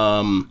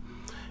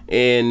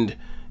 And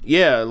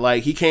yeah,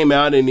 he came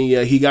out and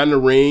he got in the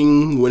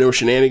ring when there were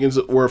shenanigans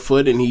were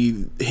afoot, and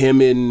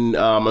him and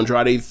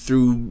Andrade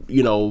took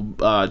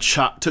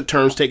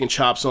turns taking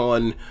chops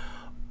on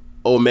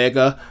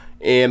Omega,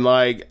 and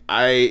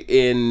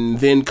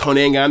then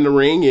Conan got in the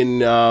ring,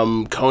 and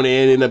Conan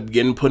ended up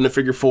getting put in a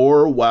figure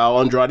four while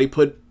Andrade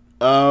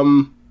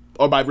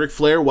by Ric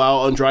Flair,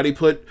 while Andrade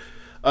put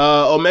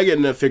Omega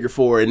in the figure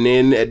four. And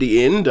then at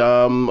the end,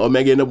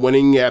 Omega ended up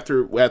winning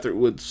after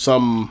with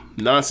some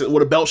nonsense,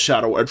 with a belt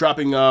shot or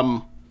dropping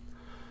Andrade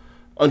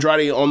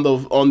on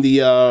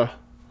the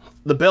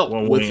belt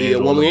with the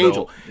One Wing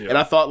Angel. Yeah. And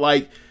I thought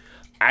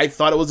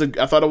it was a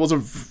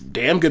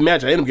damn good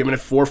match. I ended up giving it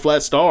 4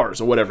 flat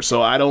stars or whatever.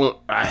 So I don't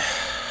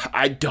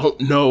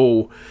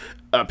know.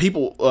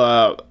 People,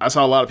 I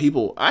saw a lot of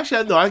people.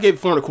 Actually, no, I gave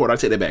it 4.25. I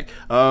take that back.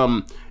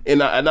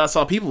 And I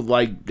saw people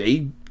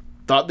they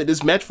thought that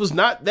this match was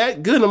not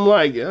that good. I'm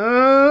like,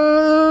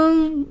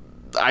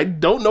 I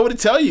don't know what to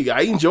tell you.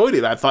 I enjoyed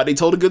it. I thought they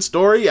told a good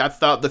story. I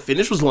thought the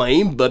finish was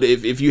lame, but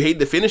if you hate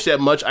the finish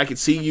that much, I could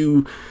see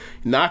you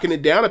knocking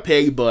it down a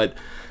peg. But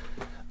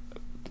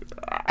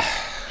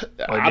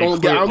I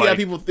don't get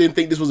people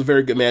think this was a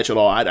very good match at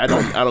all. I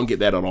don't get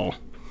that at all.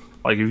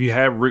 Like, if you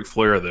have Ric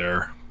Flair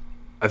there,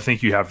 I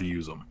think you have to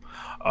use him.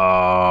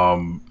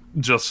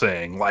 Just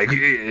saying,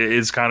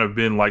 it's kind of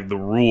been the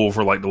rule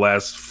for the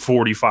last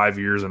 45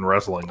 years in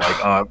wrestling.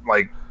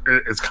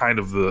 It's kind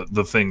of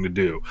the thing to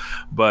do.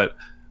 But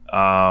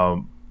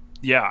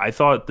I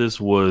thought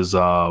this was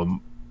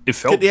it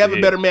felt. Could they have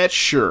a better match?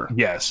 Sure.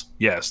 Yes,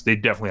 they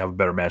definitely have a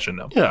better match in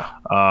them. Yeah.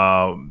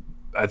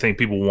 I think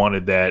people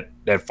wanted that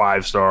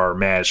 5-star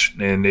match,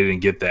 and they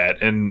didn't get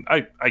that, and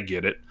I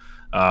get it.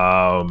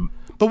 But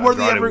were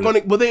they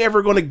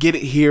ever going to get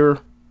it here?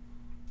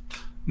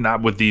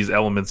 Not with these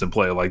elements in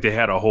play. They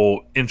had a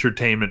whole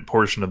entertainment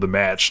portion of the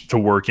match to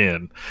work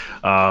in.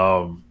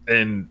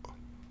 And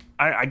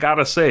I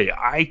gotta say,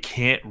 I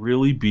can't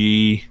really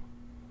be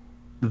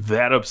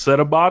that upset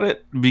about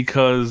it,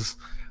 because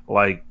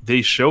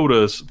they showed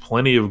us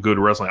plenty of good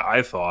wrestling,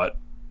 I thought,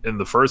 in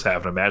the first half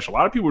of the match. A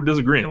lot of people were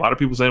disagreeing. A lot of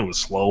people saying it was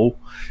slow.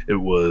 It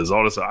was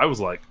all this. I was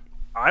like,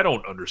 I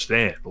don't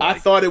understand. I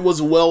thought it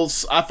was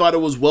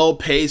well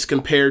paced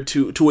compared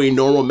to a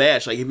normal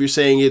match. If you're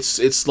saying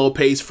it's slow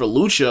paced for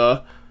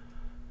Lucha,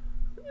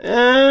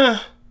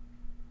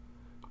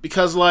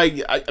 because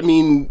I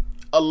mean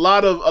a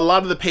lot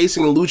of the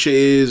pacing in Lucha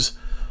is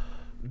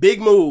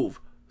big move,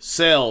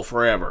 sell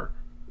forever,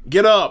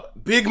 get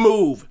up, big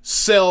move,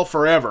 sell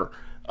forever.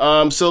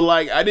 So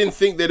I didn't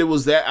think that it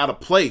was that out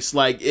of place.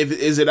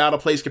 Is it out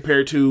of place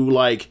compared to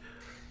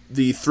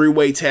the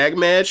 3-way tag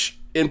match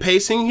in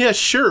pacing? Yeah,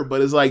 sure,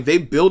 but it's they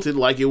built it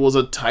like it was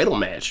a title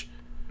match.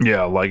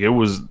 Yeah, it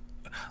was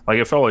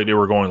it felt like they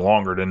were going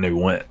longer than they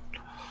went.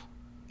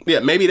 Yeah,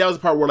 maybe that was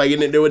the part where they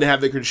wouldn't have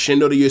the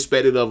crescendo that you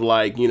expected of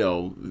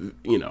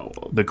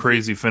the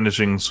crazy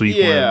finishing sequence.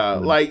 Yeah,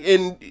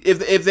 and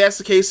if that's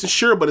the case, then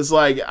sure. But it's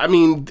I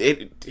mean,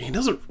 it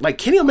doesn't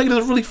Kenny Omega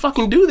doesn't really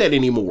fucking do that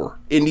anymore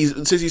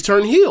since he's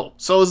turned heel.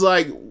 So it's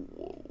I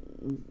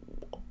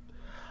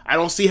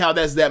don't see how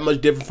that's that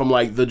much different from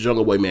the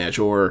Jungle Boy match,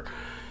 or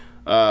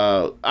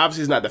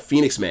obviously it's not the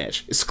Phoenix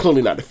match. It's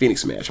clearly not the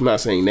Phoenix match. I'm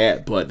not saying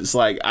that, but it's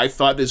I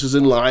thought this was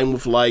in line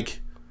with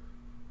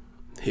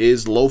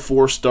his low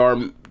 4-star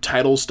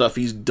title stuff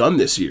he's done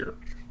this year.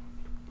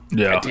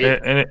 Yeah,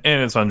 did. and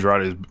it's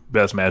Andrade's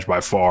best match by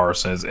far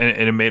since, and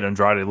it made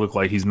Andrade look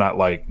like he's not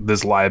like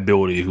this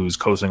liability who's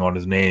coasting on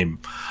his name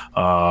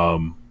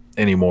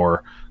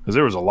anymore. Because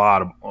there was a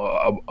lot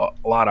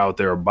out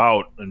there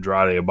about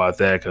Andrade about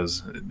that,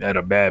 because had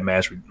a bad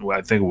match.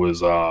 I think it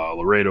was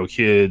Laredo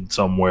Kid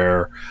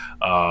somewhere.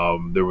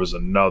 There was the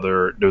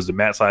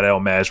Matt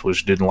Sydal match,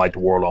 which didn't light the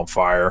world on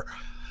fire.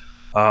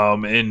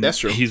 And That's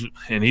true. He's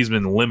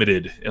been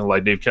limited, and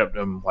like they've kept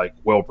him like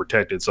well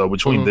protected. So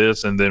between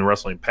this and then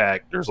Wrestling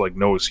Pack, there's like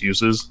no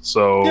excuses.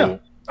 So Yeah.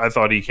 I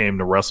thought he came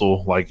to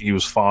wrestle like he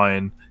was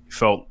fine. He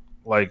felt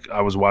like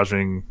I was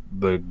watching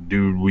the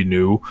dude we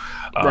knew.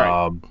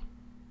 Right.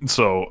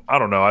 So I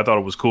don't know. I thought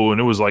it was cool, and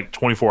it was like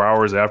 24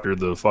 hours after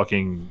the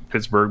fucking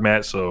Pittsburgh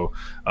match. So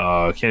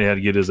Kenny had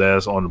to get his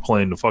ass on the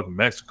plane to fucking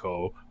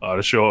Mexico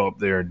to show up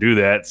there and do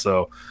that.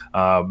 So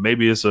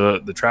maybe it's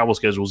the travel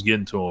schedule is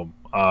getting to him.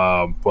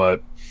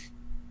 But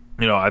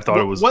I thought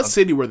it was. What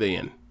city were they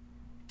in?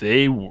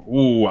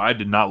 I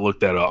did not look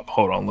that up.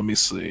 Hold on, let me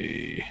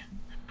see.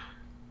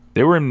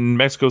 They were in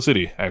Mexico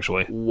City,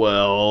 actually.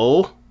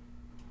 Well,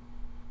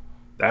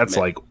 that's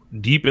like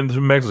deep into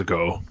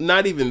Mexico.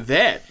 Not even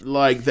that.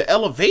 Like the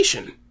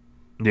elevation.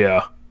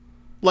 Yeah.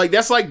 Like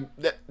that's like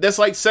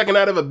second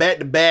out of a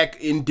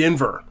back-to-back in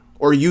Denver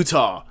or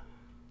Utah.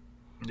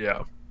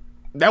 Yeah.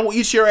 That will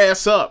eat your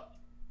ass up.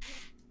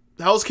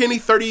 How's Kenny?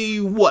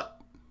 30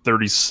 what?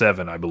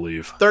 37, I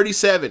believe.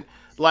 37.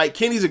 Like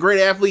Kenny's a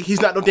great athlete.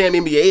 He's not no damn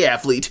NBA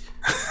athlete.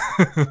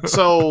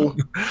 So,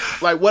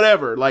 like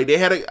whatever. Like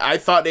I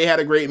thought they had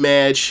a great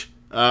match.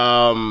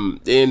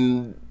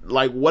 In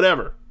like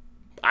whatever.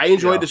 I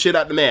enjoyed the shit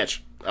out of the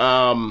match.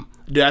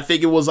 Did I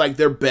think it was like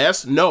their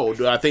best? No.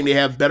 Do I think they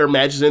have better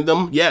matches in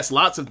them? Yes,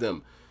 lots of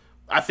them.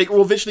 I think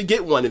we'll eventually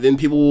get one, and then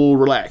people will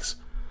relax.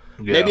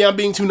 Yeah. Maybe I'm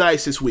being too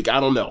nice this week. I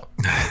don't know.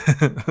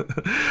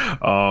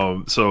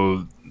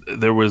 So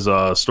there was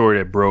a story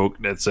that broke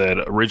that said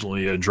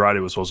originally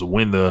Andrade was supposed to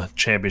win the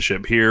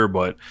championship here,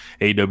 but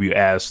AEW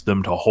asked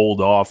them to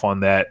hold off on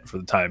that for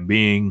the time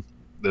being.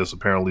 This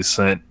apparently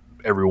sent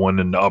everyone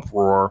into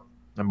uproar.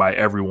 And by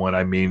everyone,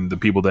 I mean the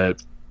people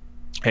that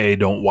A,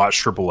 don't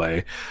watch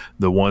AAA,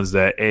 the ones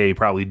that A,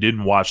 probably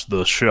didn't watch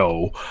the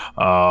show,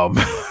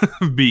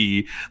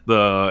 B,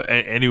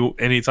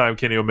 anytime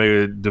Kenny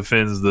Omega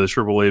defends the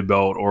AAA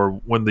belt, or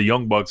when the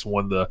Young Bucks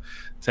won the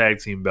tag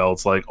team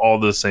belts, like all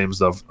the same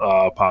stuff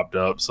popped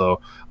up. So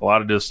a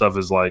lot of this stuff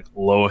is like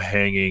low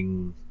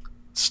hanging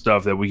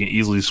stuff that we can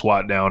easily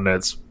swat down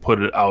that's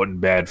put it out in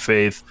bad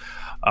faith.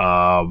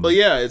 But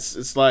yeah,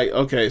 it's like,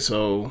 okay,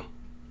 so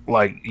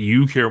like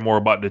you care more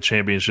about the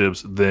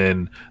championships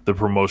than the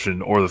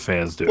promotion or the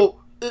fans do. Well,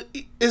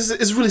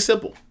 it's really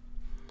simple.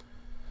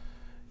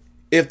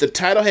 If the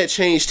title had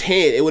changed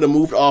hand, it would have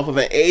moved off of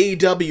an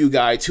AEW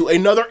guy to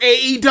another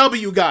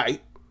AEW guy.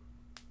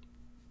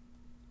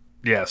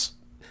 Yes.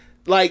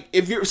 Like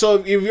if your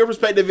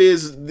perspective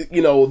is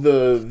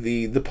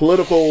the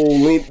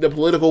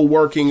political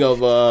working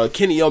of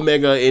Kenny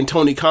Omega and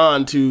Tony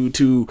Khan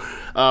to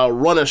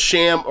run a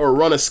sham or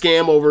run a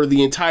scam over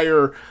the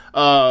entire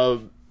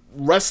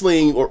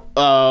wrestling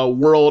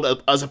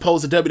world as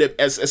opposed to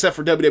except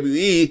for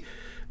WWE,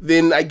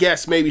 then I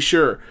guess maybe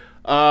sure.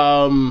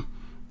 Or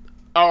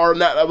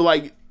not,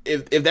 like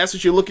if that's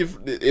what you're looking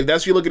for, if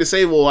that's what you're looking to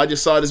say, well, I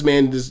just saw this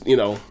man just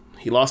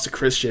he lost to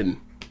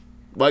Christian.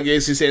 Well, I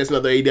guess you say it's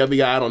another AEW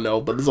guy, I don't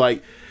know, but it's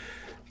like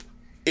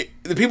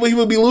the people he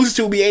would be losing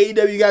to would be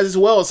AEW guys as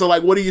well. So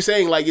like, what are you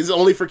saying? Like, is it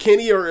only for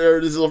Kenny, or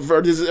is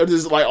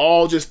it like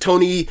all just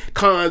Tony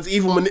Khan's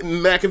evil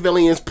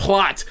Machiavellian's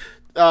plot?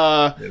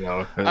 I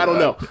don't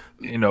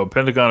know.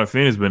 Pentagon and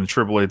Phoenix been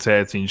AAA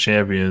tag team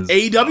champions.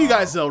 AEW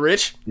guys though,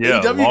 Rich.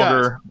 Yeah, AEW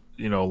longer.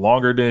 Guys.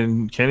 Longer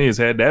than Kenny has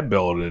had that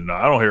belt, and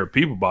I don't hear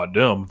people about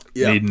them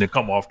needing to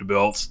come off the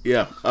belts.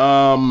 Yeah.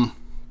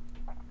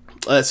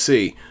 Let's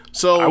see.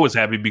 So I was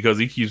happy because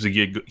he keeps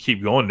to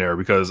keep going there,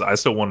 because I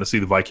still want to see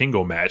the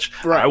Vikingo match.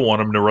 Right. I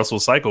want him to wrestle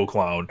Psycho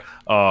Clown.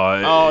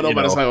 About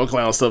the Psycho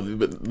Clown stuff,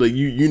 but like,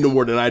 you know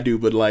more than I do.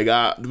 But like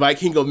the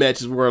Vikingo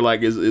match is where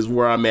is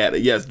where I'm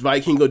at. Yes,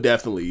 Vikingo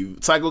definitely.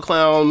 Psycho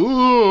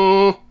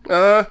Clown,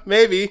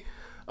 maybe.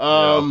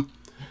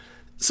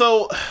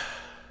 So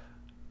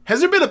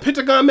has there been a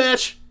Pentagon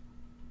match?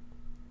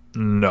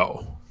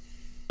 No.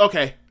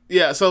 Okay.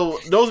 Yeah, so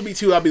those would be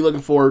two I'd be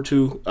looking forward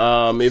to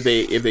if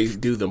they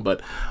do them. But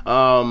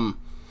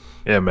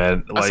yeah,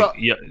 man,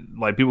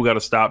 like people got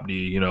to stop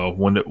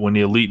when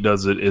the Elite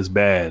does it, it's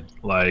bad.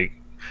 Like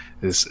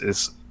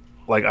it's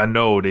like I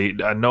know they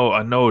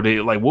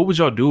like, what would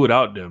y'all do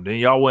without them? Then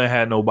y'all wouldn't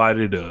have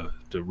nobody to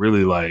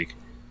really like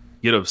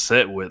get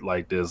upset with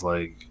like this.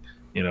 Like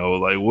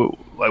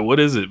what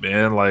is it,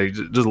 man? Like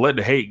just let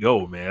the hate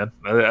go, man.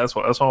 That's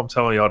what I'm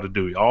telling y'all to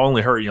do. Y'all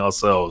only hurting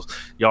yourselves.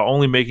 Y'all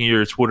only making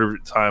your Twitter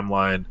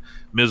timeline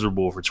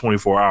miserable for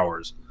 24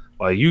 hours.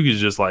 Like you could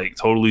just like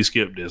totally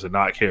skip this and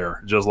not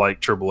care, just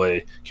like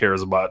AAA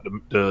cares about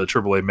the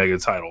AAA mega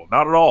title.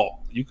 Not at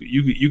all.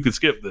 You could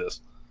skip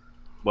this,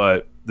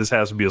 but this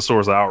has to be a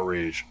source of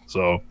outrage.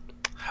 So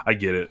I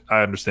get it.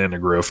 I understand the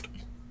grift.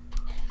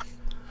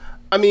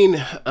 I mean,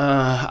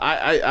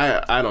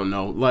 I don't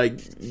know. Like,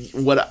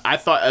 what I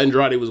thought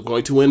Andrade was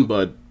going to win,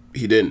 but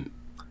he didn't.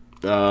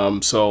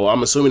 So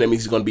I'm assuming that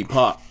means he's going to beat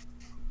Pac.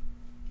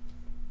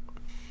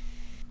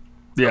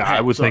 Yeah,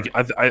 I would think.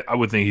 I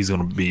would think he's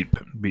going to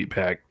beat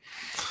Pac.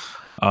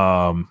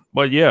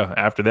 But yeah,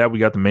 after that we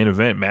got the main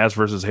event: Mask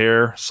versus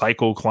Hair,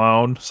 Psycho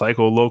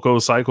Loco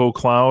Psycho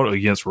Clown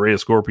against Rey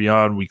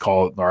Escorpion. We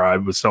call it. Or I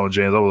was telling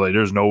James, I was like,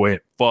 "There's no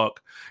way,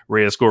 fuck,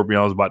 Rey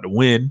Escorpion is about to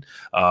win,"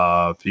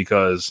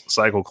 because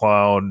Psycho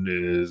Clown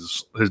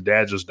his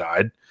dad just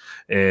died,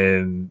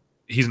 and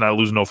he's not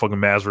losing no fucking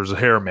Mask versus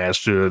Hair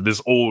match to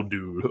this old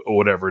dude or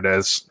whatever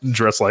that's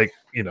dressed like,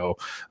 a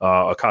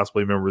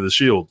cosplay member of the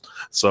Shield.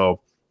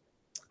 So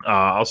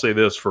I'll say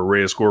this for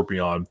Rey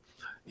Escorpion,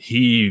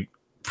 he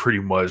pretty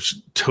much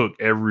took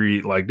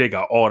they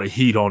got all the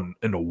heat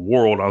in the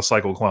world on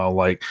Psycho Clown.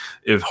 Like,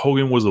 if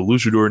Hogan was a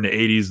luchador in the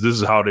 80s, this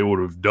is how they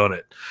would have done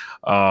it.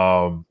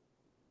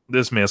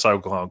 This man, Psycho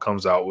Clown,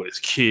 comes out with his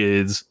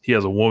kids. He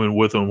has a woman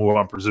with him who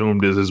I'm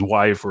presumed is his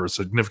wife or a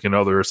significant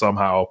other or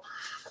somehow.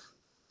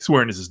 He's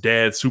wearing his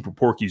dad's Super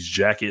Porky's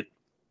jacket,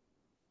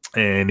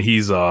 and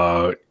he's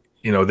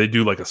they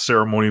do like a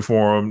ceremony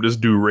for him. This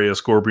dude Rey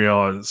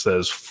Escorpion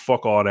says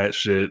fuck all that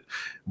shit,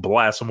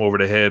 blasts him over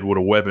the head with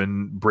a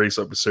weapon, breaks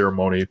up the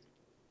ceremony.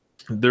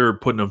 They're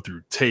putting him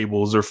through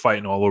tables, they're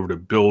fighting all over the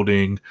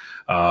building,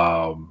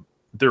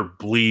 they're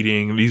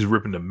bleeding, he's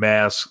ripping the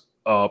mask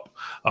up.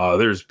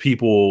 There's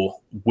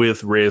people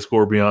with Rey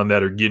Escorpion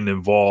that are getting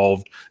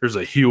involved. There's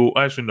a heel,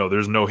 actually no,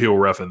 there's no heel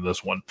ref in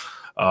this one.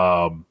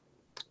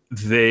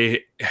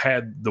 They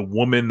had the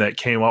woman that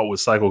came out with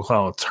Psycho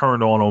Clown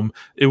turned on him.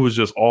 It was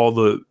just all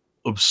the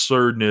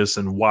absurdness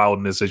and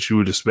wildness that you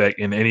would expect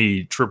in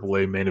any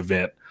AAA main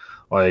event.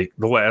 Like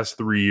the last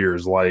 3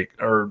 years,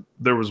 or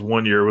there was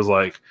one year it was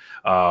like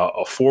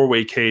a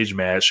 4-way cage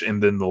match,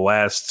 and then the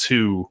last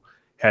two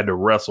had to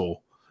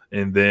wrestle,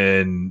 and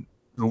then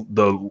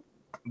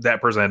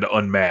that person had to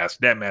unmask.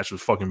 That match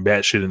was fucking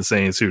batshit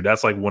insane too.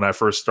 That's like when I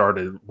first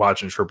started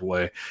watching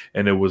AAA,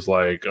 and it was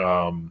like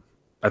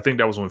I think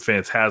that was when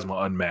Phantasma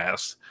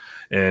unmasked,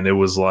 and it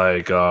was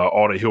like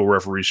all the heel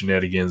referee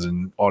shenanigans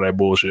and all that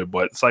bullshit.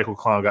 But Psycho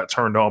Clown got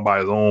turned on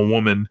by his own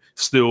woman,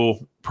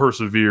 still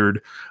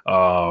persevered.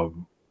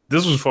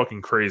 This was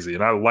fucking crazy,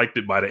 and I liked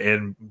it by the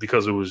end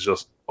because it was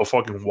just a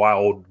fucking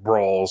wild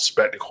brawl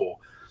spectacle.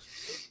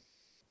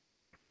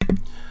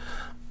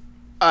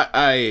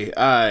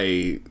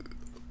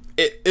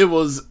 It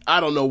was, I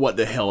don't know what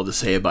the hell to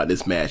say about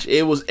this match.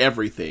 It was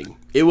everything.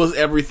 It was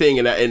everything,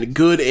 and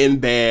good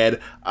and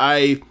bad.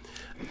 I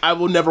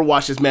will never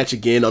watch this match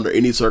again under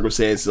any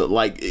circumstance.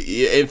 Like,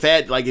 in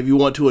fact, like, if you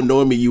want to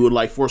annoy me, you would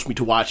like force me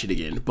to watch it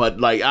again. But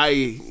like,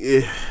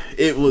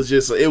 it was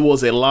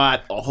a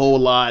lot, a whole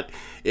lot.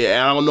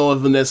 I don't know if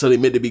it was necessarily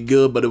meant to be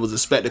good, but it was a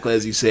spectacle,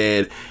 as you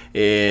said,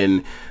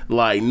 and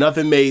like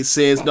nothing made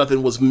sense.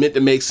 Nothing was meant to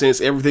make sense.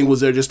 Everything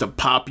was there just to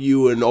pop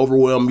you and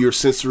overwhelm your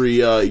sensory,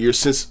 your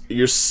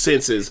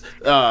senses.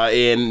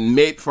 And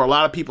maybe for a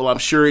lot of people, I'm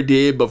sure it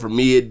did, but for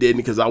me, it didn't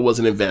because I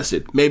wasn't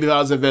invested. Maybe if I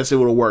was invested, it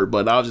would have worked,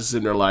 but I was just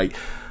sitting there like,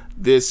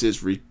 this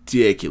is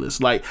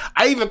ridiculous. Like,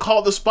 I even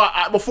called the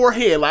spot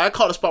beforehand. Like, I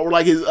called the spot where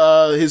like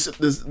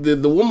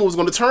the woman was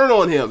going to turn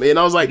on him, and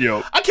I was like,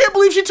 yo, I can't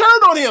believe she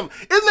turned on him.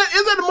 Isn't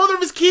that the mother of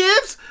his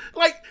kids?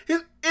 Like,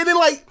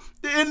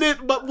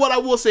 but what I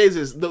will say is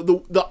this: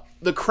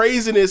 the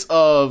craziness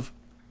of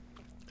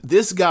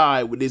this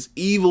guy with his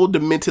evil,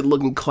 demented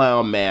looking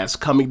clown mask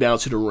coming down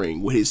to the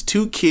ring with his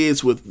two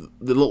kids that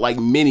look like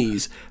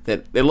minis,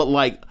 that they look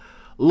like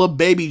little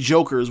baby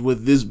Jokers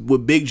with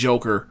Big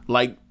Joker,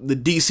 like the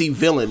DC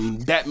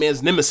villain,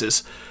 Batman's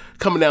nemesis,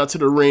 coming down to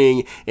the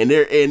ring, and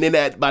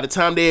then by the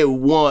time they had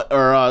won,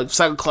 or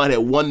Psycho Clown had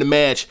won the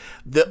match,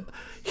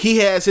 he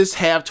has his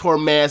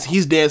half-torn mask,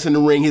 he's dancing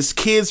in the ring, his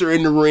kids are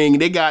in the ring,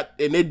 and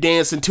they're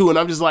dancing too, and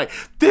I'm just like,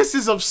 this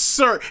is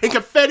absurd, and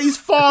confetti's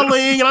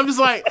falling, and I'm just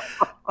like,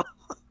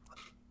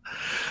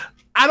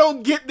 I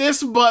don't get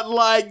this, but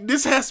like,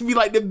 this has to be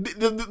like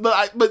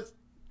but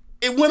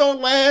it went on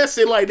last,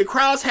 and like the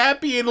crowd's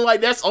happy, and like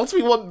that's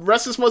ultimately what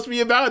wrestling's supposed to be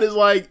about. Is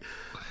like,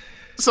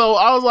 so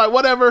I was like,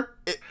 whatever,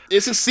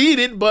 it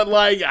succeeded, but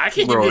like I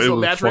can't give this a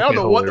match. I don't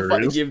know what the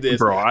fuck to give this.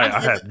 Bro, I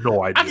had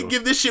no idea. I could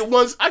give this shit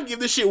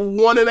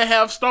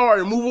 1.5 star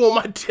and move on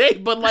my day,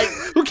 but like,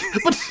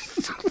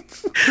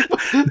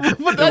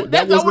 but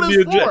that's not what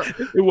it's for.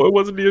 It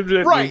wasn't the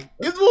objective, right?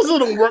 It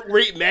wasn't a work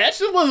rate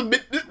match. It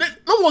wasn't.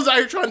 No one's out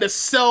here trying to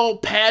sell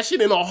passion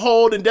and a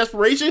hold and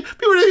desperation.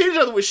 People just hit each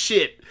other with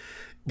shit.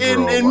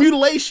 And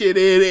mutilation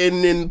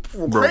and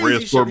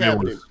crazy shit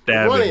happening.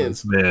 Stabbing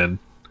this man.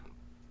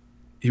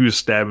 He was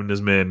stabbing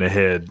this man in the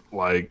head.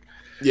 Like,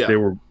 yeah, they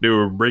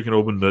were breaking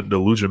open the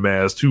lucha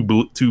mask to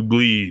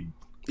bleed.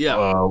 Yeah,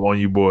 on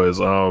you boys.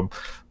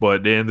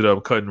 But they ended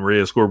up cutting Rey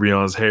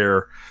Escorpion's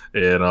hair,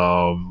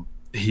 and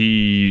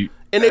they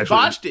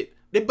botched it.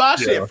 They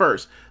botched it at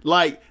first.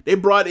 Like, they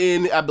brought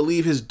in, I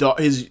believe, his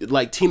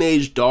like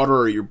teenage daughter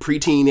or your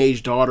preteen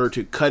age daughter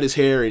to cut his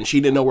hair, and she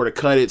didn't know where to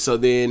cut it. So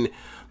then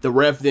the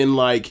ref then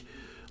like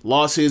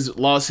lost his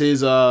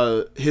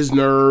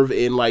nerve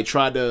and like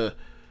tried to,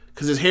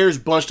 because his hair is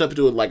bunched up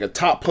into like a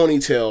top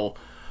ponytail,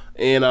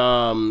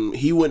 and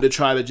he went to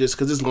try to just,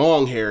 because it's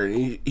long hair,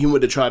 and he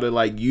went to try to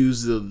like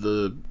use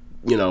the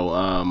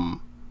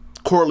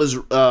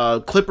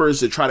cordless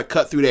clippers to try to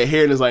cut through that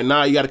hair, and it's like,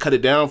 nah, you got to cut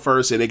it down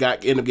first, and they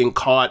ended up getting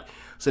caught.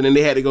 So then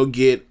they had to go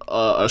get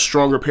a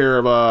stronger pair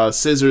of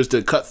scissors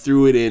to cut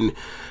through it, and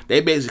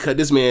they basically cut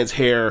this man's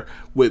hair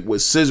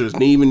with scissors,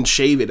 didn't even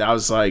shave it. I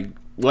was like,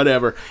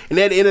 whatever. And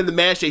at the end of the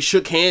match, they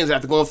shook hands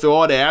after going through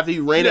all that. After he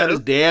ran out his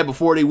dad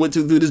before they went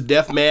through this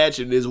death match,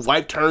 and his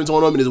wife turns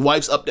on him, and his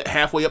wife's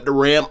halfway up the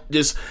ramp.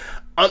 Just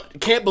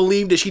can't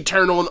believe that she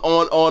turned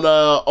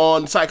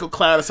on Psycho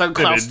Clown, and Psycho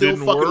Clown still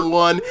fucking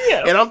won.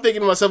 Yeah. And I'm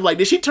thinking to myself, like,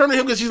 did she turn to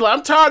him because she's like,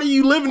 I'm tired of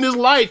you living this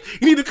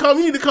life. You need to come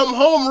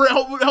home,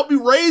 help me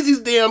raise these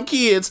damn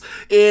kids.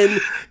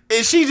 And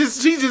she's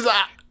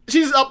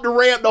up the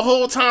ramp the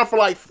whole time for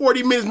like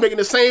 40 minutes making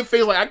the same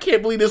face like, I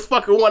can't believe this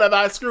fucker won after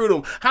I screwed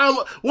him.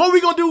 What are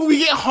we gonna do when we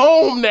get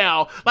home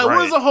now? Like, right.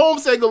 What is a home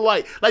segment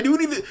like? Like, do we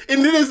need to,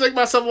 and then it's like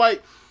myself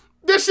like,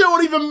 this shit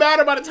won't even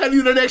matter by the time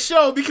you do the next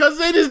show because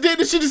they just did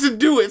this shit just to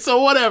do it.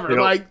 So whatever. Yep.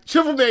 Like,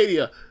 Triple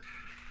Mania.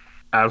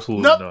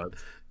 Absolutely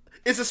nuts.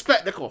 It's a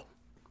spectacle.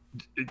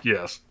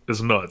 Yes, it's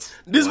nuts.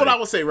 This is what I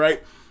will say,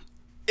 right?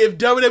 If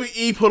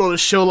WWE put on a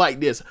show like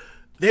this,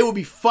 they would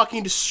be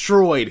fucking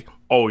destroyed.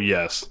 Oh,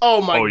 yes.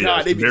 Oh, my God.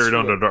 Yes. They'd be buried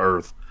under the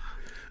earth.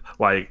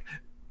 Like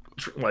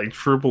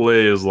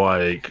AAA is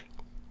like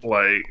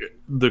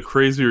the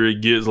crazier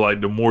it gets,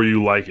 like, the more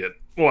you like it.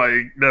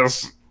 Like,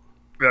 that's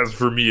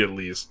for me at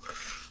least.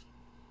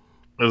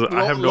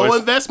 I have no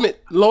investment.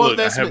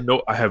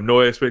 I have no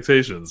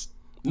expectations.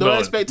 No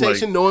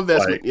expectation, no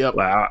investment. Yep.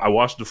 Like I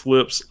watch the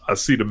flips. I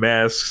see the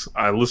masks.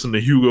 I listen to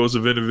Hugo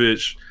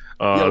Savinovich,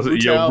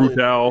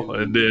 Brutal,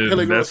 and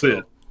then that's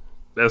it.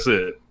 That's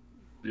it.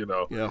 You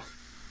know. Yeah.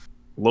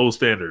 Low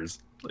standards.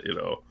 You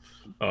know.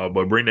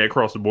 But bring that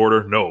across the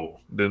border,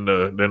 no. Then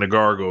the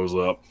guard goes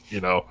up.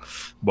 You know.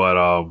 But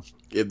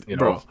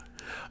bro,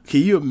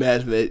 can you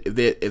imagine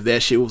if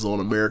that shit was on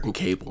American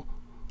cable?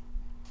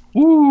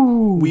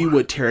 Ooh, we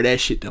would tear that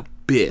shit to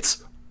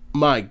bits.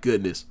 My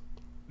goodness.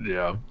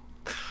 Yeah.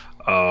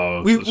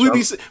 We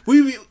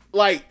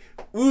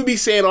would be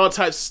saying all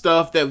types of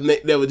stuff that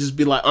would just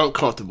be like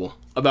uncomfortable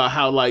about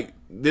how like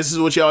this is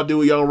what y'all do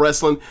with y'all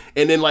wrestling,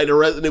 and then like the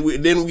rest,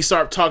 then we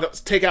start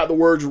take out the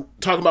words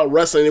talking about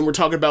wrestling, and we're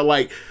talking about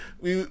like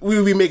we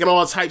would be making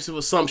all types of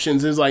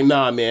assumptions. And it's like,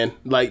 nah, man,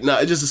 like nah,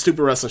 it's just a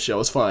stupid wrestling show.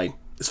 It's fine.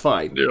 It's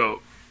fine. Yeah.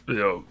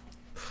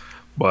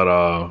 But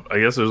I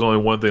guess there's only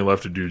one thing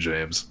left to do,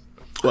 James.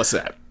 What's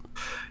that?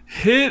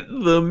 Hit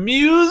the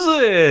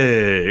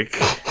music.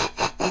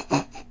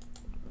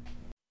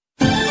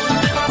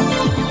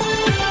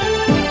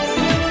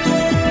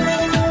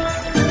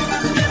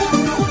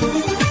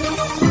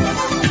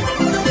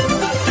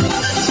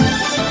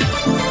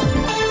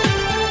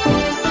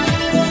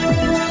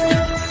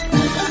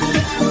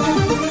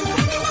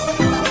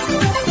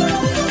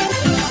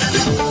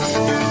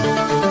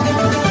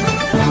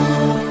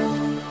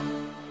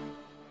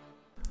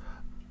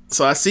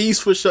 So I see you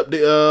switched up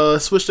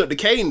the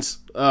cadence.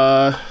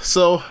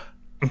 So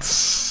I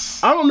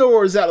don't know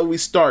where exactly we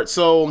start.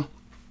 So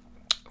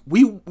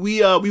we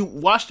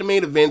watched the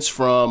main events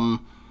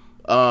from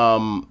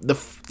the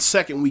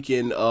second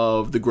weekend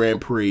of the Grand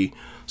Prix.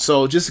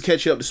 So just to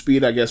catch you up to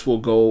speed, I guess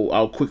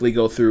I'll quickly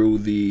go through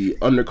the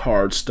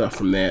undercard stuff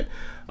from that.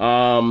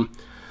 Tam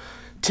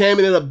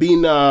ended up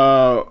beating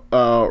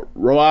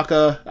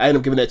Roaka. I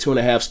ended up giving that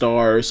 2.5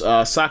 stars.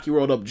 Saki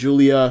rolled up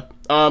Julia.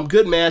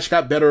 Good match,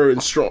 got better and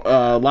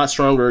a lot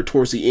stronger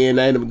towards the end.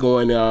 I ended up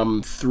going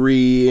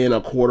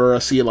 3.25. I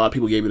see a lot of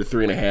people gave it a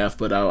 3.5,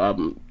 but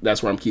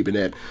that's where I'm keeping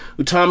it.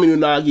 Utami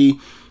Unagi,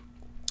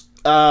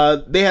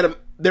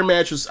 their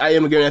match was, I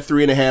ended up giving that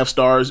 3.5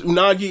 stars.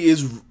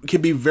 Unagi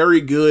can be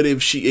very good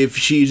if she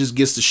just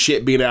gets the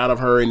shit beat out of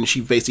her and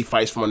she basically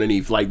fights from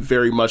underneath, like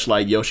very much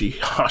like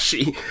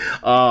Yoshihashi.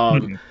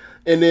 And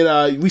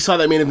then we saw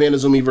that main event,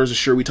 Azumi versus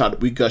Sure. We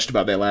gushed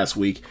about that last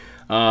week.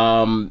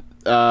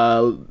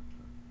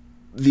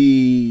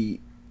 The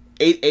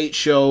 8-8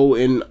 show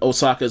in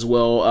Osaka as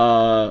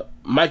well.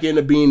 Mike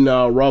ended up being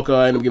Roka.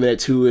 I ended up giving that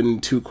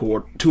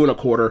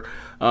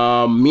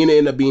 2.25. Mina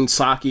ended up being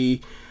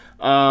Saki.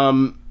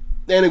 Ended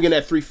up getting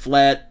that 3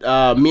 flat.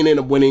 Mina ended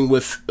up winning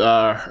with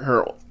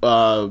her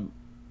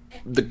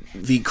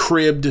the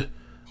cribbed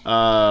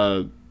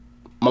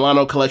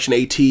Milano Collection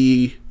AT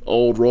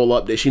old roll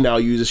up that she now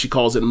uses. She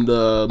calls it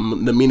the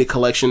Mina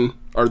Collection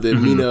or the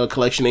Mina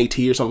Collection AT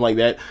or something like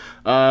that.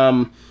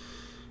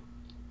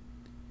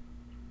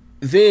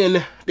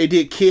 Then they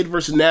did Kid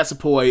versus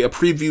Natsupoi, a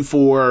preview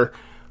for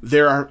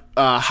their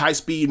high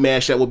speed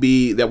match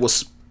that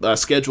was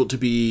scheduled to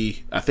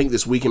be, I think,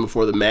 this weekend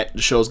before the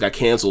shows got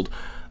canceled.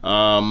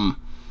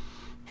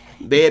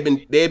 They had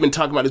been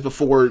talking about this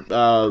before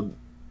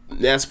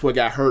Natsupoi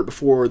got hurt,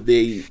 before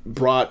they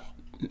brought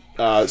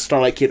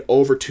Starlight Kid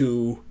over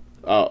to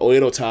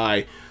Oedo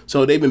Tai.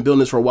 So they've been building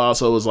this for a while.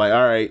 So it was like,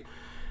 all right.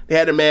 They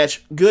had a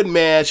match, good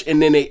match,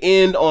 and then they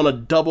end on a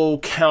double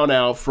count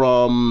out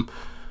from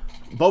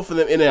both of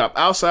them in and out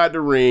outside the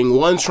ring.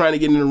 One's trying to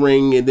get in the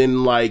ring, and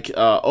then like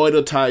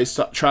Oedo Tai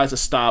tries to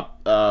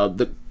stop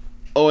the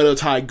Oedo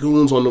Tai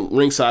goons on the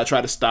ringside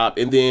try to stop,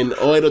 and then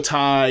Oedo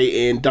Tai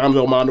and Dom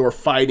Del Mondo are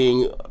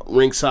fighting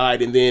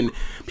ringside, and then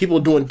people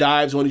are doing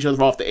dives on each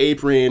other off the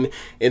apron,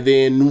 and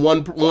then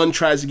one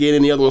tries to get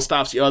in, the other one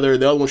stops the other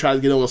one tries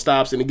to get in, one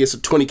stops, and it gets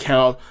a 20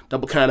 count,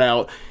 double count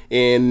out.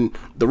 And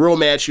the real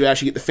match, you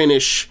actually get the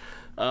finish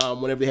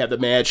whenever they have the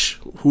match.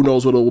 Who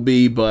knows what it will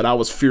be, but I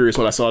was furious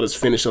when I saw this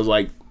finish. I was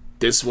like,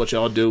 this is what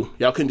y'all do.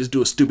 Y'all couldn't just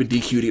do a stupid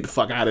DQ to get the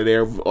fuck out of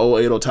there. Oh,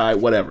 Oedo Tai,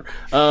 whatever.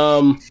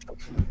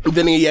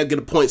 Then you had to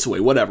get the points away,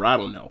 whatever. I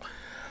don't know.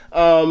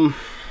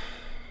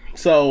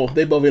 So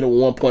they both ended with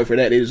 1 point for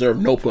that. They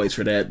deserve no points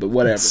for that, but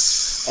whatever.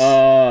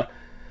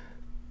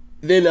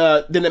 Then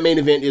the main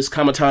event is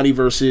Kamitani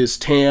versus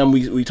Tam.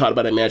 We talked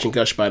about that match and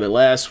gushed about it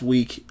last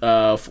week.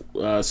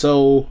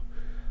 So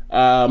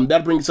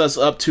that brings us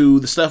up to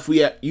the stuff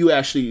we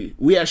actually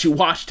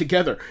watched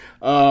together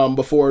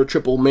before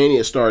Triple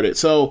Mania started.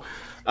 So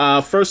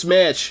first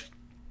match,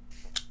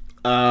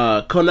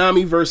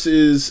 Konami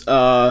versus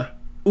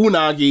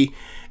Unagi,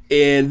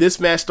 and this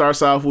match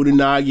starts off with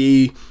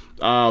Unagi.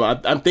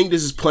 I think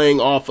this is playing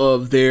off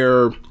of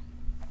their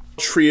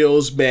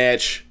trios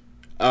match,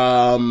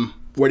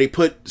 where they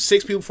put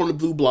 6 people from the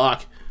blue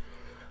block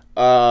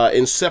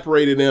and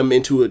separated them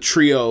into a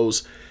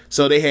trios.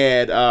 So they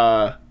had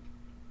at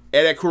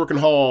Korakuen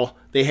Hall,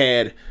 they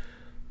had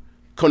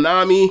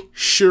Konami,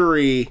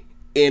 Shuri,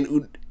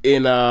 and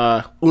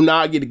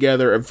Unagi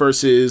together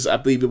versus, I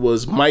believe it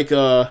was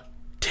Micah,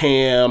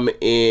 Tam,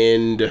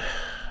 and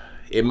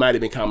it might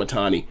have been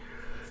Kamitani.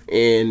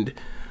 And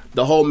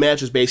the whole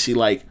match is basically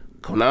like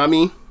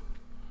Konami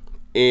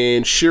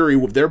and Shuri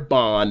with their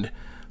bond.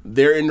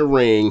 They're in the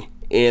ring,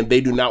 and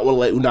they do not want to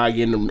let Unagi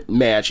in the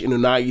match. And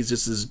Unagi's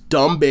just this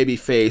dumb baby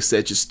face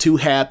that's just too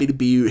happy to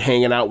be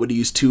hanging out with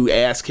these two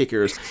ass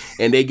kickers.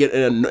 And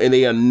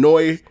they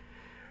annoy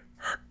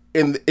her,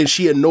 and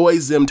she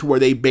annoys them to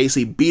where they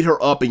basically beat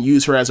her up and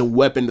use her as a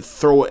weapon to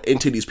throw it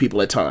into these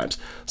people at times.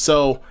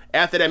 So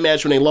after that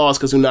match, when they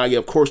lost, because Unagi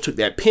of course took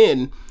that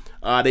pin,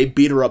 they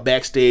beat her up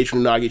backstage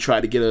when Unagi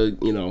tried to get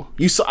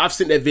I've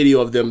seen that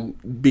video of them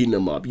beating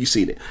them up. You've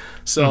seen it.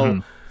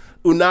 So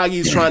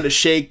Unagi's trying to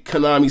shake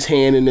Konami's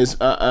hand in this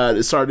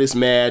to start this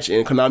match,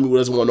 and Konami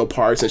doesn't want no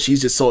parts, and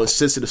she's just so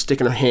insistent of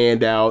sticking her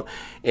hand out.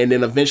 And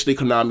then eventually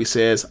Konami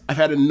says, I've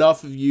had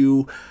enough of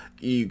you.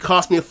 You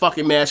cost me a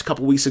fucking match a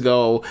couple weeks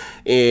ago,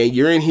 and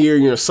you're in here,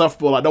 you're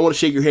insufferable. I don't want to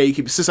shake your hand. You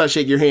keep insisting I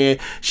shake your hand.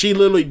 She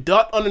literally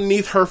ducked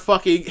underneath her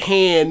fucking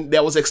hand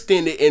that was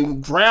extended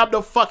and grabbed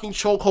a fucking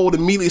chokehold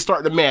and immediately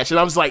started the match. And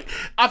I was like,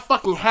 I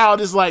fucking howled.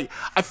 Just like,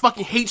 I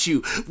fucking hate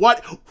you.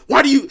 Why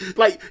do you,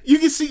 like, you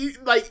can see,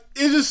 like,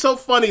 it's just so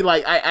funny.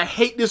 Like, I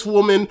hate this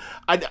woman.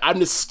 I'm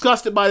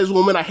disgusted by this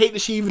woman. I hate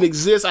that she even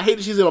exists. I hate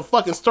that she's in a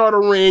fucking starter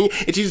ring,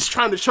 and she's just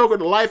trying to choke her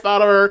the life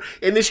out of her,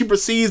 and then she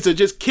proceeds to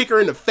just kick her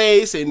in the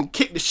face and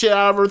kick the shit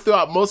out of her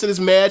throughout most of this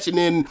match. And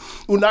then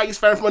Unagi's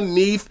fighting from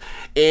underneath,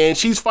 and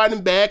she's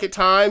fighting back at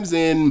times,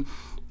 and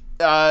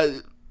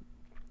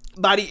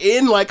by the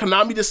end, like,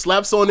 Konami just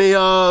slaps on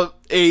a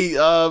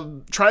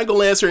triangle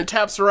lancer and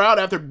taps her out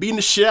after beating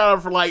the shit out of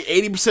her for like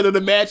 80% of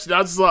the match. And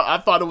I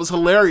thought it was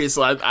hilarious.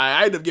 So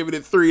I ended up giving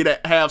it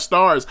 3.5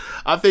 stars.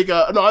 I think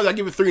I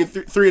give it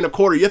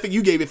 3.25. You think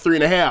you gave it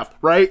 3.5,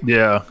 right?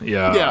 Yeah.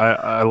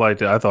 I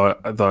liked it. I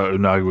thought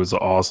Unagi was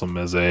awesome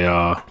as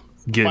a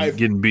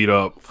getting beat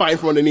up, fighting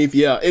from underneath.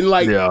 Yeah, and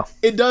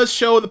it does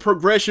show the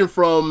progression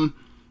from,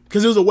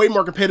 because it was a way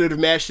more competitive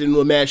match than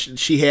the match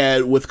she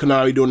had with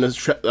Konami during the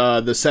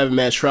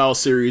 7-match trial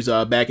series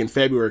back in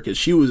February, because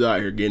she was out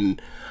here getting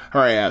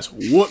her ass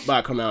whooped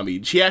by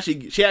Konami. She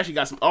actually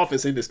got some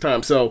offense in this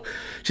time, so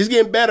she's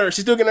getting better.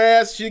 She's still getting her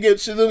ass.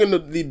 She's still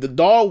getting the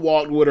dog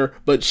walked with her,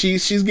 but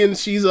she's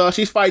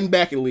fighting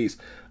back at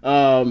least.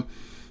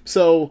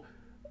 So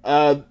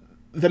the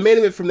main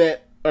event from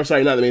that, or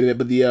sorry, not the main event,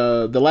 but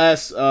the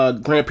last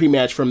Grand Prix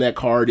match from that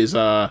card is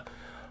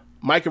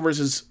Micah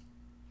versus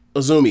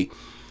Azumi.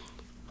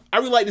 I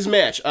really like this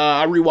match.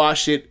 I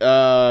rewatched it.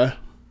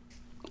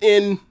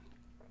 And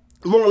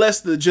more or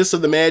less the gist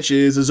of the match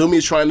is Azumi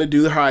is trying to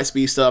do the high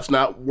speed stuff, it's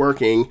not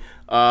working.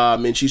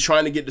 And she's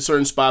trying to get to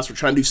certain spots. We're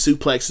trying to do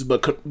suplexes,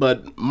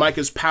 but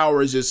Micah's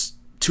power is just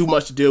too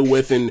much to deal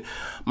with, and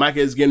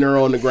Micah is getting her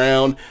on the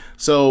ground.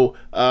 So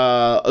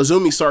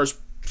Azumi starts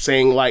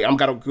saying, like, I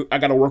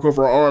gotta work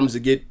over her arms to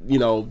get,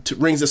 to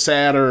rings of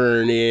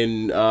Saturn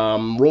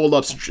and roll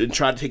ups and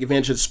try to take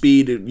advantage of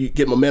speed to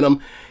get momentum.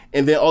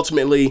 And then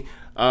ultimately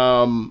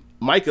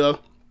Micah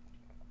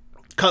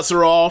cuts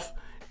her off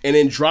and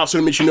then drops her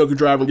to Michinoku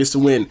Driver and gets the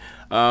win.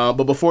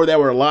 But before that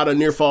were a lot of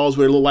near falls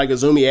where it looked like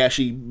Azumi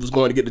actually was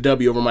going to get the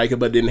W over Micah,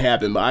 but it didn't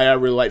happen. But I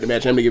really like the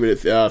match. I'm going to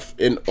give it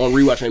on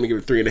rewatch, I'm going to give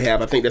it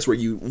 3.5. I think that's where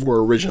you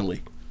were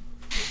originally.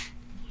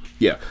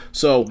 Yeah.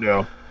 So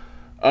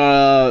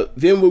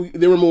then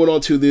we're moving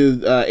on to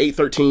the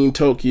 8/13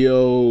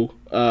 Tokyo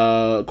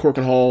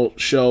Corkin Hall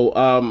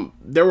show.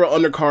 There were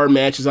undercard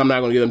matches. I'm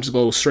not going to get them. I'm just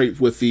going to go straight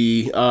with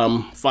the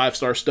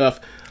 5-star stuff.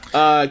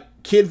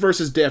 Kid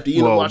versus Death. Do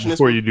you know watching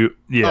before this? You do,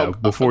 yeah.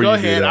 Before go you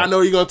ahead. do that, I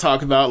know you're going to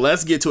talk about.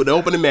 Let's get to it. The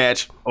opening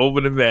match.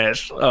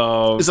 It's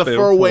It's a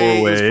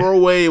four-way. It's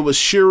 4-way. It was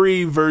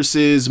Shuri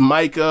versus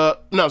Micah.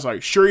 No,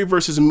 sorry. Shuri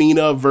versus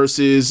Mina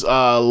versus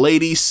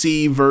Lady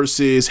C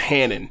versus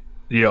Hannon.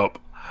 Yep.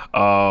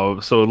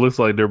 So it looks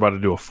like they're about to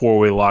do a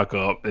 4-way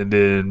lockup, and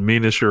then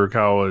Mina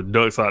Shirakawa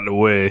ducks out the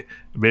way,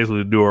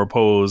 basically do her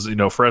pose,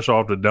 fresh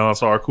off the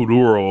Dansar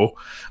Kuduro.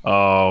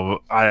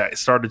 I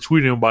started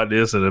tweeting about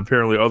this, and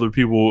apparently other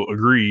people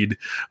agreed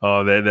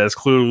that that's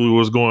clearly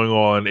what's going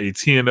on. A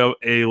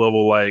TNA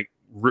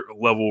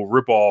level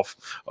ripoff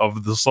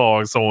of the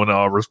song. Someone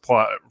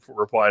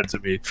replied to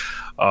me.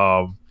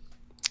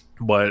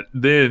 But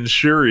then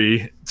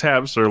Shuri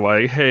taps her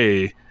like,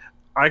 hey,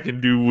 I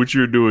can do what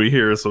you're doing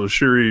here. So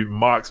Shuri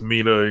mocks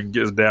Mina and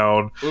gets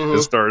down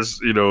and starts,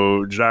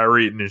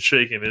 gyrating and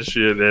shaking and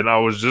shit. And I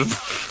was just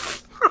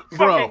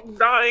fucking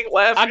dying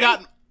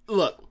laughing.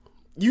 Look,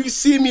 you can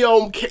see me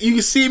on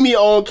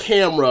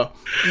camera.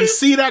 You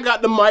see that I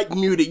got the mic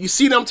muted. You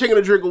see that I'm taking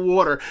a drink of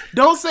water.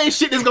 Don't say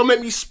shit that's gonna make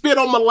me spit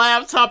on my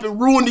laptop and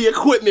ruin the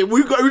equipment.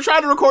 We're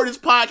trying to record this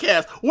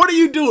podcast. What are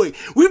you doing?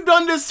 We've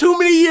done this too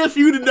many years for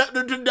you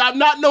to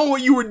not know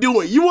what you were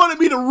doing. You wanted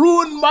me to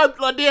ruin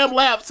my damn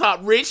laptop,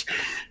 Rich.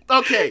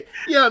 Okay,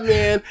 yeah,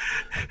 man,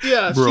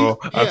 yeah, bro.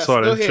 I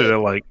saw that shit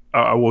at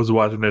I was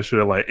watching that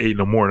shit at 8 in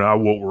the morning. I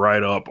woke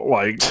right up, bro.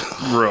 I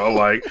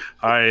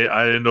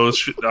didn't know.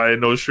 I didn't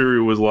know Shuri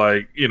was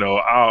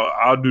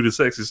I'll do the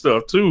sexy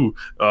stuff too,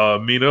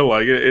 Mina.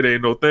 It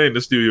ain't no thing.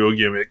 The studio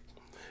gimmick.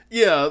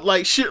 Yeah,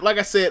 like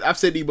I said, I've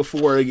said to you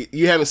before,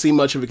 you haven't seen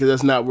much of it because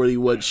that's not really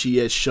what she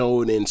has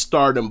shown in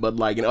Stardom. But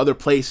in other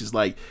places,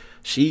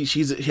 she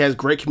has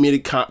great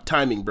comedic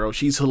timing, bro.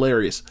 She's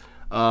hilarious.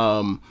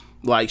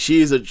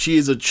 She is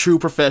a true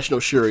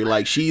professional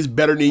Shuri. She's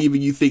better than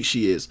even you think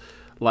she is.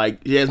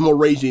 She has more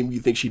range than you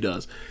think she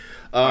does.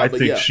 I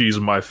think she's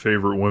my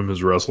favorite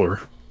women's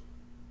wrestler.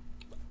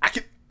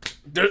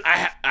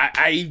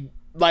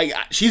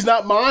 She's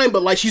not mine,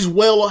 but she's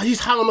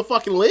high on the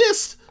fucking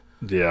list.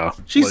 Yeah,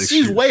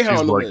 she's way high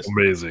on the list.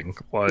 Amazing.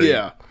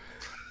 Yeah.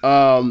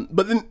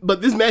 But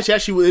this match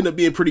actually would end up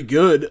being pretty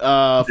good for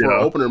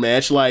an opener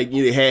match.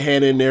 They had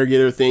Hannah in there, get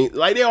her thing.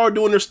 They are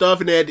doing their stuff,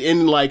 and at the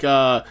end,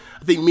 I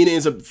think Mina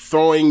ends up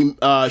throwing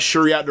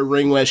Shuri out the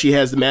ring when she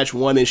has the match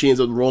won, and she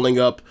ends up rolling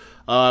up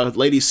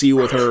Lady C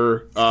with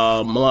her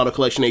Milano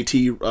Collection AT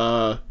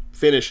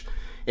finish,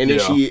 and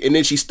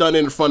then she stunned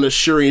in front of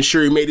Shuri, and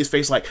Shuri made his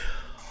face like,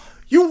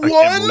 "You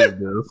won!"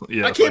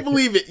 I can't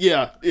believe it.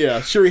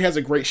 Yeah. Shuri has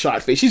a great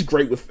shot face. She's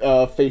great with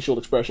facial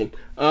expression.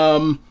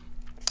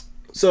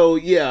 So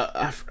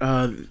yeah,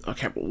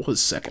 okay. What was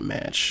the second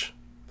match?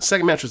 The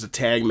second match was a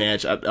tag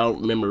match. I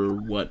don't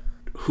remember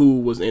who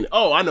was in.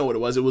 Oh, I know what it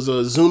was. It was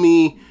a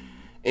Zumi,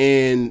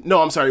 and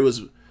no, I'm sorry.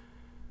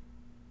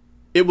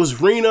 It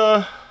was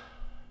Rina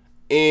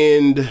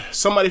and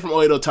somebody from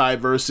Oedo Tai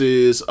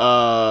versus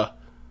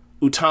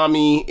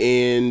Utami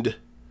and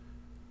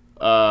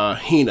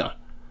Hina.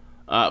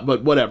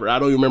 But whatever. I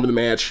don't even remember the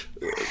match.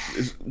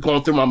 It's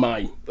going through my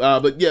mind.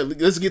 But yeah,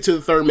 let's get to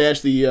the third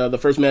match. The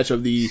first match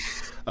of the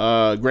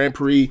Grand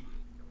Prix.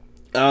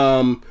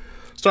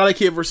 Starlight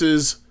Kid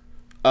versus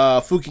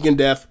Fukigen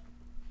Death.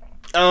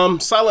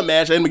 Solid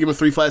match. I ended up giving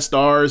 3 flat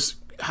stars.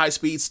 High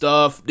speed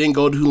stuff. Didn't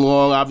go too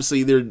long.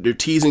 Obviously, they're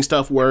teasing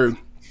stuff where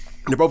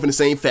they're both in the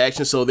same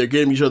faction, so they're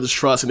getting each other's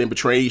trust and then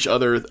betraying each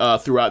other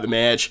throughout the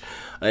match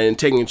and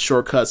taking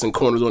shortcuts and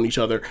corners on each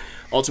other.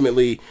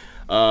 Ultimately,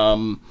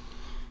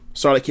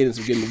 Starlight Kid ends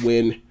up getting the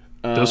win.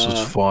 This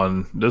was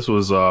fun. This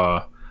was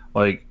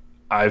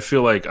I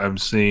feel like I'm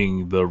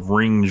seeing the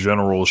ring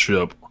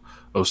generalship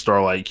of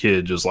Starlight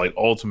Kid, just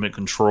ultimate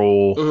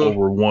control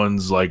over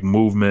one's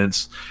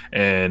movements,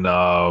 and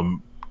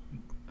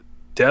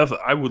Death.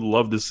 I would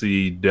love to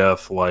see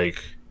Death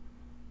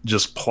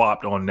just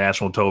plopped on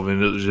national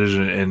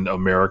television in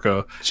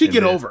America. She'd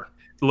get over.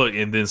 Look,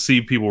 and then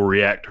see people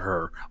react to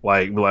her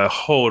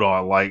hold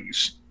on,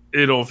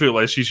 it don't feel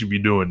like she should be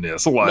doing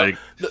this. No,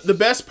 the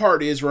best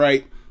part is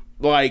right,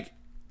 and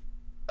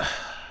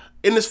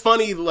it's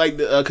funny,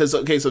 because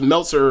so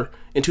Meltzer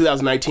in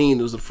 2019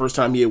 it was the first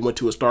time he had went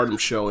to a Stardom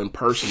show in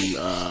person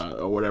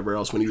or whatever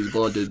else when he was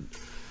going to,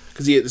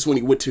 because this is when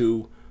he went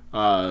to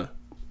the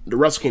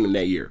Wrestle Kingdom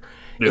that year,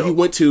 and he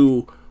went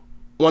to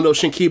one of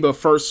those Shinkiba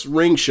first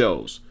ring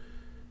shows,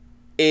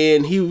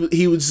 and he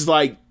was just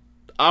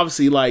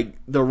obviously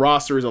the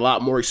roster is a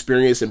lot more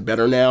experienced and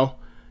better now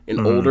and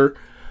older,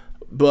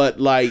 but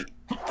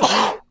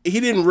he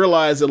didn't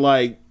realize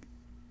that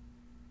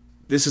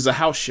this is a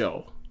house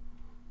show.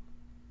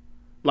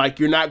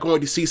 You're not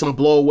going to see some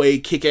blow away,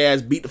 kick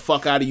ass, beat the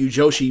fuck out of you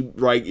Joshi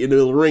in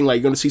the ring. You're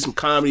going to see some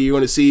comedy. You're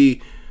going to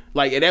see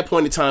at that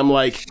point in time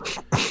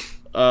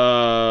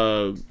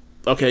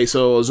okay,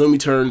 so Azumi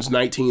turns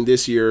 19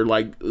 this year.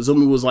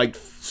 Azumi was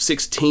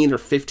 16 or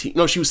 15.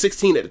 No, she was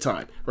 16 at the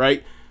time,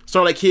 right?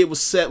 Starlight Kid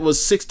was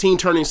 16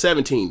 turning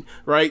 17,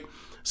 right?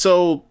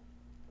 So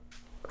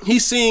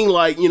he's seeing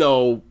like, you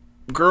know,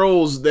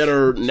 girls that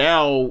are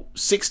now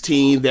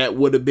 16 that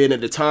would have been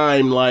at the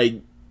time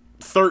like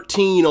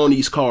 13 on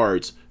these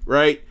cards,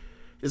 right?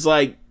 It's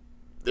like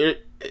there's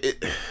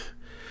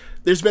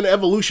been an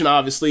evolution,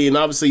 obviously, and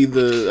obviously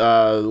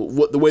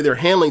the way they're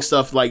handling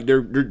stuff, like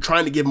they're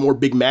trying to give more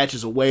big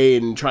matches away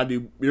and trying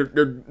to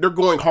they're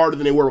going harder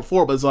than they were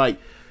before. But it's like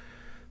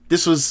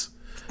this was.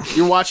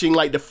 You're watching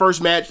like the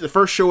first match, the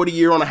first show of the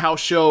year on a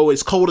house show.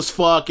 It's cold as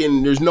fuck,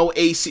 and there's no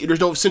AC, there's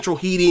no central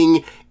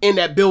heating in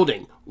that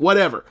building,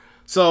 whatever.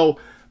 So,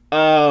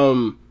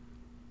 I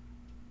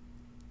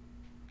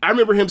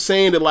remember him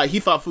saying that like he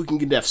thought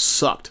Fukigen Death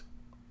sucked.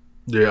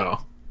 Yeah,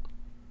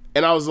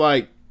 and I was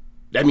like,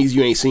 that means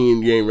you ain't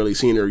really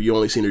seen her. You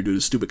only seen her do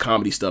the stupid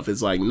comedy stuff.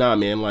 It's like, nah,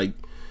 man. Like,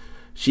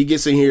 she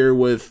gets in here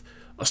with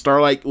a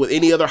star like with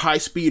any other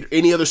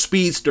any other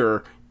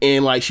speedster.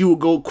 And like she will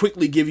go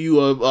quickly give you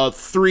a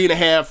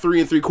 3.5,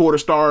 3 3/4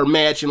 star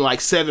match in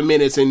like 7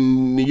 minutes,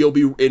 and you'll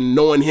be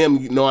knowing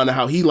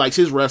how he likes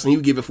his wrestling, he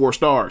would give it 4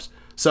 stars.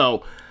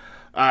 So,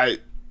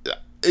 it's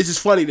just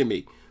funny to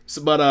me.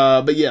 So,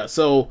 but yeah.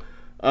 So,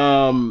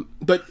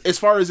 but as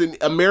far as in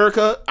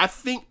America, I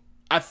think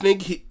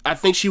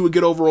she would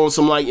get over on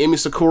some like Emi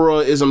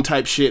Sakura-ism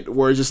type shit,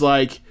 where it's just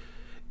like.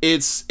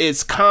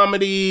 It's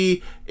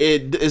comedy.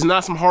 It is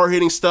not some hard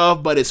hitting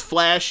stuff, but it's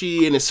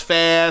flashy and it's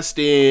fast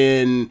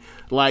and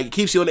like it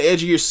keeps you on the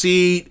edge of your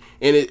seat.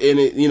 And it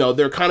you know,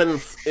 they're kind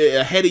of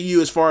ahead of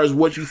you as far as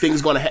what you think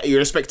is going to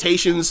your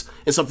expectations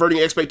and subverting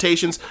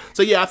expectations.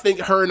 So yeah, I think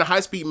her in the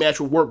high speed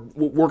match would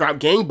work out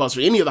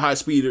gangbusters. Any of the high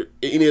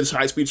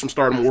speeds from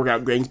Stardom would work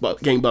out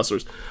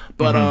gangbusters.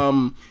 But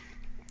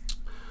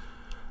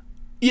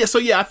yeah. So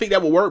yeah, I think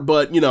that would work.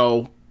 But you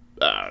know.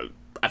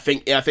 I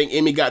think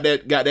Emi got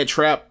that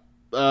trap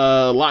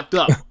locked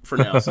up for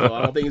now, so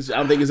I don't think it's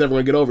ever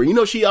gonna get over. You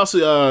know, she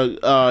also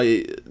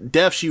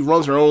Def, she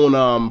runs her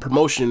own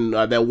promotion,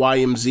 that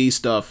YMZ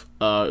stuff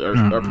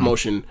or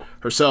promotion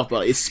herself,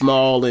 but it's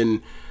small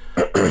and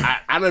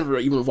I've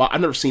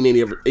never seen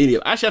any of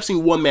it. Actually, I've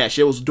seen one match.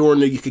 It was during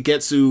the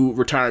Kagetsu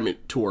retirement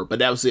tour, but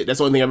that was it. That's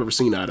the only thing I've ever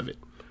seen out of it.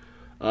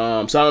 So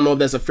I don't know if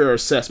that's a fair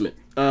assessment.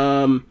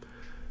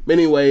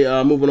 Anyway,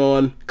 moving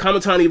on.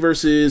 Kamitani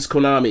versus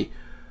Konami.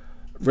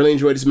 Really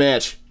enjoyed this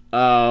match.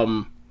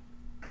 Konami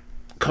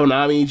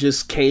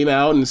just came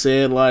out and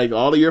said like,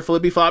 all of your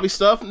flippy floppy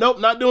stuff, nope,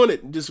 not doing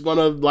it. Just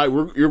gonna like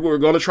we're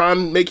gonna try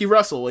and make you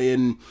wrestle.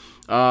 And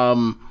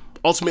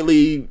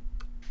ultimately,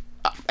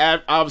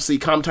 obviously,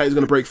 Kamitani is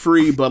gonna break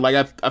free. But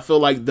like I feel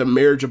like the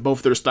marriage of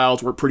both their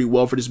styles worked pretty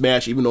well for this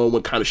match, even though it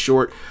went kind of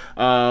short.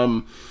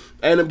 I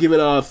ended up giving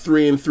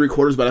 3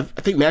 3/4, but I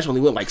think the match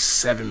only went like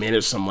 7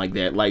 minutes, something like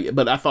that. Like,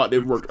 but I thought they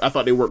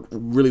worked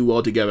really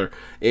well together.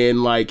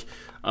 And like.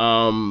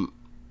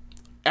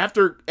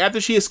 After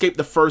she escaped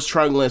the first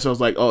triangle lance, I was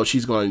like, oh,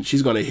 she's gonna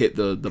hit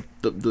the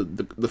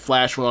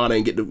Flash Rana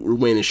and get the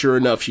win. And sure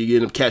enough, she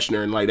ended up catching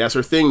her, and like that's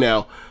her thing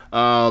now.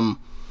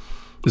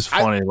 It's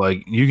funny,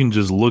 like you can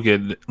just look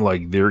at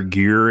like their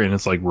gear, and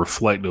it's like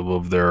reflective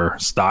of their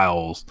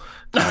styles.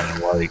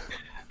 And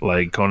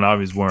like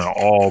Konami's wearing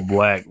all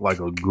black like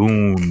a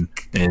goon,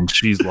 and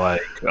she's like,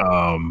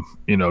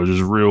 you know,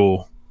 just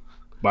real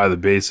by the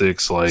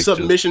basics, like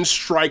submission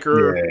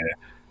striker. Yeah.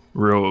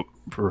 Real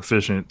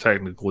proficient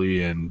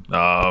technically, and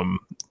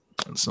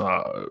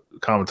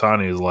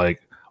Kamitani is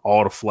like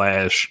all the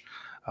flash,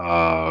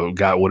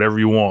 got whatever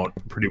you want,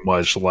 pretty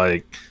much.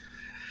 Like,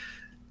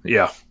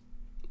 yeah,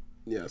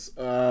 yes.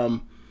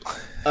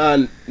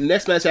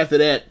 Next match after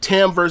that,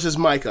 Tam versus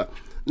Micah.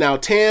 Now,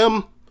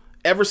 Tam,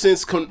 ever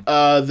since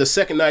the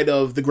second night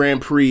of the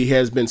Grand Prix,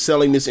 has been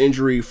selling this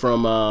injury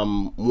from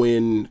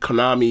when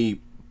Konami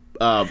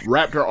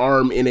wrapped her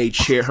arm in a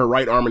chair, her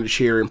right arm in a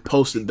chair, and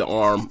posted the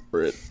arm.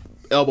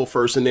 Elbow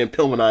first and then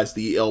Pillmanized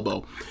the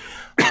elbow.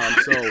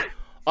 So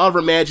all of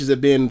her matches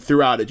have been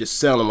throughout it just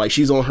selling. Like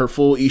she's on her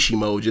full Ishii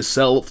mode, just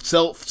sell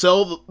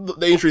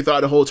the injury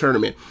throughout the whole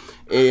tournament.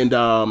 And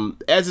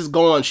as it's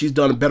gone, she's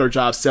done a better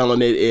job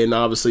selling it. And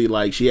obviously,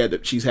 like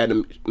she's had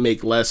to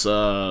make less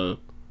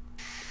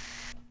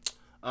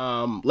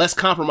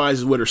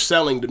compromises with her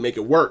selling to make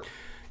it work.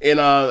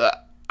 And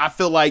I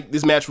feel like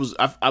this match was.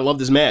 I love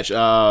this match.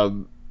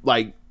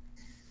 Like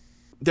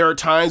there are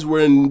times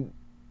when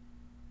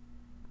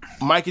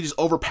Mike is just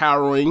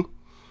overpowering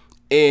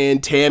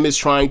and Tam is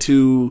trying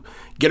to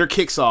get her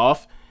kicks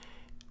off,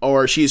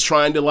 or she's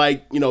trying to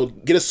like, you know,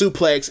 get a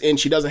suplex and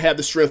she doesn't have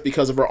the strength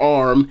because of her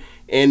arm,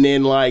 and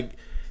then like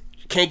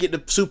can't get the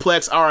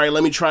suplex. All right,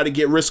 let me try to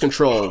get wrist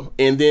control.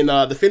 And then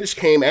the finish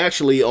came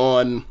actually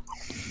on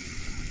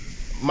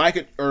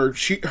Mike her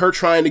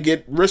trying to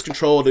get wrist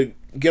control to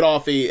get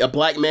off a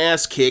black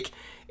mass kick,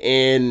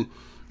 and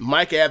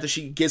Mike, after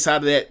she gets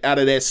out of that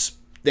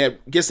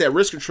gets that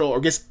wrist control or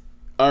gets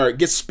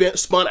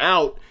spun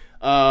out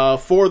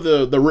for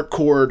the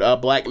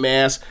ripcord black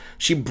mass.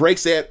 She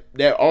breaks that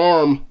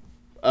arm,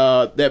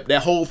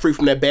 that hold free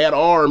from that bad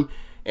arm,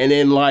 and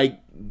then like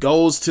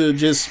goes to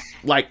just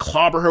like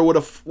clobber her with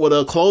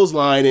a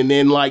clothesline, and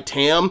then like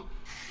Tam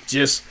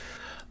just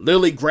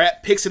literally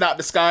picks it out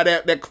the sky,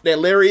 that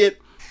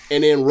lariat,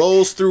 and then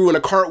rolls through in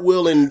a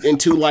cartwheel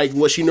into like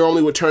what she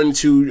normally would turn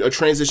into a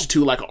transition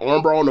to like an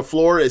armbar on the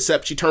floor,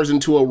 except she turns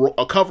into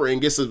a cover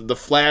and gets the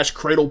Flash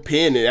cradle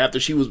pin. And after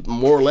she was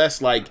more or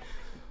less like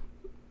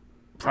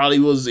probably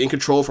was in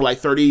control for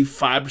like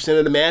 35%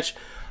 of the match.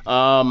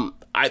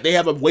 They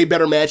have a way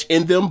better match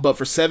in them, but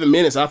for 7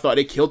 minutes, I thought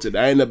they killed it.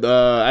 I ended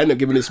up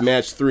giving this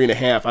match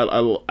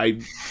 3.5. I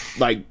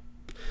like.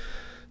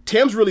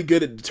 Tam's really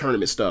good at the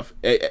tournament stuff.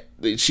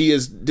 She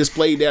has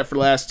displayed that for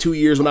the last 2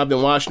 years when I've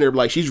been watching her. But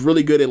like, she's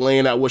really good at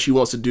laying out what she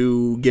wants to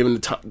do, given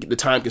the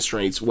time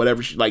constraints,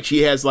 whatever.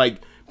 She has like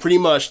pretty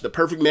much the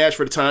perfect match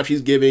for the time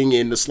she's giving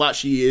and the slot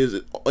she is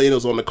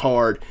on the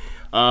card.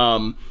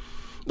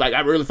 Like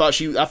I really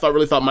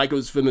thought Micah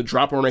was finna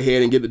drop her on her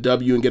head and get the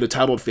W and get a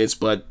title defense,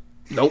 but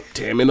nope,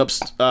 Tam ended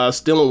up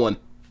stealing one.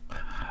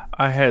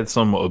 I had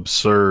some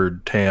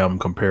absurd Tam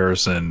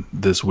comparison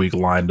this week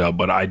lined up,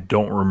 but I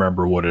don't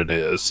remember what it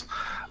is.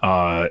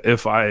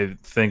 If I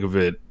think of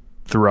it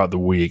throughout the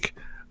week,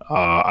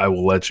 I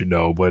will let you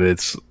know. But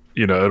it's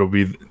it'll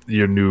be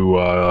your new.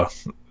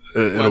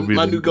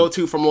 My new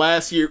go-to from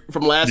last week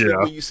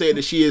when you said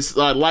that she is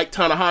like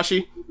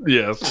Tanahashi.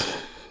 Yes.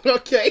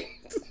 Okay.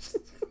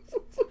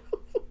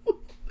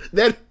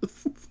 that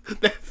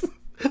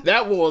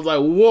one was like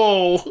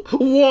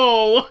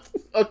whoa.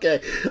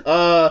 Okay.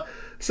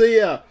 So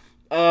yeah,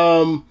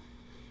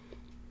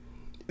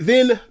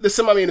 then the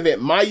semi-main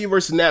event, Mayu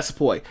versus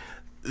Natsupoi.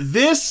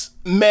 This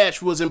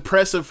match was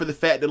impressive for the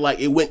fact that like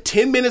it went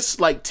 10 minutes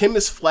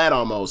flat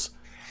almost.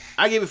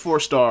 I gave it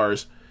 4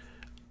 stars.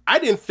 I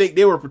didn't think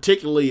they were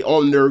particularly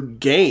on their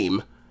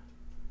game,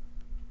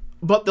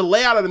 but the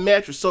layout of the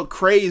match was so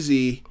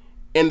crazy,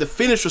 and the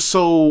finish was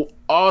so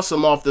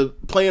awesome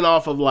playing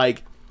off of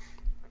like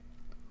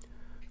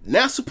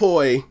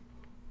Natsupoi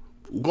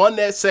won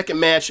that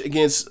second match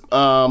against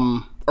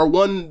or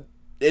won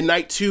in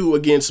night 2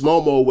 against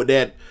Momo with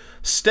that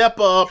step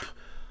up,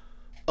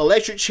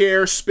 electric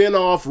chair, spin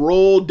off,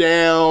 roll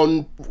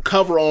down,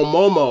 cover on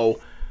Momo.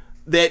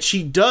 That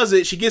she does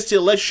it, she gets to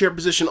electric chair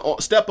position,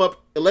 step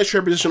up, electric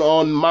chair position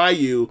on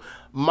Mayu.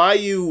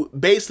 Mayu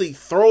basically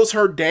throws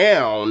her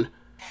down,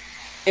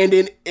 and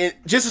then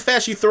just as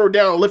fast she throw her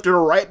down, lifted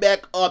her right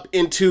back up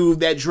into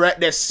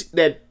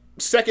that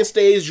second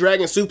stage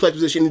dragon suplex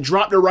position and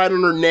dropped her right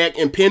on her neck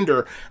and pinned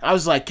her. I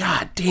was like,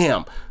 God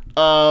damn.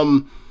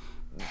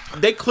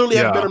 They clearly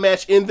have a better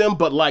match in them,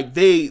 but like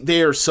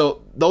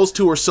those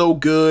two are so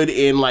good,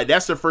 and like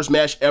that's their first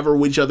match ever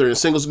with each other in a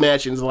singles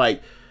match, and it's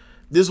like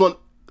this one,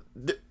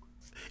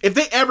 if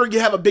they ever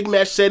have a big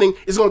match setting,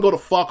 it's gonna go to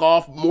fuck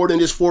off more than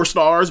just 4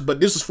 stars, but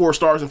this is 4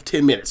 stars in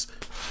 10 minutes.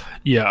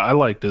 Yeah, I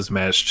like this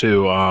match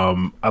too.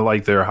 I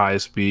like their high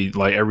speed.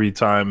 Like every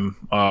time.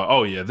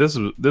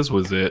 This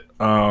was it.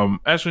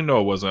 Actually,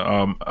 no, it wasn't.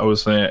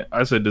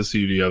 I said this to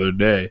you the other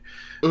day.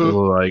 Mm-hmm. It was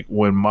like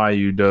when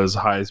Mayu does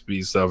high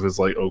speed stuff, it's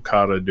like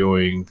Okada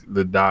doing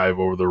the dive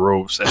over the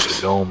ropes at the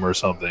dome or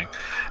something.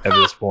 At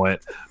this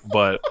point,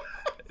 but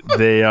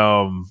they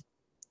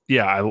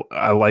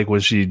I like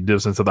when she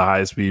dips into the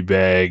high speed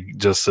bag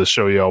just to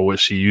show y'all what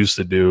she used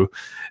to do.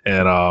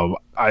 And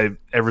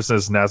ever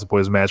since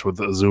Natsupoi's match with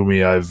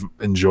Azumi, I've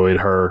enjoyed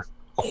her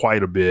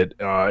quite a bit.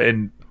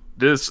 And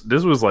this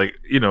was like,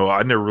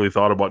 I never really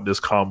thought about this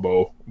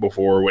combo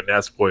before with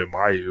Natsupoi and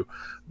Mayu,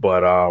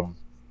 but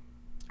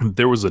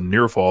there was a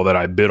near fall that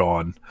I bid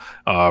on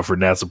for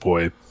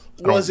Natsupoi.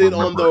 Was it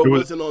on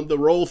the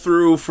roll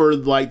through for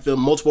like the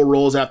multiple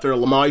rolls after a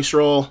Lamais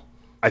roll?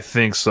 I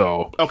think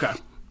so. Okay.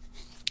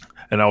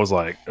 And I was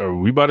like, are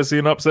we about to see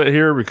an upset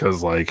here?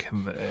 Because, like,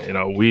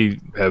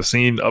 we have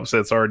seen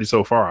upsets already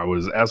so far. I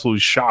was absolutely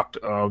shocked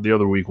the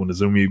other week when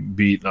Azumi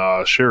beat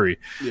Shuri.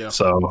 Yeah.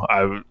 So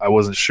I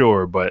wasn't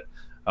sure. But,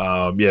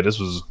 this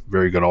was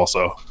very good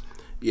also.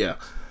 Yeah.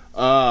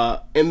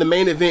 In the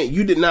main event,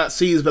 you did not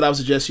see this, but I would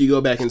suggest you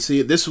go back and see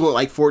it. This one,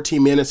 like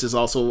 14 minutes,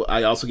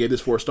 I also gave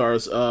this 4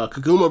 stars.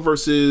 Kaguma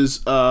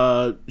versus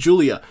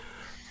Julia.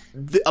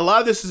 A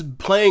lot of this is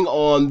playing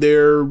on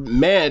their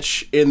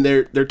match in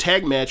their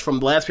tag match from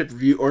the last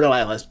pay-per-view, or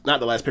not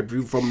the last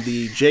pay-per-view, from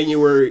the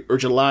January or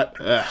July.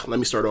 Let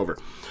me start over.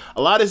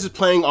 A lot of this is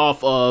playing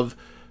off of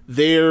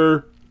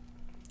their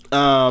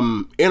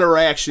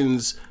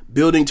interactions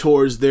building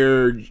towards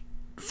their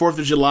 4th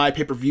of July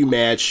pay-per-view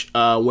match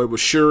where it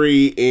was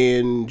Shuri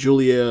and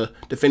Julia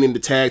defending the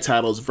tag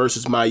titles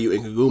versus Mayu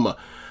and Kaguma.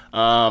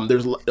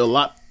 There's a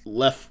lot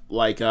left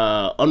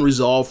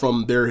unresolved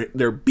from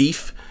their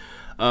beef.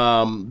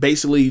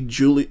 Basically,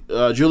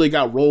 Julia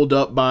got rolled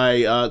up by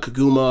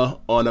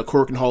Kaguma on a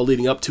Korakuen Hall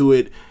leading up to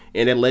it,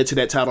 and that led to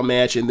that title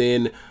match. And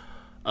then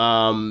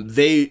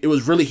it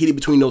was really heated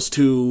between those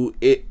two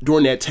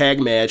during that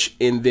tag match,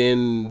 and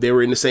then they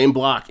were in the same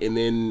block. And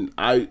then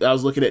I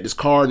was looking at this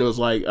card, and it was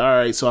like, all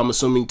right, so I'm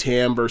assuming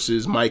Tam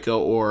versus Micah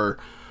or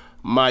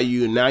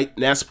Mayu and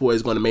Natsupoi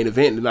is going to main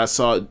event. And I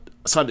saw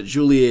that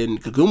Julia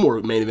and Kaguma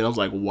were main event. I was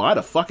like, why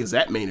the fuck is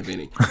that main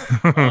eventing?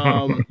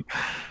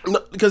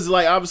 Because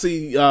like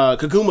obviously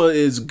Kaguma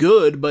is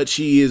good, but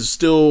she is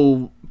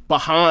still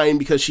behind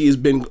because she's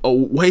been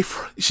away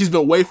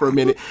for a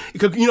minute.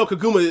 You know,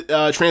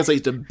 Kaguma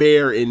translates to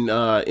bear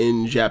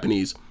in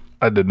Japanese.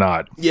 I did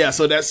not. Yeah,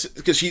 so that's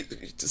because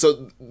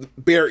so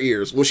bear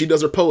ears. When she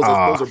does her pose,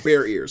 those are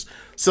bear ears.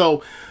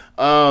 So,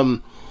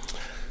 but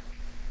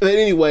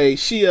anyway,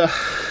 she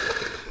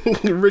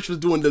Rich was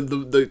doing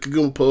the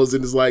Kaguma pose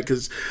and it's like,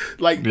 cause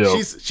like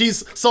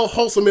she's so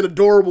wholesome and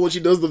adorable when she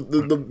does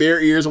the bear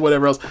ears or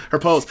whatever else, her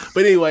pose.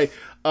 But anyway,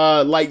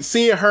 like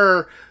seeing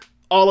her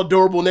all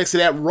adorable next to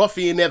that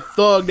ruffian, that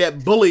thug,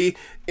 that bully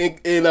in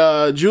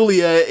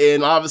Julia,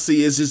 and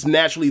obviously is just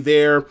naturally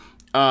there.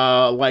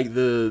 Like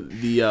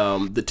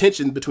the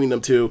tension between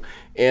them two,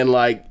 and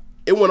like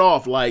it went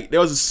off. Like there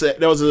was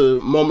a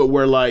moment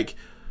where like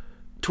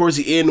towards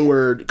the end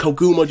where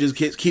Koguma just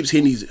keeps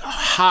hitting these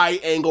high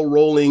angle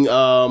rolling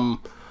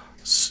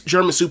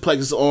German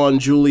suplexes on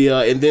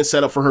Julia, and then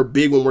set up for her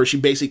big one where she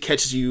basically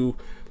catches you,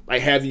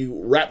 like have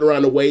you wrapped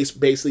around the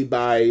waist, basically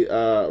by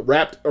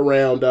wrapped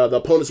around the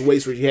opponent's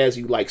waist, where she has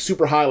you like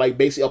super high, like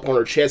basically up on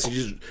her chest, and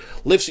just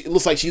lifts. It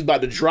looks like she's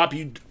about to drop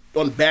you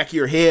on the back of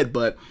your head,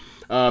 but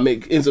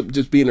it ends up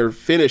just being her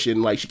finish,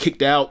 and like she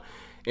kicked out,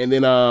 and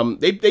then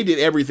they did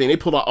everything. They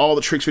pulled out all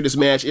the tricks for this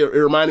match. It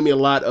reminded me a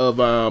lot of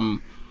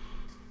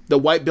the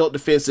white belt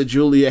defense that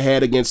Julia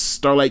had against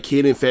Starlight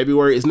Kid in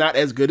February. It's not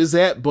as good as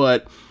that,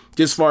 but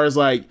just as far as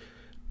like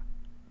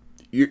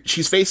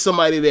she's faced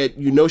somebody that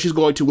you know she's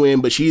going to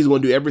win, but she's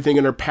going to do everything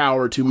in her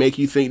power to make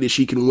you think that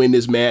she can win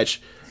this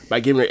match by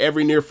giving her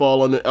every near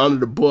fall under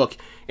the book,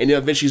 and then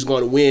eventually she's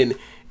going to win.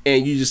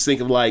 And you just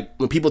think of like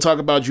when people talk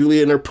about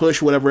Julia and her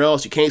push, whatever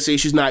else, you can't say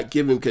she's not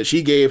giving, because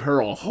she gave her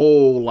a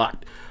whole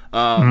lot.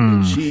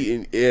 And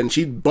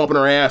she bumping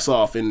her ass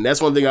off, and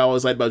that's one thing I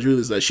always like about Julia,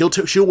 is that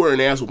she'll wear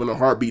an ass whoop in a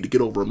heartbeat to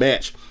get over a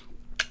match.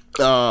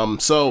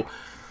 So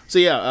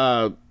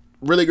yeah,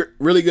 really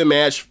good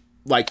match.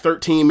 Like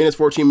 13 minutes,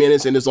 14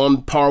 minutes, and it's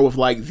on par with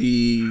like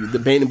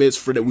the main bits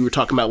for that we were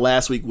talking about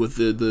last week with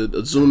the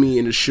Azumi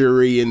and the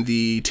Shuri and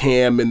the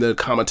Tam and the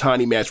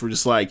Kamatani match. We're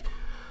just like,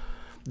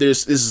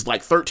 this is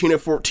like 13 or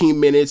 14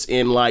 minutes,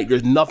 and like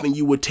there's nothing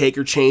you would take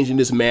or change in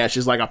this match.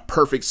 It's like a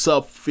perfect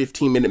sub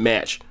 15-minute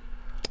match.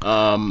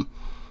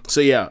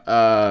 So yeah,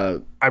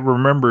 I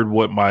remembered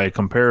what my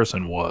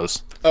comparison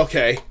was.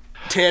 Okay,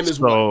 Tam is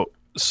what?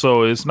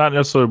 So it's not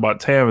necessarily about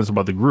Tam, it's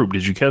about the group.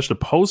 Did you catch the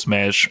post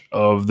match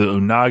of the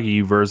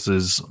Unagi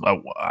versus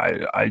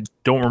I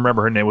don't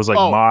remember her name. It was like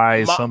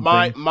Mai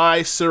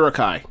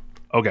Surukai.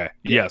 Okay.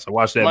 Yes, I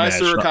watched that match.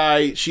 Mai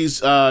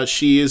Surukai,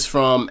 she is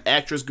from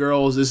Actress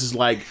Girls. This is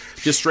like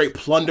just straight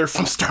plunder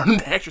from Stardom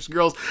to Actress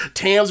Girls.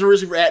 Tam's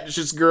originally from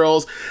Actress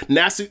Girls.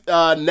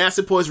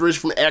 Nasipoi's originally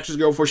from Actress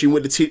Girl before she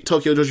went to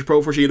Tokyo Joshi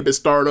Pro, before she ended up at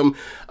Stardom.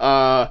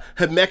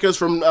 Himeka's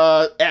from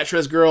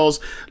Actress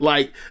Girls.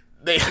 Like,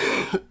 they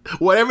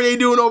whatever they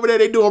doing over there,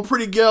 they doing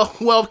pretty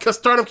well, because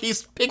Stardom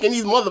keeps picking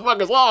these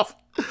motherfuckers off.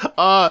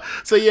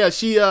 So yeah,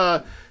 she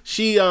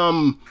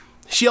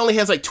only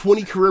has like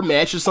 20 career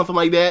matches, something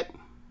like that.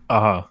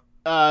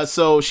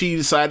 So she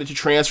decided to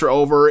transfer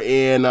over,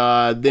 and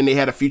then they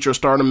had a future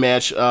Stardom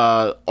match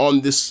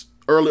on the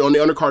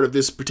undercard of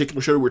this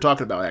particular show we're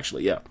talking about,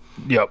 actually. Yeah.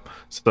 Yep.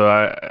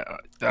 So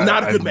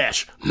not a good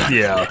match.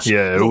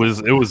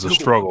 It was a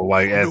struggle.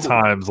 Like at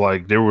times,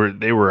 like they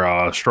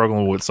were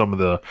struggling with some of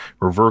the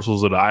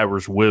reversals of the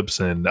Irish whips,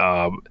 and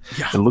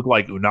it looked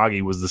like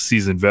Unagi was the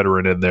seasoned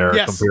veteran in there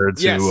compared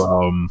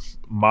to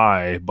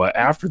Mai. But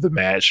after the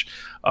match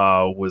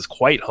was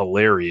quite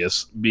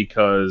hilarious,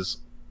 because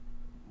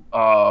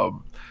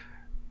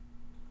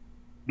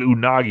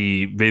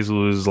Unagi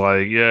basically was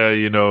like, yeah,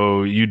 you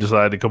know, you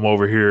decided to come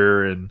over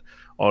here and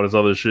all this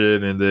other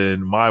shit, and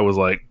then Mai was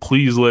like,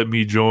 please let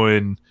me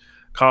join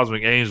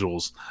Cosmic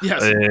Angels.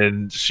 Yes.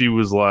 And she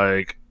was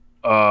like,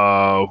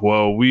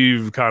 well,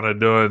 we've kind of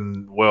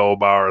done well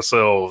by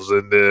ourselves,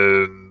 and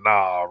then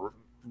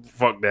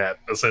fuck that,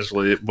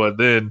 essentially. But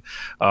then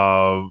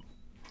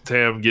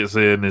Tam gets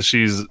in, and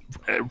she's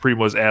pretty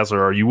much asked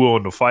her, are you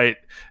willing to fight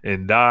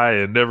and die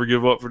and never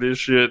give up for this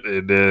shit?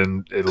 And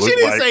then it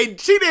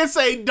looked she didn't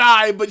say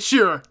die, but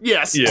sure,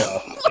 yes. Yeah.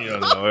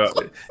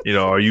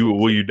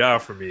 Will you die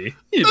for me?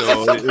 And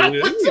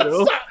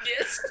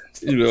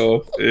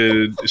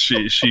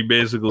she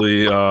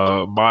basically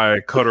Mai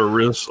cut her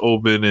wrists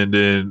open, and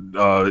then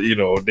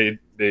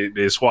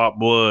they swapped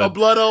blood. A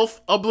blood oath.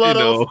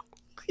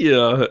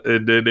 Yeah,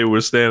 and then they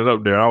were standing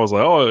up there. I was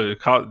like, oh,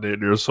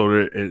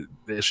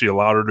 she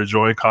allowed her to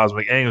join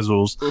Cosmic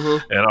Angels,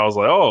 and I was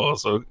like, oh,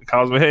 so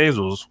Cosmic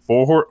Angels,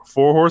 four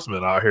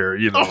horsemen out here,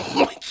 Oh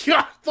my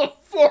god, the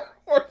 4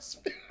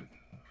 horsemen.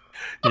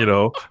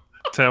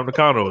 Tam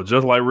Nakano,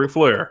 just like Ric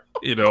Flair,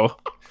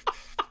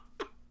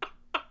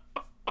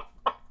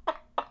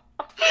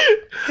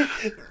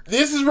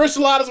 This is Rich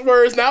Lada's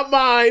words, not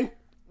mine.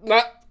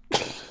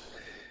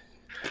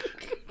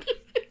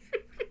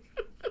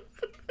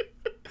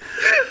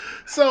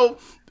 So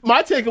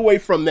my takeaway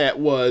from that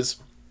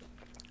was,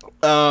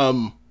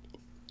 I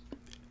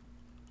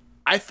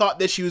thought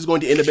that she was going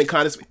to end up in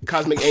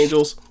Cosmic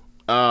Angels.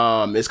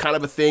 It's kind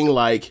of a thing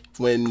like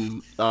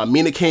when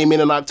Mina came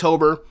in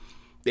October.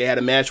 They had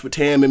a match with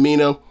Tam and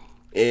Mina,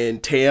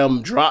 and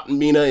Tam dropped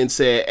Mina and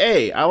said,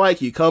 "Hey, I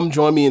like you. Come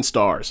join me in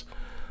Stars."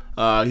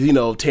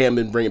 Tam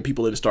been bringing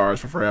people into Stars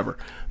for forever,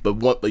 but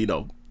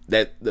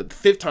that the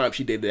 5th time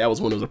she did it, that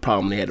was when it was a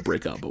problem. They had to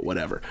break up, but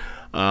whatever.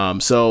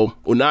 So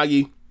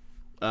Unagi,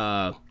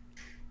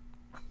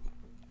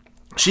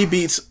 she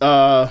beats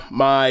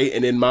Mai,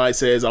 and then Mai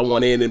says, "I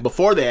want in." And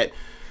before that,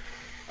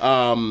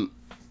 Unagi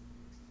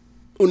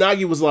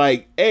was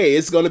like, "Hey,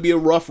 it's gonna be a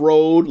rough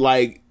road."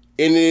 Like,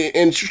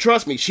 and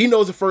trust me, she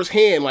knows it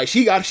firsthand. Like,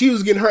 she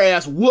was getting her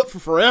ass whooped for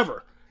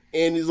forever.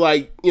 And it's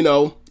like,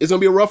 it's gonna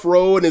be a rough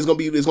road, and it's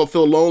gonna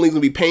feel lonely, it's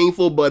gonna be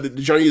painful, but the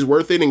journey is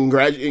worth it, and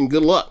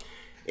good luck.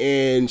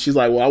 And she's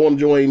like, "Well, I want to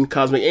join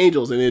Cosmic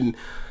Angels." And then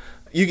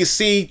you can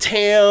see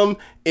Tam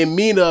and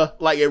Mina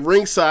like at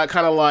ringside,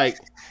 kind of like,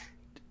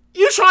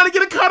 "You're trying to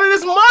get a cut of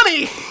this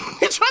money.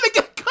 You're trying to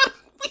get a cut.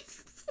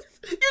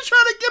 You're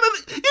trying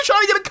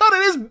to get a cut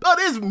of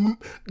this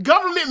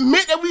government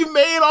mint that we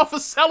made off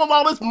of selling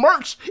all this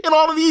merch and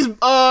all of these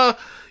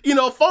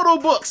photo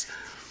books."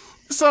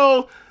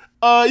 So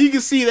you can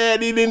see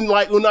that, and then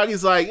like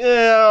Unagi's like, I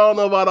don't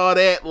know about all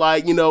that.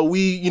 Like,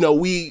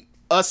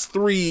 us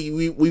three,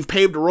 we've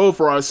paved the road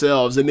for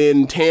ourselves. And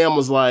then Tam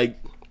was like,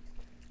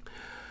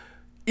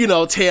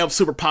 Tam's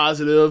super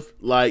positive.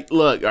 Like,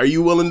 "Look, are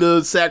you willing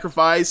to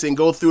sacrifice and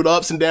go through the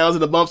ups and downs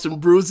and the bumps and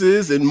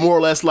bruises?" And more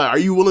or less like, "Are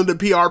you willing to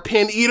be our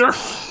pen eater?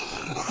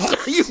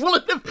 Are you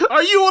willing to come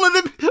out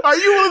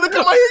here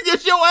and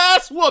get your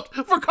ass whooped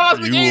for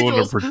Cosmic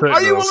Angels?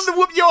 Are you willing to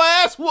whoop your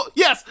ass?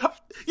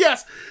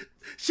 Yes.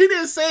 She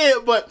didn't say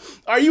it, but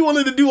are you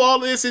willing to do all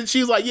this? And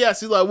she's like, yes.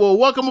 She's like, "Well,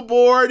 welcome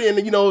aboard, and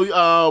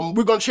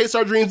we're gonna chase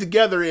our dreams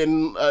together."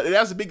 And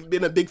that's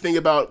been a big thing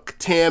about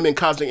Tam and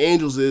Cosmic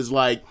Angels is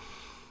like,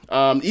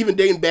 even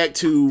dating back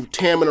to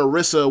Tam and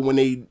Arisa when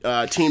they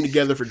teamed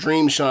together for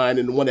Dream Shine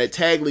and won that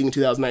tag league in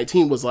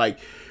 2019 was like,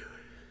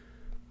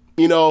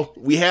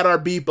 we had our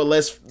beef, but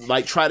let's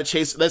like try to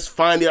chase. Let's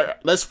find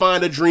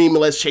a dream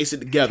and let's chase it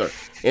together.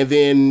 And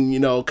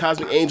then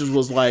Cosmic Angels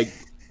was like,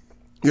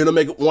 "You're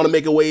gonna want to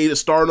make a way to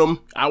stardom.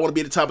 I want to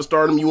be at the top of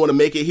stardom. You want to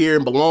make it here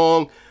and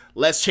belong.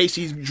 Let's chase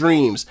these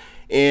dreams."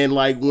 And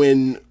like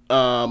when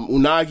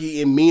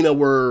Unagi and Mina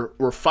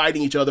were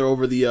fighting each other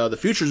over the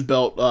Futures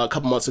belt a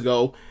couple months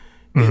ago,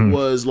 it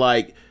was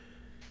like,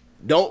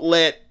 don't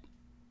let.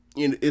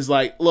 It's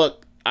like,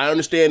 look, I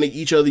understand that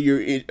each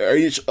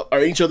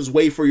other's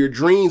way for your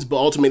dreams, but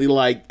ultimately,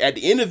 like at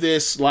the end of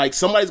this, like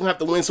somebody's gonna have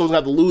to win, someone's gonna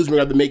have to lose. We're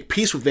gonna have to make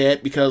peace with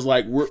that because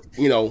like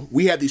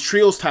we have these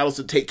trios titles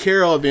to take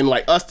care of, and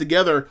like us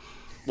together,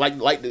 like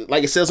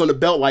it says on the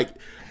belt, like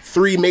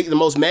 3 make the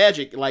most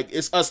magic. Like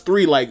it's us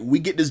 3. Like we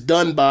get this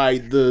done by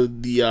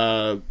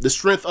the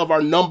strength of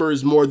our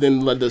numbers more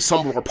than like, the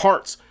sum of our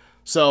parts.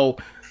 So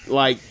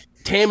like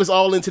Tam is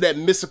all into that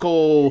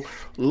mystical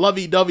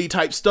lovey-dovey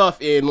type stuff,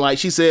 and like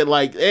she said,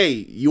 like, "Hey,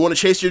 you want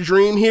to chase your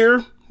dream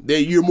here?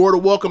 Then you're more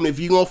than welcome. If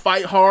you're gonna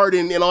fight hard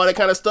and all that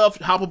kind of stuff,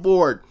 hop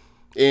aboard."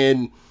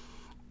 And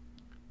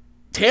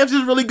Tam's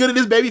just really good at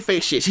this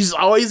babyface shit. She just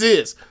always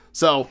is.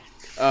 So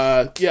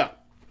yeah.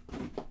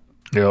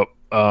 Yep.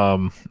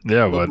 Yeah,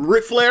 but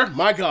Ric Flair,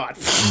 my God.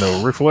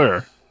 No, Ric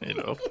Flair,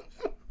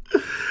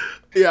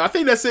 Yeah, I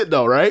think that's it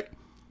though, right?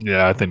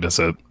 Yeah, I think that's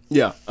it.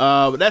 Yeah,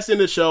 but that's in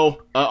the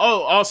show.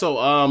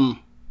 Also,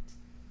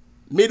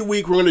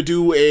 midweek we're gonna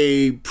do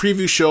a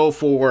preview show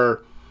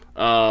for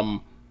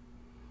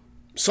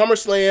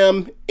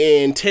SummerSlam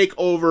and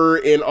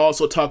TakeOver, and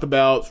also talk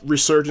about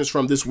Resurgence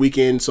from this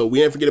weekend. So we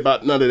didn't forget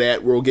about none of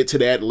that. We'll get to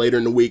that later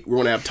in the week. We're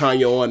gonna have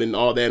Tanya on and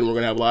all that, and we're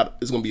gonna have a lot.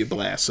 It's gonna be a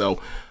blast. So,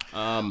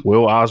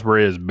 Will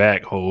Ospreay is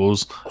back,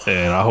 hoes,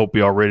 and I hope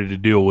y'all ready to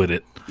deal with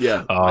it.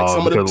 Yeah,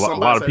 because a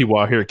lot of people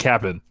out here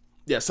capping.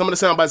 Yeah, some of the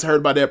sound bites I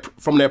heard about that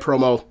from that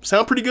promo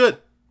sound pretty good.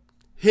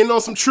 Hitting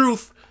on some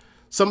truth.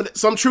 Some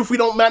truth we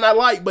might not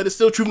like, but it's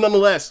still truth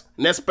nonetheless.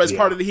 And that's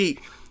part of the heat.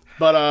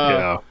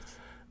 But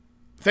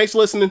thanks for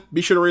listening.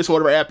 Be sure to rate us on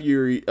whatever app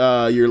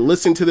you're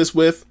listening to this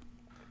with.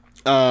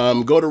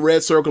 Go to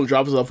Red Circle and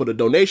drop us off with a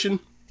donation.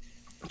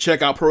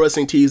 Check out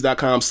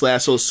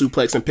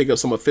ProWrestlingTees.com/SocialSuplex and pick up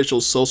some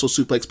official Social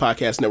Suplex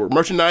Podcast Network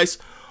merchandise.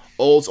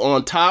 Olds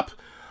on top.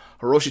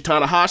 Hiroshi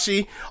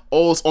Tanahashi.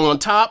 Olds on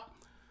top.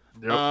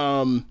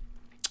 Yep.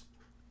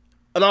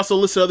 And also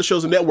listen to other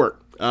shows on the network.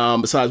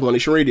 Besides One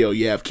Nation Radio,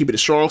 you have Keep It a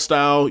Strong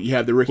Style, you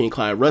have the Ricky and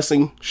Clyde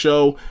Wrestling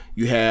Show,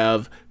 you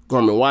have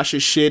Gorman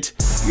Wash's shit,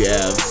 you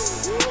have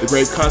the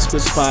Grave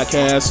Consequences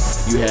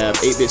Podcast, you have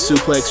 8-Bit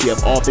Suplex, you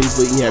have All Things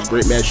League, you have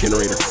Great Match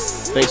Generator.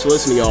 Thanks for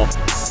listening, y'all.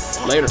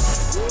 Later.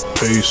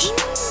 Peace.